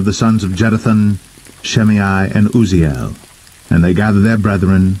 and of the sons of Jeduthun, Shimei, and Uzziel. And they gathered their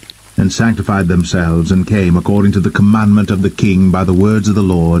brethren, and sanctified themselves, and came according to the commandment of the king by the words of the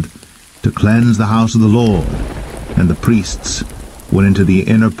Lord, to cleanse the house of the Lord. And the priests went into the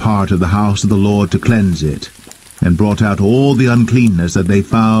inner part of the house of the Lord to cleanse it, and brought out all the uncleanness that they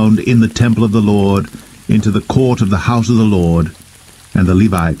found in the temple of the Lord into the court of the house of the Lord. And the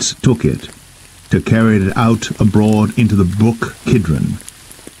Levites took it, to carry it out abroad into the brook Kidron.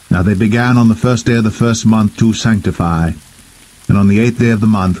 Now they began on the first day of the first month to sanctify, and on the 8th day of the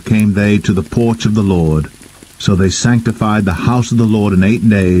month came they to the porch of the Lord. So they sanctified the house of the Lord in 8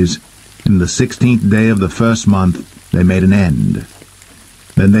 days, and the 16th day of the first month they made an end.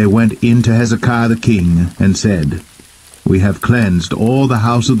 Then they went in to Hezekiah the king, and said, We have cleansed all the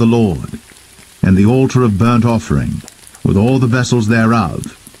house of the Lord, and the altar of burnt offering, with all the vessels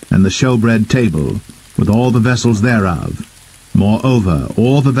thereof, and the showbread table, with all the vessels thereof. Moreover,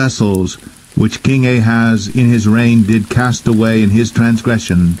 all the vessels which King Ahaz in his reign did cast away in his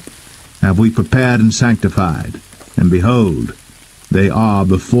transgression, have we prepared and sanctified, and behold, they are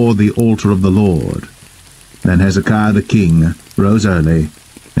before the altar of the Lord. Then Hezekiah the king rose early,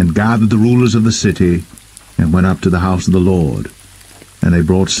 and gathered the rulers of the city, and went up to the house of the Lord. And they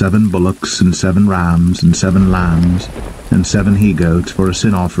brought 7 bullocks, and 7 rams, and 7 lambs, and 7 he-goats for a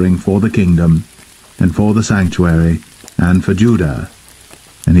sin offering for the kingdom, and for the sanctuary, and for Judah.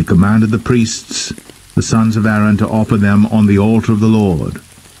 And he commanded the priests, the sons of Aaron, to offer them on the altar of the Lord.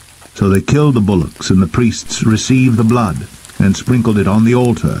 So they killed the bullocks, and the priests received the blood, and sprinkled it on the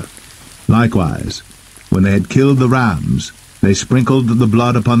altar. Likewise, when they had killed the rams, they sprinkled the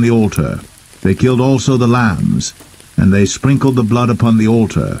blood upon the altar. They killed also the lambs, and they sprinkled the blood upon the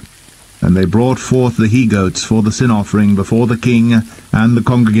altar. And they brought forth the he-goats for the sin offering before the king and the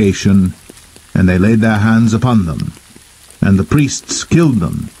congregation, and they laid their hands upon them. And the priests killed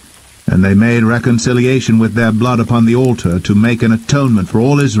them, and they made reconciliation with their blood upon the altar to make an atonement for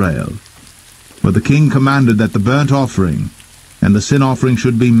all Israel. For the king commanded that the burnt offering and the sin offering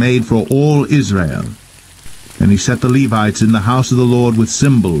should be made for all Israel. And he set the Levites in the house of the Lord with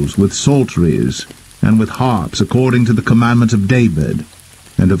cymbals, with psalteries, and with harps, according to the commandment of David,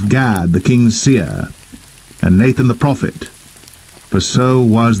 and of Gad the king's seer, and Nathan the prophet. For so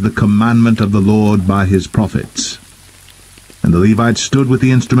was the commandment of the Lord by his prophets. And the Levites stood with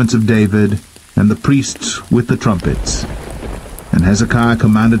the instruments of David, and the priests with the trumpets. And Hezekiah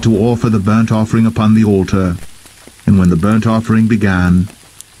commanded to offer the burnt offering upon the altar. And when the burnt offering began,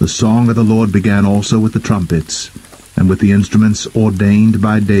 the song of the Lord began also with the trumpets, and with the instruments ordained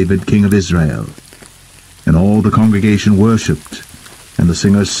by David king of Israel. And all the congregation worshipped, and the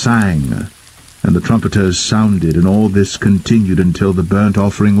singers sang, and the trumpeters sounded, and all this continued until the burnt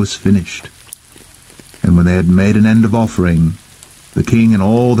offering was finished. And when they had made an end of offering, the king and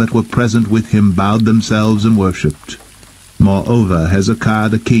all that were present with him bowed themselves and worshipped. Moreover, Hezekiah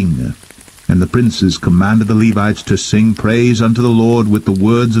the king and the princes commanded the Levites to sing praise unto the Lord with the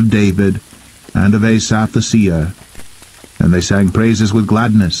words of David and of Asaph the seer. And they sang praises with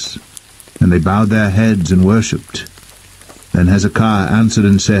gladness, and they bowed their heads and worshipped. Then Hezekiah answered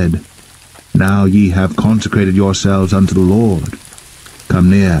and said, Now ye have consecrated yourselves unto the Lord. Come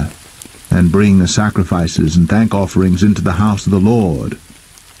near, and bring the sacrifices and thank offerings into the house of the Lord.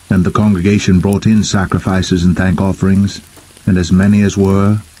 And the congregation brought in sacrifices and thank offerings, and as many as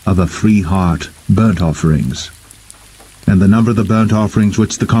were of a free heart burnt offerings. And the number of the burnt offerings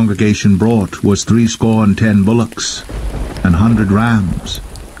which the congregation brought was 70 bullocks, and 100 rams,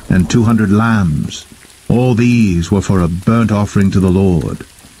 and 200 lambs. All these were for a burnt offering to the Lord.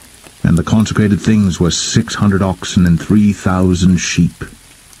 And the consecrated things were 600 oxen and 3,000 sheep.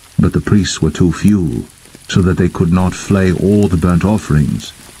 But the priests were too few, so that they could not flay all the burnt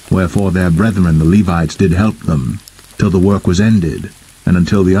offerings. Wherefore their brethren the Levites did help them, till the work was ended, and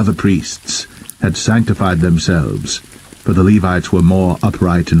until the other priests had sanctified themselves. For the Levites were more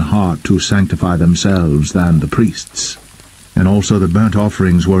upright in heart to sanctify themselves than the priests. And also the burnt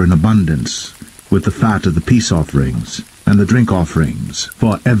offerings were in abundance, with the fat of the peace offerings, and the drink offerings,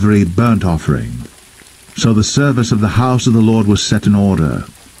 for every burnt offering. So the service of the house of the Lord was set in order,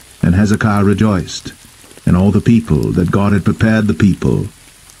 and Hezekiah rejoiced, and all the people, that God had prepared the people.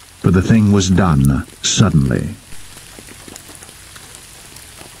 for the thing was done suddenly.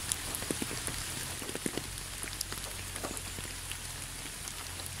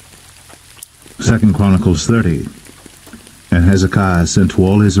 Second Chronicles 30. And Hezekiah sent to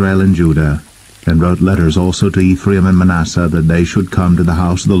all Israel and Judah, and wrote letters also to Ephraim and Manasseh, that they should come to the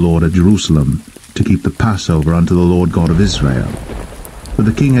house of the Lord at Jerusalem, to keep the Passover unto the Lord God of Israel. For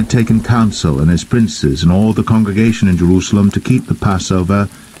the king had taken counsel, and his princes, and all the congregation in Jerusalem, to keep the Passover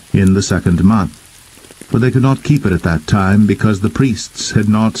in the 2nd month. For they could not keep it at that time, because the priests had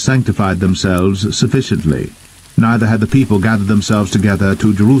not sanctified themselves sufficiently, neither had the people gathered themselves together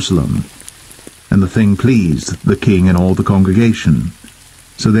to Jerusalem. And the thing pleased the king and all the congregation.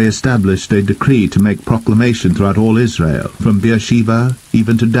 So they established a decree to make proclamation throughout all Israel, from Beersheba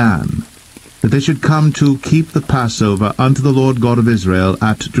even to Dan, that they should come to keep the Passover unto the Lord God of Israel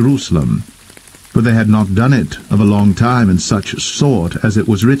at Jerusalem. For they had not done it of a long time in such sort as it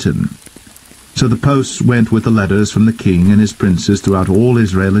was written. So the posts went with the letters from the king and his princes throughout all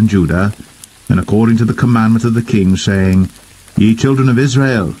Israel and Judah, and according to the commandment of the king, saying, Ye children of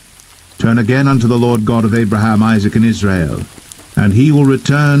Israel, turn again unto the Lord God of Abraham, Isaac, and Israel, and he will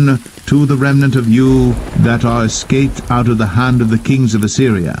return to the remnant of you that are escaped out of the hand of the kings of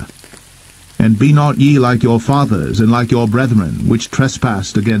Assyria. And be not ye like your fathers, and like your brethren, which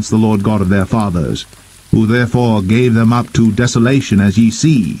trespassed against the Lord God of their fathers, who therefore gave them up to desolation, as ye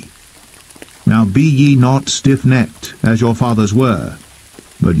see. Now be ye not stiff-necked, as your fathers were,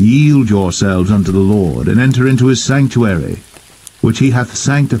 but yield yourselves unto the Lord, and enter into his sanctuary, which he hath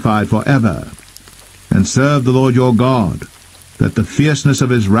sanctified for ever, and serve the Lord your God, that the fierceness of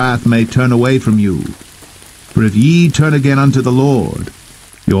his wrath may turn away from you. For if ye turn again unto the Lord,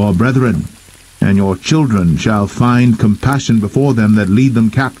 your brethren and your children shall find compassion before them that lead them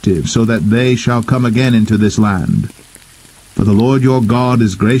captive, so that they shall come again into this land. For the Lord your God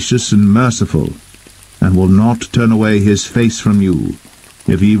is gracious and merciful, and will not turn away his face from you,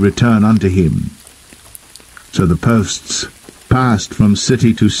 if ye return unto him. So the posts passed from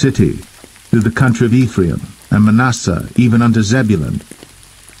city to city, through the country of Ephraim and Manasseh, even unto Zebulun.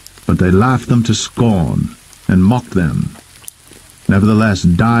 But they laughed them to scorn, and mocked them. Nevertheless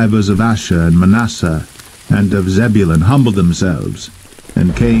divers of Asher and Manasseh and of Zebulun humbled themselves,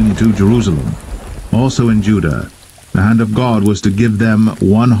 and came to Jerusalem. Also in Judah the hand of God was to give them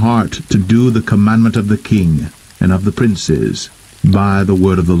one heart to do the commandment of the king and of the princes, by the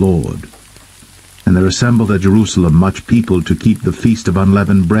word of the Lord. And there assembled at Jerusalem much people to keep the feast of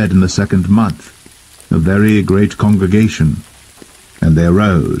unleavened bread in the 2nd month, a very great congregation. And they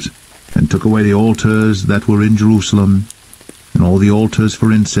arose, and took away the altars that were in Jerusalem, and all the altars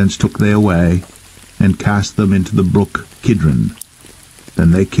for incense took they away, and cast them into the brook Kidron.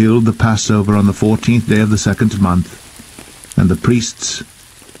 Then they killed the Passover on the 14th day of the 2nd month, and the priests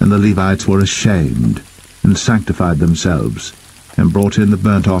and the Levites were ashamed, and sanctified themselves, and brought in the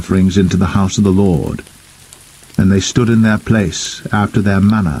burnt offerings into the house of the Lord. And they stood in their place after their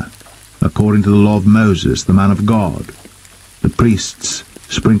manner, according to the law of Moses, the man of God. The priests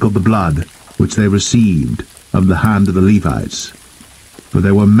sprinkled the blood which they received of the hand of the Levites. For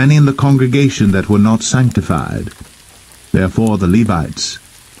there were many in the congregation that were not sanctified. Therefore the Levites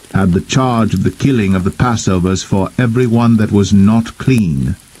had the charge of the killing of the Passovers for every one that was not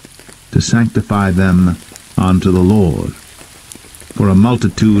clean, to sanctify them unto the Lord. For a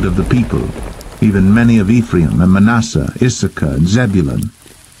multitude of the people, even many of Ephraim and Manasseh, Issachar and Zebulun,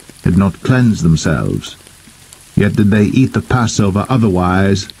 had not cleansed themselves, yet did they eat the Passover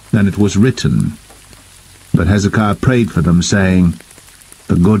otherwise than it was written. But Hezekiah prayed for them, saying,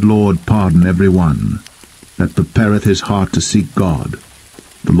 The good Lord pardon every one that prepareth his heart to seek God,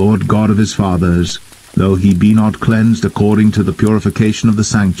 the Lord God of his fathers, though he be not cleansed according to the purification of the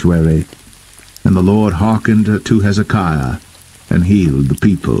sanctuary. And the Lord hearkened to Hezekiah, and healed the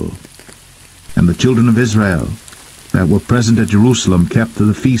people. And the children of Israel that were present at Jerusalem kept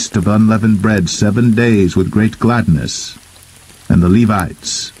the feast of unleavened bread 7 days with great gladness. And the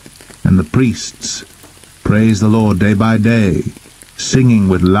Levites and the priests praised the Lord day by day, singing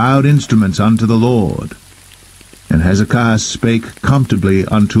with loud instruments unto the Lord. And Hezekiah spake comfortably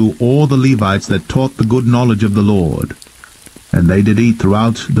unto all the Levites that taught the good knowledge of the Lord. And they did eat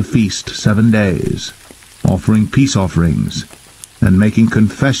throughout the feast 7 days, offering peace offerings, and making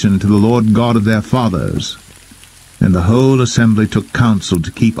confession to the Lord God of their fathers. And the whole assembly took counsel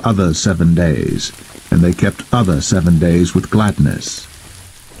to keep other 7 days, and they kept other 7 days with gladness.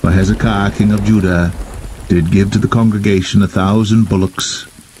 For Hezekiah king of Judah did give to the congregation 1,000 bullocks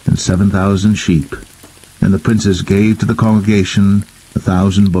and 7,000 sheep, and the princes gave to the congregation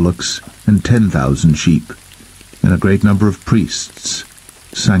 1,000 bullocks and 10,000 sheep, and a great number of priests,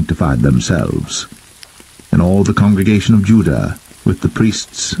 sanctified themselves. And all the congregation of Judah, with the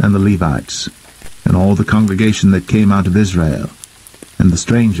priests and the Levites, and all the congregation that came out of Israel, and the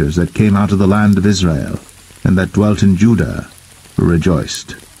strangers that came out of the land of Israel, and that dwelt in Judah,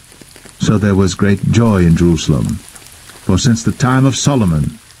 rejoiced. So there was great joy in Jerusalem. For since the time of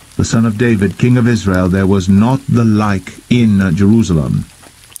Solomon, the son of David, king of Israel, there was not the like in Jerusalem.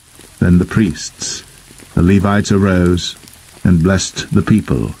 Then the priests, the Levites, arose and blessed the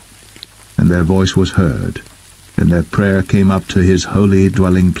people, and their voice was heard, and their prayer came up to his holy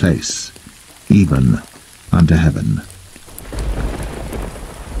dwelling place, even unto heaven.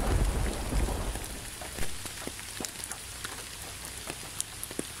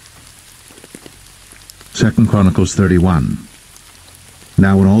 Second Chronicles 31.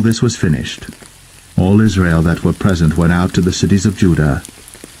 Now when all this was finished, all Israel that were present went out to the cities of Judah,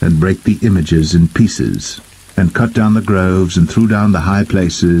 and brake the images in pieces, and cut down the groves, and threw down the high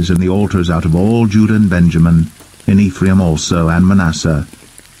places and the altars out of all Judah and Benjamin, and Ephraim also, and Manasseh,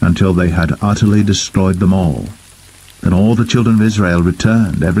 until they had utterly destroyed them all. Then all the children of Israel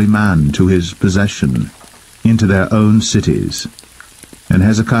returned, every man to his possession, into their own cities. And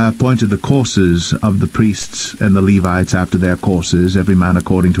Hezekiah appointed the courses of the priests and the Levites after their courses, every man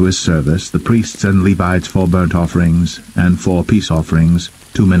according to his service, the priests and Levites for burnt offerings and for peace offerings,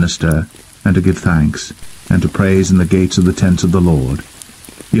 to minister, and to give thanks, and to praise in the gates of the tents of the Lord.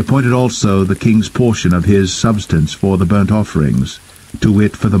 He appointed also the king's portion of his substance for the burnt offerings, to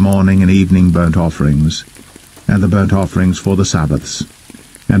wit, for the morning and evening burnt offerings, and the burnt offerings for the Sabbaths,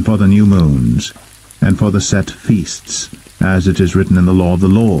 and for the new moons, and for the set feasts, as it is written in the law of the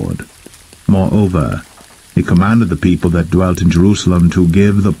Lord. Moreover, he commanded the people that dwelt in Jerusalem to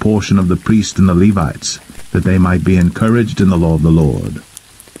give the portion of the priests and the Levites, that they might be encouraged in the law of the Lord.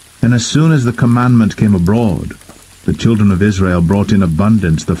 And as soon as the commandment came abroad, the children of Israel brought in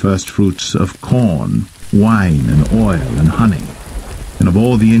abundance the firstfruits of corn, wine, and oil, and honey, and of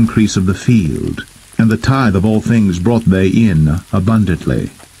all the increase of the field, and the tithe of all things brought they in abundantly.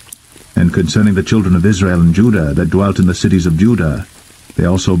 And concerning the children of Israel and Judah that dwelt in the cities of Judah, they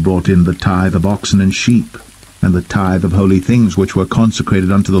also brought in the tithe of oxen and sheep, and the tithe of holy things which were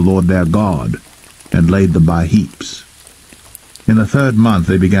consecrated unto the Lord their God, and laid them by heaps. In the 3rd month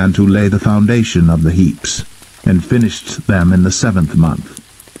they began to lay the foundation of the heaps, and finished them in the 7th month.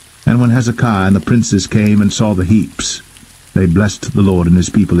 And when Hezekiah and the princes came and saw the heaps, they blessed the Lord and his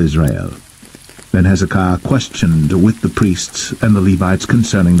people Israel. Then Hezekiah questioned with the priests and the Levites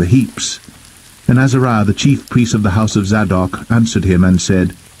concerning the heaps. And Azariah the chief priest of the house of Zadok answered him and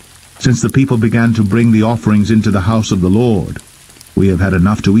said, Since the people began to bring the offerings into the house of the Lord, we have had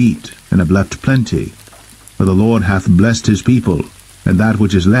enough to eat, and have left plenty. For the Lord hath blessed his people, and that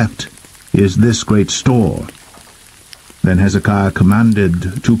which is left is this great store. Then Hezekiah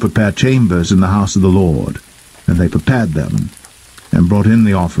commanded to prepare chambers in the house of the Lord, and they prepared them, and brought in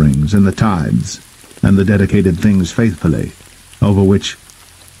the offerings, and the tithes, and the dedicated things faithfully, over which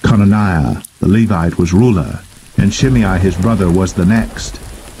Conaniah the Levite was ruler, and Shimei his brother was the next,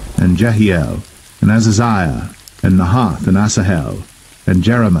 and Jehiel, and Azaziah, and Nahath, and Asahel, and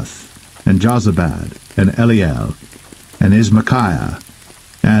Jeremoth, and Jozabad, and Eliel, and Ismachiah,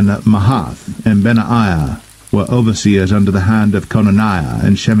 and Mahath, and Benaiah were overseers under the hand of Conaniah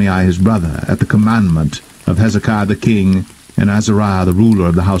and Shimei his brother, at the commandment of Hezekiah the king, and Azariah the ruler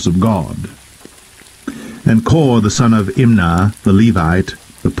of the house of God. And Kor the son of Imnah the Levite,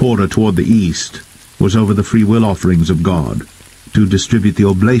 the porter toward the east, was over the freewill offerings of God, to distribute the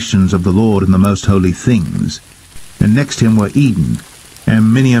oblations of the Lord in the most holy things. And next him were Eden, and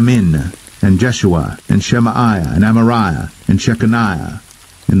Miniamin, and Jeshua, and Shemaiah, and Amariah, and Shechaniah,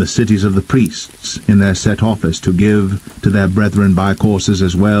 in the cities of the priests, in their set office, to give to their brethren by courses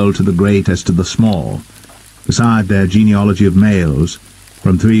as well to the great as to the small, beside their genealogy of males,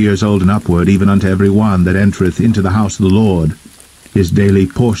 from 3 years old and upward, even unto every one that entereth into the house of the Lord, his daily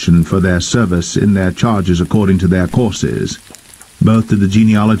portion for their service in their charges according to their courses, both to the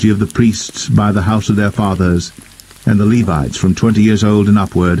genealogy of the priests by the house of their fathers, and the Levites from 20 years old and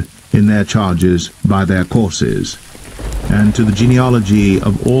upward, in their charges by their courses, and to the genealogy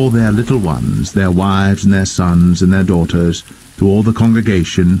of all their little ones, their wives and their sons and their daughters, to all the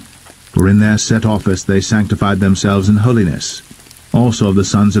congregation, for in their set office they sanctified themselves in holiness, also of the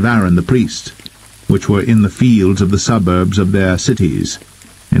sons of Aaron the priest, which were in the fields of the suburbs of their cities,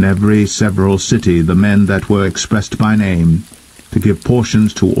 in every several city the men that were expressed by name, to give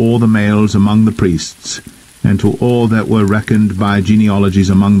portions to all the males among the priests, and to all that were reckoned by genealogies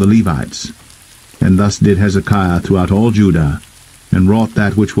among the Levites. And thus did Hezekiah throughout all Judah, and wrought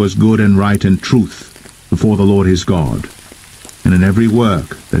that which was good and right and truth before the Lord his God. and in every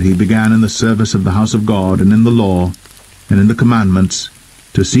work that he began in the service of the house of God, and in the law, and in the commandments,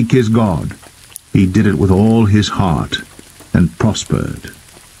 to seek his God, he did it with all his heart, and prospered.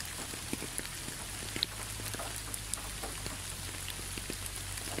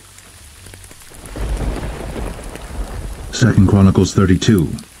 Second Chronicles 32.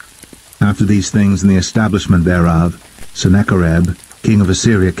 After these things and the establishment thereof, Sennacherib, king of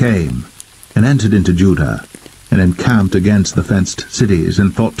Assyria, came, and entered into Judah, and encamped against the fenced cities,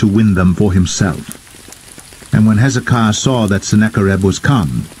 and thought to win them for himself. And when Hezekiah saw that Sennacherib was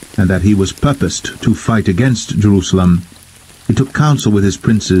come, and that he was purposed to fight against Jerusalem, he took counsel with his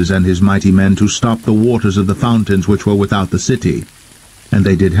princes and his mighty men to stop the waters of the fountains which were without the city, and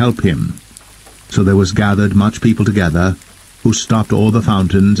they did help him. So there was gathered much people together, who stopped all the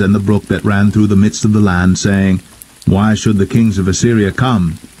fountains and the brook that ran through the midst of the land, saying, Why should the kings of Assyria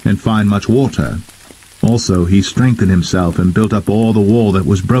come and find much water? Also he strengthened himself, and built up all the wall that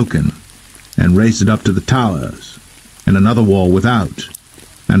was broken, and raised it up to the towers, and another wall without,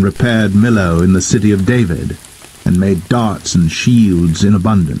 and repaired Millo in the city of David, and made darts and shields in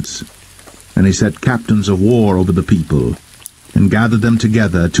abundance. And he set captains of war over the people, and gathered them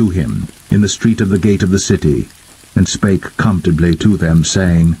together to him in the street of the gate of the city, and spake comfortably to them,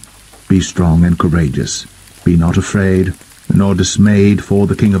 saying, Be strong and courageous, be not afraid, nor dismayed for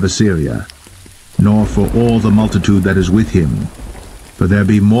the king of Assyria, nor for all the multitude that is with him, for there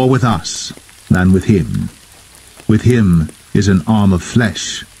be more with us than with him. With him is an arm of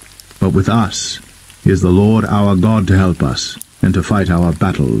flesh, but with us is the Lord our God to help us, and to fight our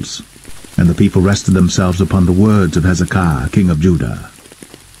battles. And the people rested themselves upon the words of Hezekiah king of Judah.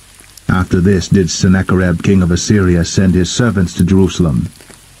 After this did Sennacherib king of Assyria send his servants to Jerusalem,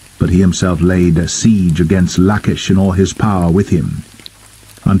 but he himself laid a siege against Lachish and all his power with him,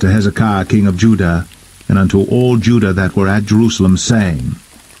 unto Hezekiah king of Judah, and unto all Judah that were at Jerusalem, saying,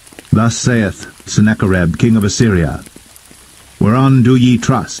 Thus saith Sennacherib king of Assyria, Whereon do ye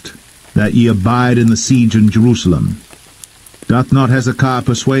trust, that ye abide in the siege in Jerusalem? Doth not Hezekiah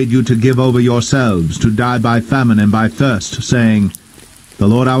persuade you to give over yourselves, to die by famine and by thirst, saying, The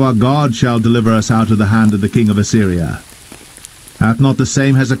Lord our God shall deliver us out of the hand of the king of Assyria? Hath not the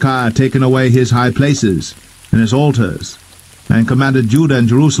same Hezekiah taken away his high places and his altars, and commanded Judah and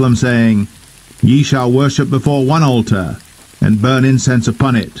Jerusalem, saying, Ye shall worship before one altar, and burn incense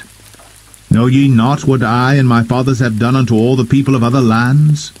upon it? Know ye not what I and my fathers have done unto all the people of other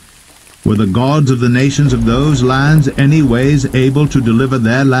lands? Were the gods of the nations of those lands any ways able to deliver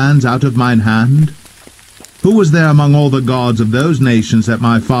their lands out of mine hand? Who was there among all the gods of those nations that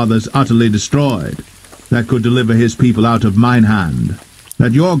my fathers utterly destroyed, that could deliver his people out of mine hand,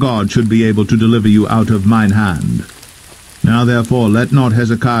 that your God should be able to deliver you out of mine hand? Now therefore let not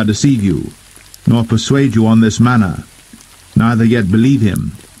Hezekiah deceive you, nor persuade you on this manner, neither yet believe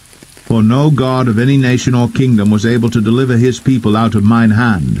him. For no God of any nation or kingdom was able to deliver his people out of mine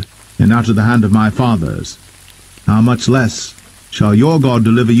hand, and out of the hand of my fathers. How much less shall your God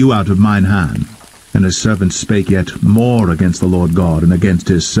deliver you out of mine hand? And his servant spake yet more against the Lord God, and against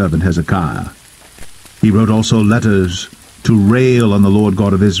his servant Hezekiah. He wrote also letters to rail on the Lord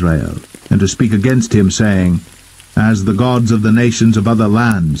God of Israel, and to speak against him, saying, As the gods of the nations of other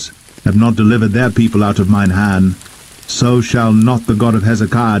lands have not delivered their people out of mine hand, so shall not the God of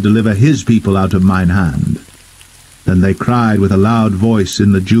Hezekiah deliver his people out of mine hand. Then they cried with a loud voice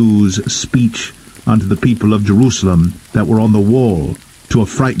in the Jews' speech unto the people of Jerusalem that were on the wall, to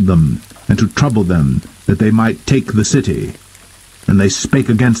affright them, and to trouble them, that they might take the city. And they spake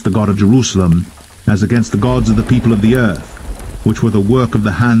against the God of Jerusalem, as against the gods of the people of the earth, which were the work of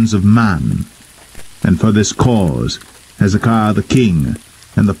the hands of man. And for this cause Hezekiah the king,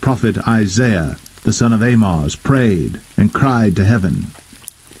 and the prophet Isaiah the son of Amoz, prayed and cried to heaven.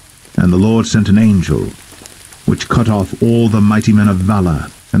 And the Lord sent an angel, which cut off all the mighty men of valor,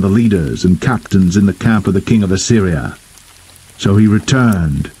 and the leaders and captains in the camp of the king of Assyria. So he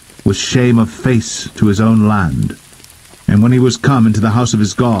returned with shame of face to his own land. And when he was come into the house of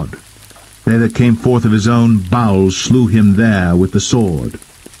his God, they that came forth of his own bowels slew him there with the sword.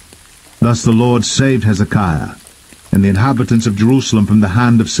 Thus the Lord saved Hezekiah and the inhabitants of Jerusalem from the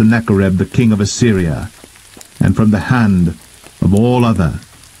hand of Sennacherib the king of Assyria, and from the hand of all other,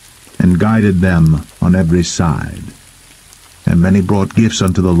 and guided them on every side. And many brought gifts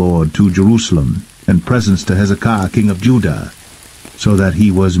unto the Lord to Jerusalem, and presents to Hezekiah king of Judah, so that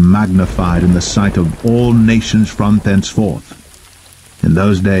he was magnified in the sight of all nations from thenceforth. In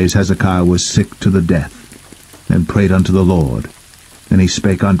those days Hezekiah was sick to the death, and prayed unto the Lord. And he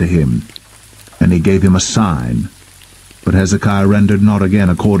spake unto him, and he gave him a sign. But Hezekiah rendered not again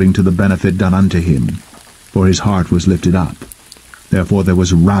according to the benefit done unto him, for his heart was lifted up. Therefore there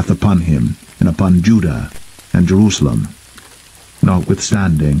was wrath upon him, and upon Judah and Jerusalem.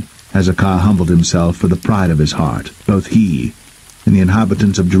 Notwithstanding, Hezekiah humbled himself for the pride of his heart, both he and the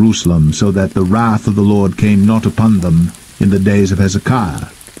inhabitants of Jerusalem, so that the wrath of the Lord came not upon them in the days of Hezekiah.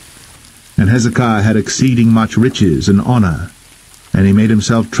 And Hezekiah had exceeding much riches and honor, and he made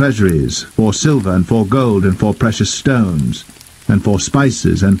himself treasuries for silver and for gold and for precious stones, and for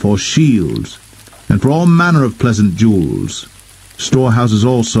spices and for shields, and for all manner of pleasant jewels, storehouses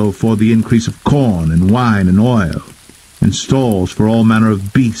also for the increase of corn and wine and oil, and stalls for all manner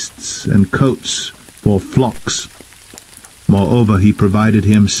of beasts, and coats for flocks. Moreover he provided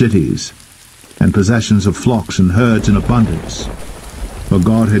him cities, and possessions of flocks and herds in abundance, for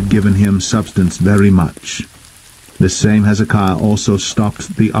God had given him substance very much. This same Hezekiah also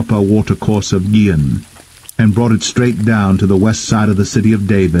stopped the upper watercourse of Gihon, and brought it straight down to the west side of the city of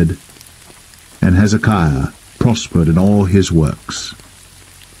David. And Hezekiah prospered in all his works.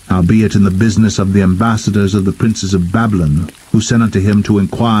 Howbeit in the business of the ambassadors of the princes of Babylon, who sent unto him to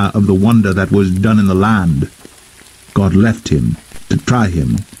inquire of the wonder that was done in the land, God left him to try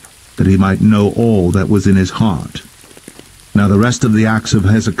him, that he might know all that was in his heart. Now the rest of the acts of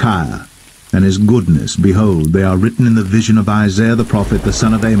Hezekiah, and his goodness, behold, they are written in the vision of Isaiah the prophet, the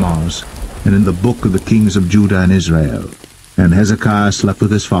son of Amoz, and in the book of the kings of Judah and Israel. And Hezekiah slept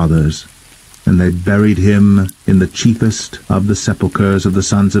with his fathers, and they buried him in the chiefest of the sepulchres of the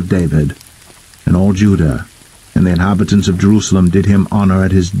sons of David. And all Judah and the inhabitants of Jerusalem did him honor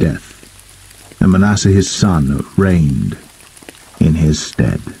at his death. And Manasseh his son reigned in his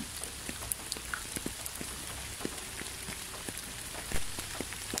stead.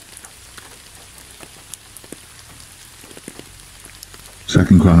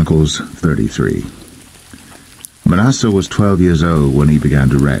 Chronicles 33. Manasseh was 12 years old when he began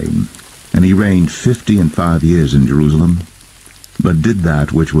to reign, and he reigned 55 years in Jerusalem, but did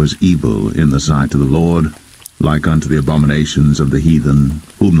that which was evil in the sight of the Lord, like unto the abominations of the heathen,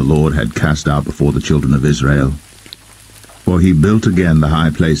 whom the Lord had cast out before the children of Israel. For he built again the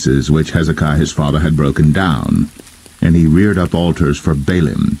high places which Hezekiah his father had broken down, and he reared up altars for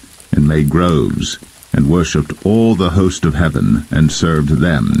Baalim, and made groves, and worshipped all the host of heaven, and served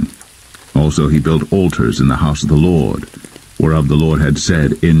them. Also he built altars in the house of the Lord, whereof the Lord had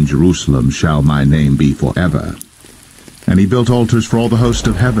said, In Jerusalem shall my name be forever. And he built altars for all the host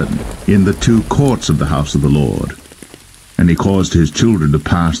of heaven, in the two courts of the house of the Lord. And he caused his children to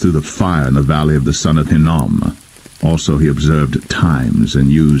pass through the fire in the valley of the son of Hinnom. Also he observed times, and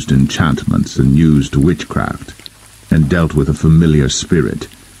used enchantments, and used witchcraft, and dealt with a familiar spirit,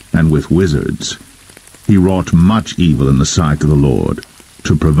 and with wizards. He wrought much evil in the sight of the Lord,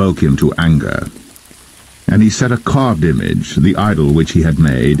 to provoke him to anger. And he set a carved image, the idol which he had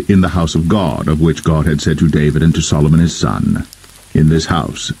made, in the house of God, of which God had said to David and to Solomon his son, In this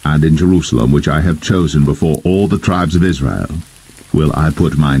house, and in Jerusalem, which I have chosen before all the tribes of Israel, will I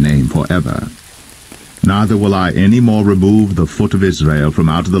put my name forever. Neither will I any more remove the foot of Israel from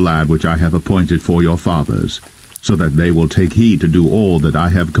out of the land which I have appointed for your fathers, so that they will take heed to do all that I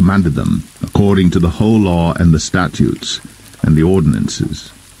have commanded them, according to the whole law and the statutes, and the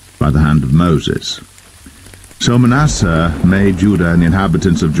ordinances, by the hand of Moses. So Manasseh made Judah and the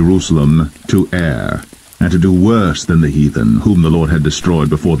inhabitants of Jerusalem to err, and to do worse than the heathen, whom the Lord had destroyed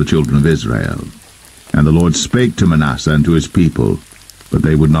before the children of Israel. And the Lord spake to Manasseh and to his people, but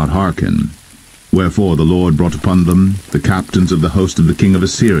they would not hearken. Wherefore the Lord brought upon them the captains of the host of the king of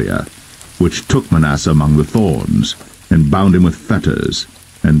Assyria, which took Manasseh among the thorns, and bound him with fetters,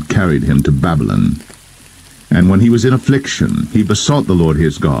 and carried him to Babylon. And when he was in affliction, he besought the Lord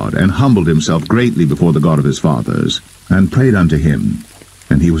his God, and humbled himself greatly before the God of his fathers, and prayed unto him.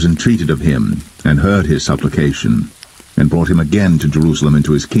 And he was entreated of him, and heard his supplication, and brought him again to Jerusalem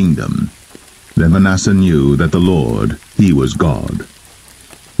into his kingdom. Then Manasseh knew that the Lord, he was God.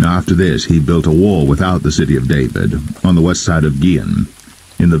 Now after this he built a wall without the city of David, on the west side of Gihon,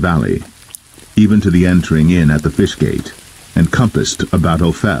 in the valley, even to the entering in at the fish gate, and compassed about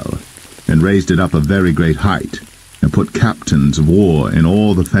Ophel, and raised it up a very great height, and put captains of war in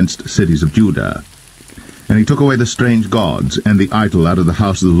all the fenced cities of Judah. And he took away the strange gods and the idol out of the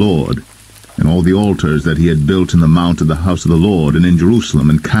house of the Lord, and all the altars that he had built in the mount of the house of the Lord and in Jerusalem,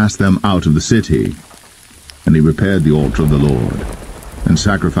 and cast them out of the city. And he repaired the altar of the Lord, and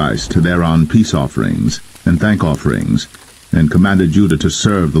sacrificed thereon peace offerings and thank offerings, and commanded Judah to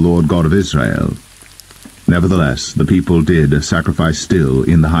serve the Lord God of Israel. Nevertheless the people did sacrifice still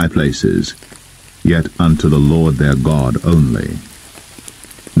in the high places, yet unto the Lord their God only.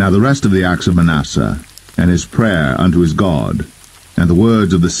 Now the rest of the acts of Manasseh, and his prayer unto his God, and the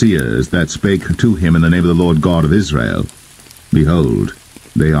words of the seers that spake to him in the name of the Lord God of Israel, Behold,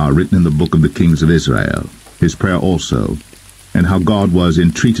 they are written in the book of the kings of Israel, his prayer also, and how God was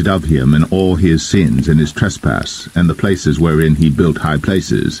entreated of him in all his sins and his trespass, and the places wherein he built high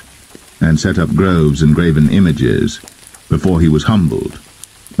places, and set up groves and graven images, before he was humbled.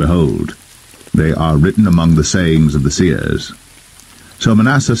 Behold, they are written among the sayings of the seers. So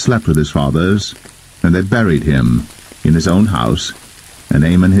Manasseh slept with his fathers, and they buried him in his own house, and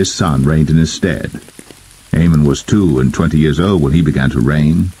Amon his son reigned in his stead. Amon was 22 years old when he began to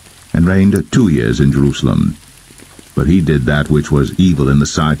reign, and reigned 2 years in Jerusalem. But he did that which was evil in the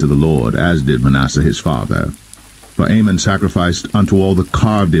sight of the Lord, as did Manasseh his father. For Amon sacrificed unto all the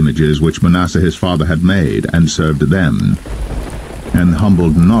carved images which Manasseh his father had made, and served them, and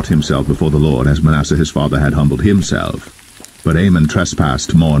humbled not himself before the Lord, as Manasseh his father had humbled himself. But Amon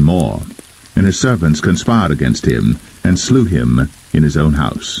trespassed more and more, and his servants conspired against him, and slew him in his own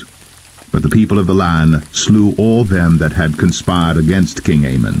house. But the people of the land slew all them that had conspired against King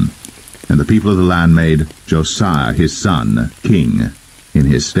Amon, and the people of the land made Josiah his son king in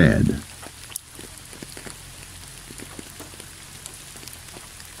his stead.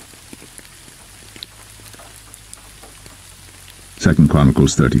 Second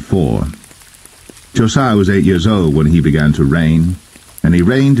Chronicles 34. Josiah was 8 years old when he began to reign, and he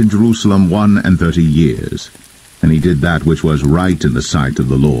reigned in Jerusalem 31 years. And he did that which was right in the sight of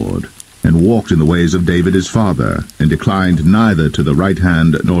the Lord, and walked in the ways of David his father, and declined neither to the right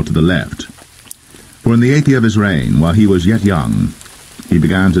hand nor to the left. For in the 8th year of his reign, while he was yet young, he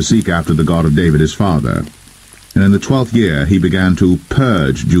began to seek after the God of David his father. And in the 12th year he began to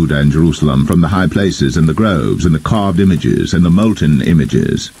purge Judah and Jerusalem from the high places, and the groves, and the carved images, and the molten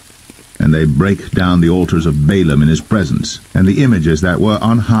images. And they brake down the altars of Baalim in his presence, and the images that were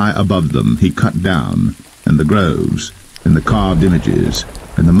on high above them he cut down, and the groves, and the carved images,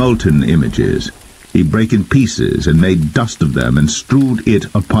 and the molten images he brake in pieces, and made dust of them, and strewed it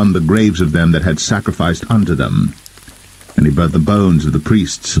upon the graves of them that had sacrificed unto them. And he burnt the bones of the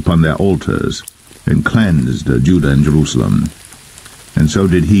priests upon their altars, and cleansed Judah and Jerusalem. And so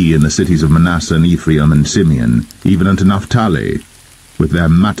did he in the cities of Manasseh and Ephraim and Simeon, even unto Naphtali, with their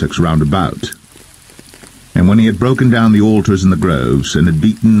mattocks round about. And when he had broken down the altars and the groves, and had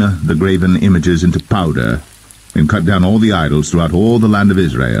beaten the graven images into powder, and cut down all the idols throughout all the land of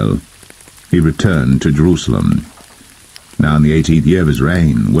Israel, he returned to Jerusalem. Now in the 18th year of his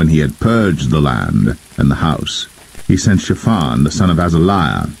reign, when he had purged the land and the house, he sent Shaphan the son of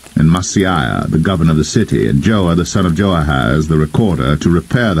Azaliah, and Maaseiah the governor of the city, and Joah the son of Joahaz the recorder, to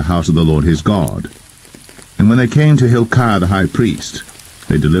repair the house of the Lord his God. And when they came to Hilkiah the high priest,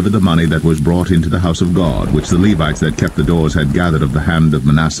 they delivered the money that was brought into the house of God, which the Levites that kept the doors had gathered of the hand of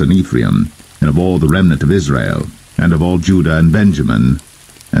Manasseh and Ephraim, and of all the remnant of Israel, and of all Judah and Benjamin,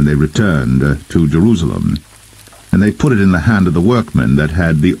 and they returned to Jerusalem. And they put it in the hand of the workmen that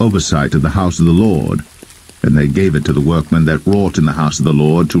had the oversight of the house of the Lord, and they gave it to the workmen that wrought in the house of the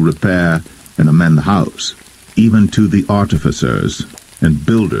Lord to repair and amend the house. Even to the artificers and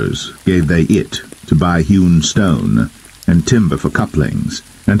builders gave they it, to buy hewn stone, and timber for couplings,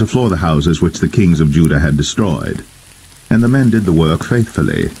 and to floor the houses which the kings of Judah had destroyed. And the men did the work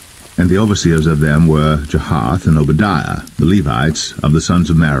faithfully, and the overseers of them were Jahath and Obadiah, the Levites of the sons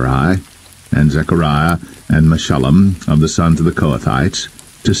of Merari, and Zechariah and Meshullam of the sons of the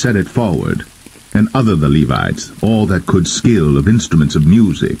Kohathites, to set it forward, and other the Levites, all that could skill of instruments of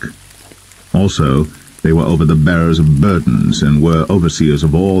music. Also they were over the bearers of burdens, and were overseers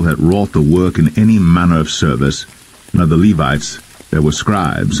of all that wrought the work in any manner of service. And of the Levites there were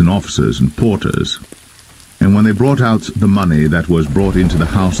scribes, and officers, and porters. And when they brought out the money that was brought into the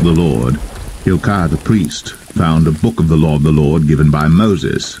house of the Lord, Hilkiah the priest found a book of the law of the Lord given by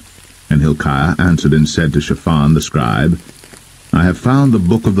Moses. And Hilkiah answered and said to Shaphan the scribe, I have found the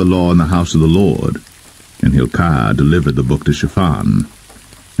book of the law in the house of the Lord. And Hilkiah delivered the book to Shaphan.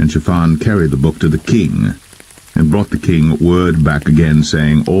 And Shaphan carried the book to the king, and brought the king word back again,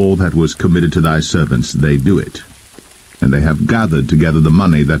 saying, All that was committed to thy servants, they do it. And they have gathered together the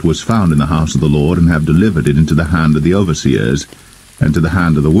money that was found in the house of the Lord, and have delivered it into the hand of the overseers, and to the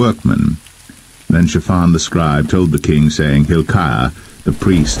hand of the workmen. Then Shaphan the scribe told the king, saying, Hilkiah the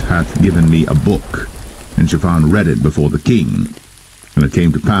priest hath given me a book. And Shaphan read it before the king. And it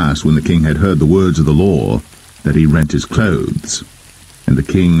came to pass, when the king had heard the words of the law, that he rent his clothes. And the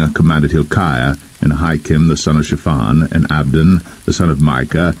king commanded Hilkiah, and Ahikam the son of Shaphan, and Abdon the son of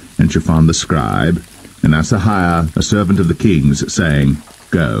Micah, and Shaphan the scribe, and Asahiah a servant of the king's, saying,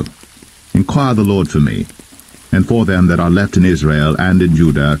 Go, inquire the Lord for me, and for them that are left in Israel and in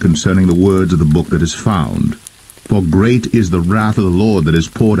Judah, concerning the words of the book that is found. For great is the wrath of the Lord that is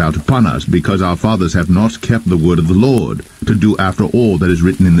poured out upon us, because our fathers have not kept the word of the Lord, to do after all that is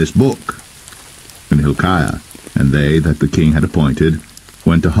written in this book. And Hilkiah, and they that the king had appointed,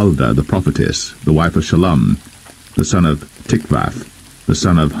 went to Huldah the prophetess, the wife of Shallum, the son of Tikvath, the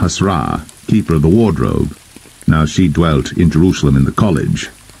son of Hasrah, keeper of the wardrobe. Now she dwelt in Jerusalem in the college.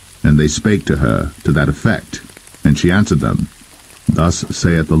 And they spake to her to that effect. And she answered them, Thus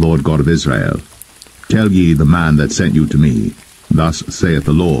saith the Lord God of Israel, Tell ye the man that sent you to me, Thus saith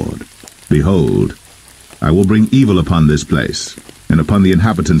the Lord, Behold, I will bring evil upon this place, and upon the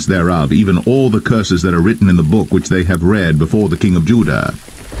inhabitants thereof, even all the curses that are written in the book which they have read before the king of Judah,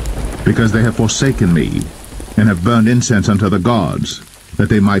 because they have forsaken me, and have burned incense unto the gods, that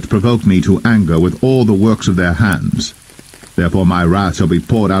they might provoke me to anger with all the works of their hands. Therefore my wrath shall be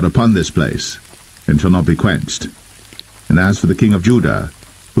poured out upon this place, and shall not be quenched. And as for the king of Judah,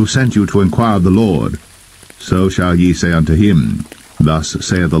 who sent you to inquire of the Lord, so shall ye say unto him, Thus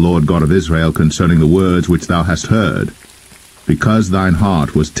saith the Lord God of Israel concerning the words which thou hast heard, because thine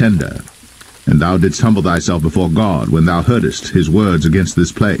heart was tender, and thou didst humble thyself before God when thou heardest his words against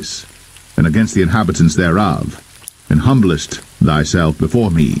this place, and against the inhabitants thereof, and humblest thyself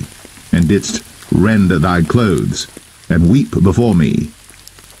before me, and didst rend thy clothes, and weep before me.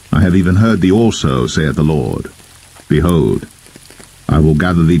 I have even heard thee also, saith the Lord. Behold, I will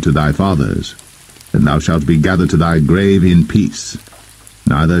gather thee to thy fathers, and thou shalt be gathered to thy grave in peace.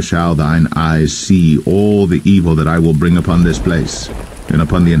 Neither shall thine eyes see all the evil that I will bring upon this place, and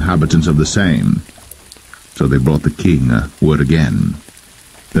upon the inhabitants of the same. So they brought the king word again.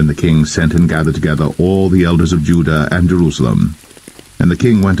 Then the king sent and gathered together all the elders of Judah and Jerusalem. And the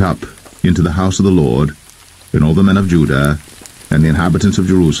king went up into the house of the Lord, and all the men of Judah, and the inhabitants of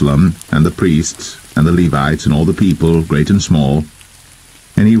Jerusalem, and the priests, and the Levites, and all the people, great and small.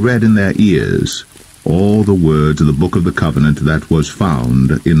 And he read in their ears all the words of the book of the covenant that was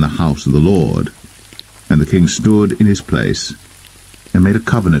found in the house of the Lord. And the king stood in his place, and made a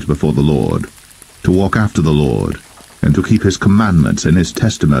covenant before the Lord, to walk after the Lord, and to keep his commandments and his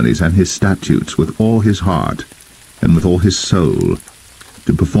testimonies and his statutes with all his heart, and with all his soul,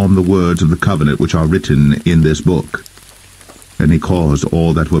 to perform the words of the covenant which are written in this book. And he caused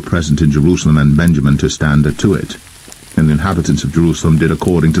all that were present in Jerusalem and Benjamin to stand to it. And the inhabitants of Jerusalem did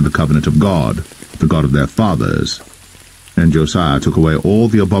according to the covenant of God, the God of their fathers. And Josiah took away all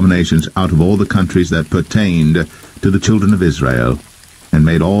the abominations out of all the countries that pertained to the children of Israel, and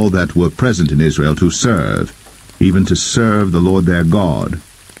made all that were present in Israel to serve, even to serve the Lord their God.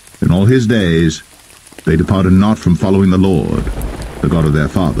 In all his days they departed not from following the Lord, the God of their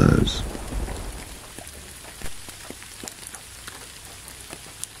fathers.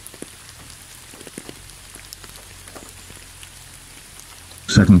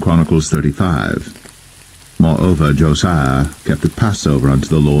 Chronicles 35. Moreover, Josiah kept a Passover unto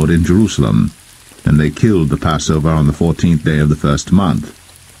the Lord in Jerusalem, and they killed the Passover on the 14th day of the first month.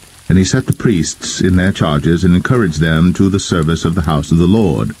 And he set the priests in their charges, and encouraged them to the service of the house of the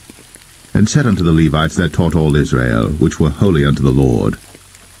Lord, and said unto the Levites that taught all Israel, which were holy unto the Lord,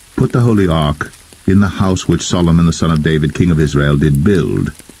 Put the holy ark in the house which Solomon the son of David king of Israel did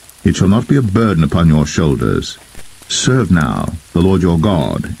build. It shall not be a burden upon your shoulders. Serve now the Lord your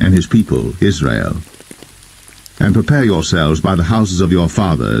God and his people Israel. And prepare yourselves by the houses of your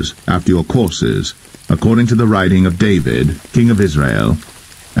fathers after your courses, according to the writing of David king of Israel,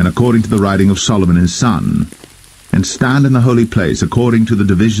 and according to the writing of Solomon his son, and stand in the holy place according to the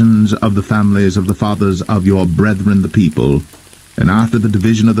divisions of the families of the fathers of your brethren the people, and after the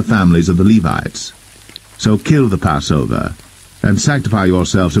division of the families of the Levites. So kill the Passover, and sanctify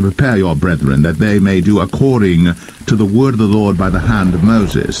yourselves, and prepare your brethren, that they may do according to the word of the Lord by the hand of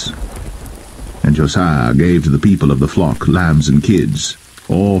Moses. And Josiah gave to the people of the flock lambs and kids,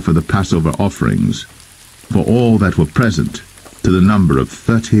 all for the Passover offerings, for all that were present, to the number of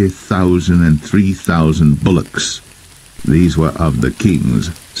 30,000 and 3,000 bullocks. These were of the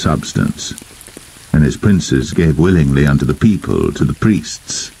king's substance. And his princes gave willingly unto the people, to the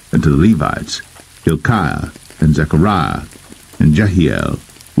priests, and to the Levites, Hilkiah, and Zechariah, and Jehiel,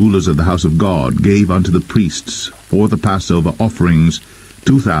 rulers of the house of God, gave unto the priests for the Passover offerings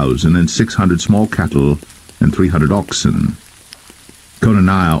 2,600 small cattle and 300 oxen.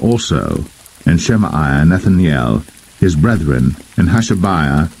 Conaniah also, and Shemaiah, and Nethaniel, his brethren, and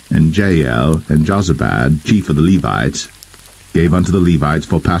Hashabiah, and Jael, and Jozabad, chief of the Levites, gave unto the Levites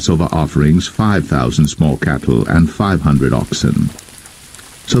for Passover offerings 5,000 small cattle and 500 oxen.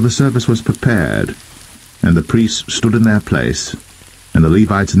 So the service was prepared, and the priests stood in their place, and the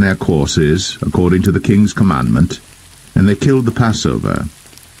Levites in their courses, according to the king's commandment, and they killed the Passover.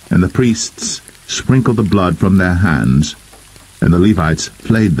 And the priests sprinkled the blood from their hands, and the Levites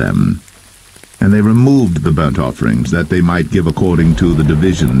flayed them. And they removed the burnt offerings, that they might give according to the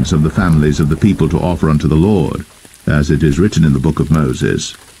divisions of the families of the people to offer unto the Lord, as it is written in the book of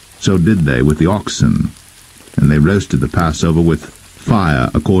Moses. So did they with the oxen. And they roasted the Passover with fire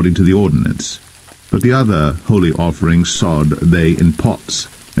according to the ordinance. But the other holy offerings sod they in pots,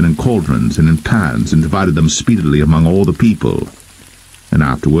 and in cauldrons, and in pans, and divided them speedily among all the people. And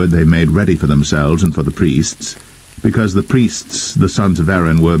afterward they made ready for themselves and for the priests, because the priests, the sons of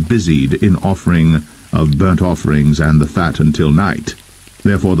Aaron, were busied in offering of burnt offerings and the fat until night.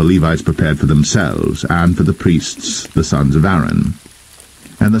 Therefore the Levites prepared for themselves, and for the priests, the sons of Aaron.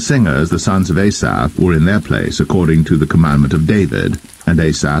 And the singers, the sons of Asaph, were in their place according to the commandment of David, and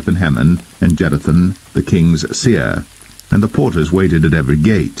Asaph and Heman, and Jeduthun, the king's seer. And the porters waited at every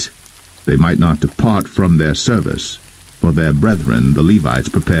gate. They might not depart from their service, for their brethren the Levites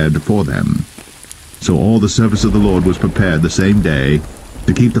prepared for them. So all the service of the Lord was prepared the same day,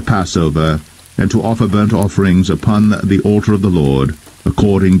 to keep the Passover, and to offer burnt offerings upon the altar of the Lord,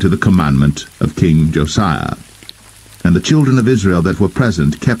 according to the commandment of King Josiah. And the children of Israel that were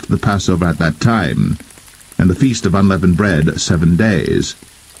present kept the Passover at that time, and the feast of unleavened bread 7 days.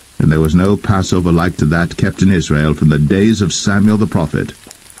 And there was no Passover like to that kept in Israel from the days of Samuel the prophet.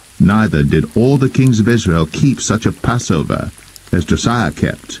 Neither did all the kings of Israel keep such a Passover as Josiah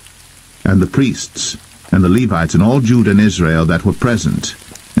kept. And the priests, and the Levites, and all Judah and Israel that were present,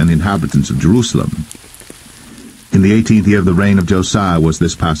 and the inhabitants of Jerusalem. In the 18th year of the reign of Josiah was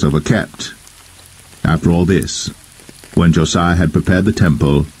this Passover kept. After all this, when Josiah had prepared the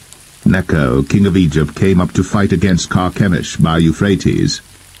temple, Necho, king of Egypt, came up to fight against Carchemish by Euphrates,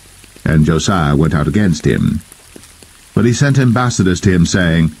 and Josiah went out against him. But he sent ambassadors to him,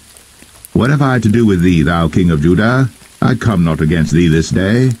 saying, What have I to do with thee, thou king of Judah? I come not against thee this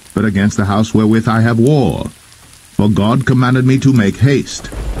day, but against the house wherewith I have war. For God commanded me to make haste.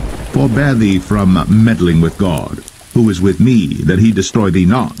 Forbear thee from meddling with God, who is with me, that he destroy thee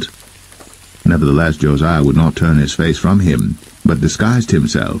not. Nevertheless Josiah would not turn his face from him, but disguised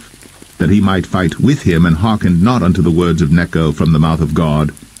himself, that he might fight with him, and hearkened not unto the words of Necho from the mouth of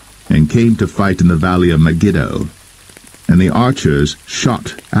God, and came to fight in the valley of Megiddo. And the archers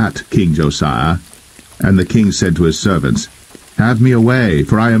shot at King Josiah, and the king said to his servants, Have me away,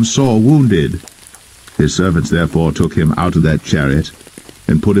 for I am sore wounded. His servants therefore took him out of that chariot,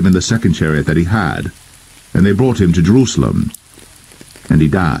 and put him in the second chariot that he had, and they brought him to Jerusalem. And he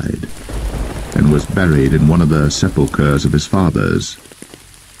died, and was buried in one of the sepulchres of his fathers.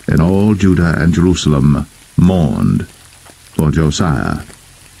 And all Judah and Jerusalem mourned for Josiah.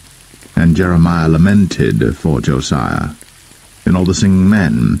 And Jeremiah lamented for Josiah. And all the singing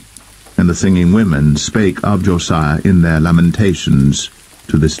men and the singing women spake of Josiah in their lamentations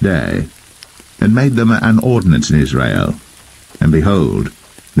to this day, and made them an ordinance in Israel. And behold,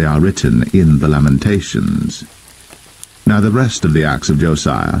 they are written in the Lamentations. Now the rest of the acts of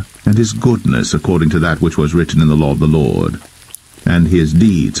Josiah, and his goodness according to that which was written in the law of the Lord, and his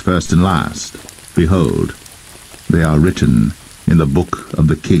deeds first and last, behold, they are written in the book of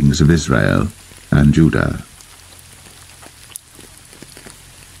the kings of Israel and Judah.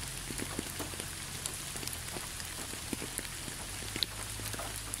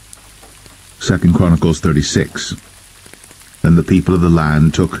 2 Chronicles 36. Then the people of the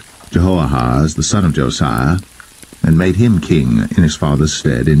land took Jehoahaz, the son of Josiah, and made him king in his father's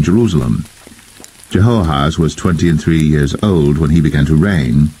stead in Jerusalem. Jehoahaz was 23 years old when he began to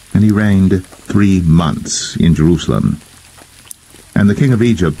reign, and he reigned 3 months in Jerusalem. And the king of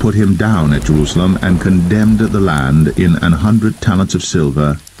Egypt put him down at Jerusalem, and condemned the land in 100 talents of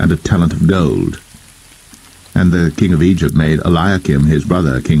silver and a talent of gold. And the king of Egypt made Eliakim his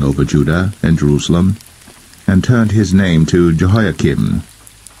brother king over Judah and Jerusalem, and turned his name to Jehoiakim.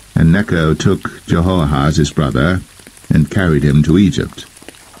 And Necho took Jehoahaz his brother, and carried him to Egypt.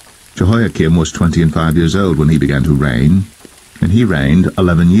 Jehoiakim was 25 years old when he began to reign, and he reigned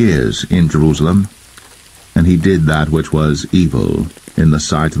 11 years in Jerusalem. And he did that which was evil in the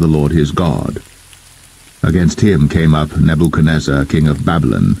sight of the Lord his God. Against him came up Nebuchadnezzar king of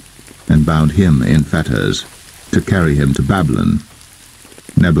Babylon, and bound him in fetters, to carry him to Babylon.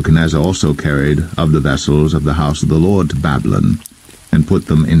 Nebuchadnezzar also carried of the vessels of the house of the Lord to Babylon, and put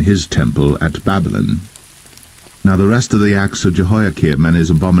them in his temple at Babylon. Now the rest of the acts of Jehoiakim, and his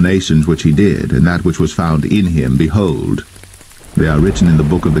abominations which he did, and that which was found in him, behold, they are written in the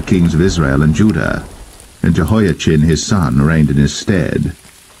book of the kings of Israel and Judah. And Jehoiachin his son reigned in his stead.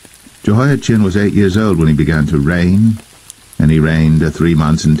 Jehoiachin was 8 years old when he began to reign, and he reigned 3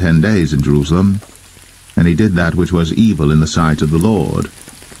 months and 10 days in Jerusalem. And he did that which was evil in the sight of the Lord.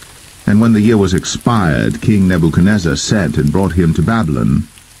 And when the year was expired, King Nebuchadnezzar sent and brought him to Babylon,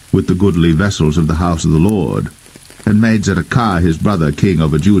 with the goodly vessels of the house of the Lord, and made Zedekiah his brother king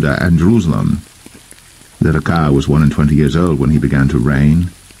over Judah and Jerusalem. Zedekiah was 21 years old when he began to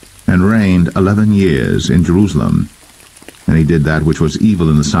reign, and reigned 11 years in Jerusalem. And he did that which was evil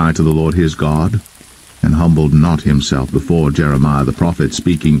in the sight of the Lord his God, and humbled not himself before Jeremiah the prophet,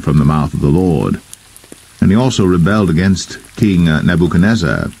 speaking from the mouth of the Lord. And he also rebelled against King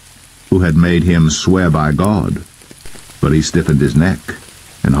Nebuchadnezzar, who had made him swear by God. But he stiffened his neck,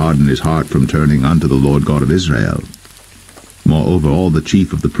 and hardened his heart from turning unto the Lord God of Israel. Moreover, all the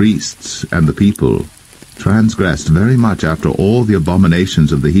chief of the priests and the people transgressed very much after all the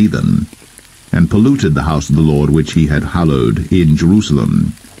abominations of the heathen, and polluted the house of the Lord which he had hallowed in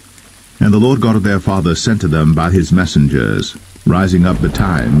Jerusalem. And the Lord God of their fathers sent to them by his messengers, rising up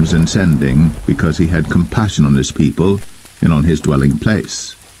betimes and sending, because he had compassion on his people and on his dwelling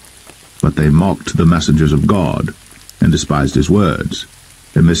place. But they mocked the messengers of God, and despised his words,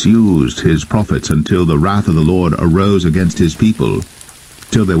 and misused his prophets, until the wrath of the Lord arose against his people,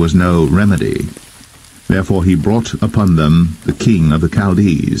 till there was no remedy. Therefore he brought upon them the king of the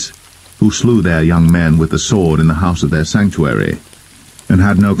Chaldees, who slew their young men with the sword in the house of their sanctuary, and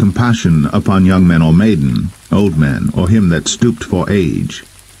had no compassion upon young men or maiden, old men, or him that stooped for age.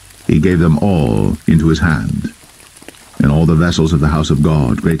 He gave them all into his hand. And all the vessels of the house of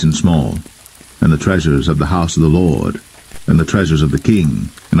God, great and small, and the treasures of the house of the Lord, and the treasures of the king,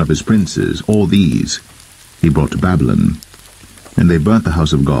 and of his princes, all these he brought to Babylon. And they burnt the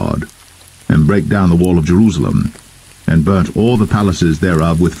house of God, and brake down the wall of Jerusalem, and burnt all the palaces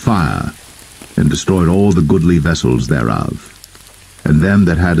thereof with fire, and destroyed all the goodly vessels thereof. And them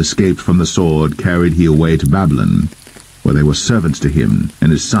that had escaped from the sword carried he away to Babylon, where they were servants to him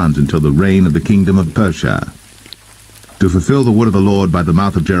and his sons until the reign of the kingdom of Persia, to fulfill the word of the Lord by the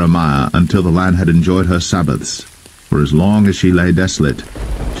mouth of Jeremiah, until the land had enjoyed her Sabbaths. For as long as she lay desolate,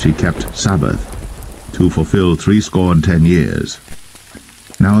 she kept Sabbath, to fulfill 70 years.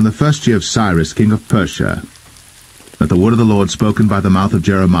 Now in the first year of Cyrus king of Persia, that the word of the Lord spoken by the mouth of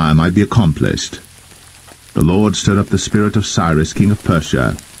Jeremiah might be accomplished, the Lord stirred up the spirit of Cyrus king of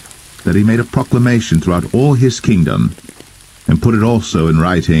Persia, that he made a proclamation throughout all his kingdom, and put it also in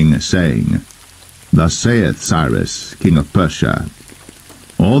writing, saying, Thus saith Cyrus king of Persia,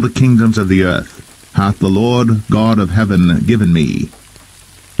 All the kingdoms of the earth hath the Lord God of heaven given me,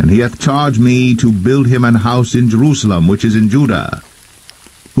 and he hath charged me to build him an house in Jerusalem, which is in Judah.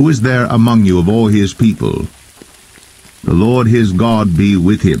 Who is there among you of all his people? The Lord his God be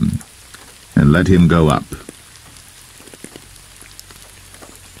with him, and let him go up.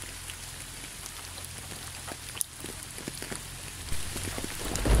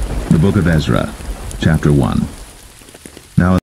 The Book of Ezra, chapter 1.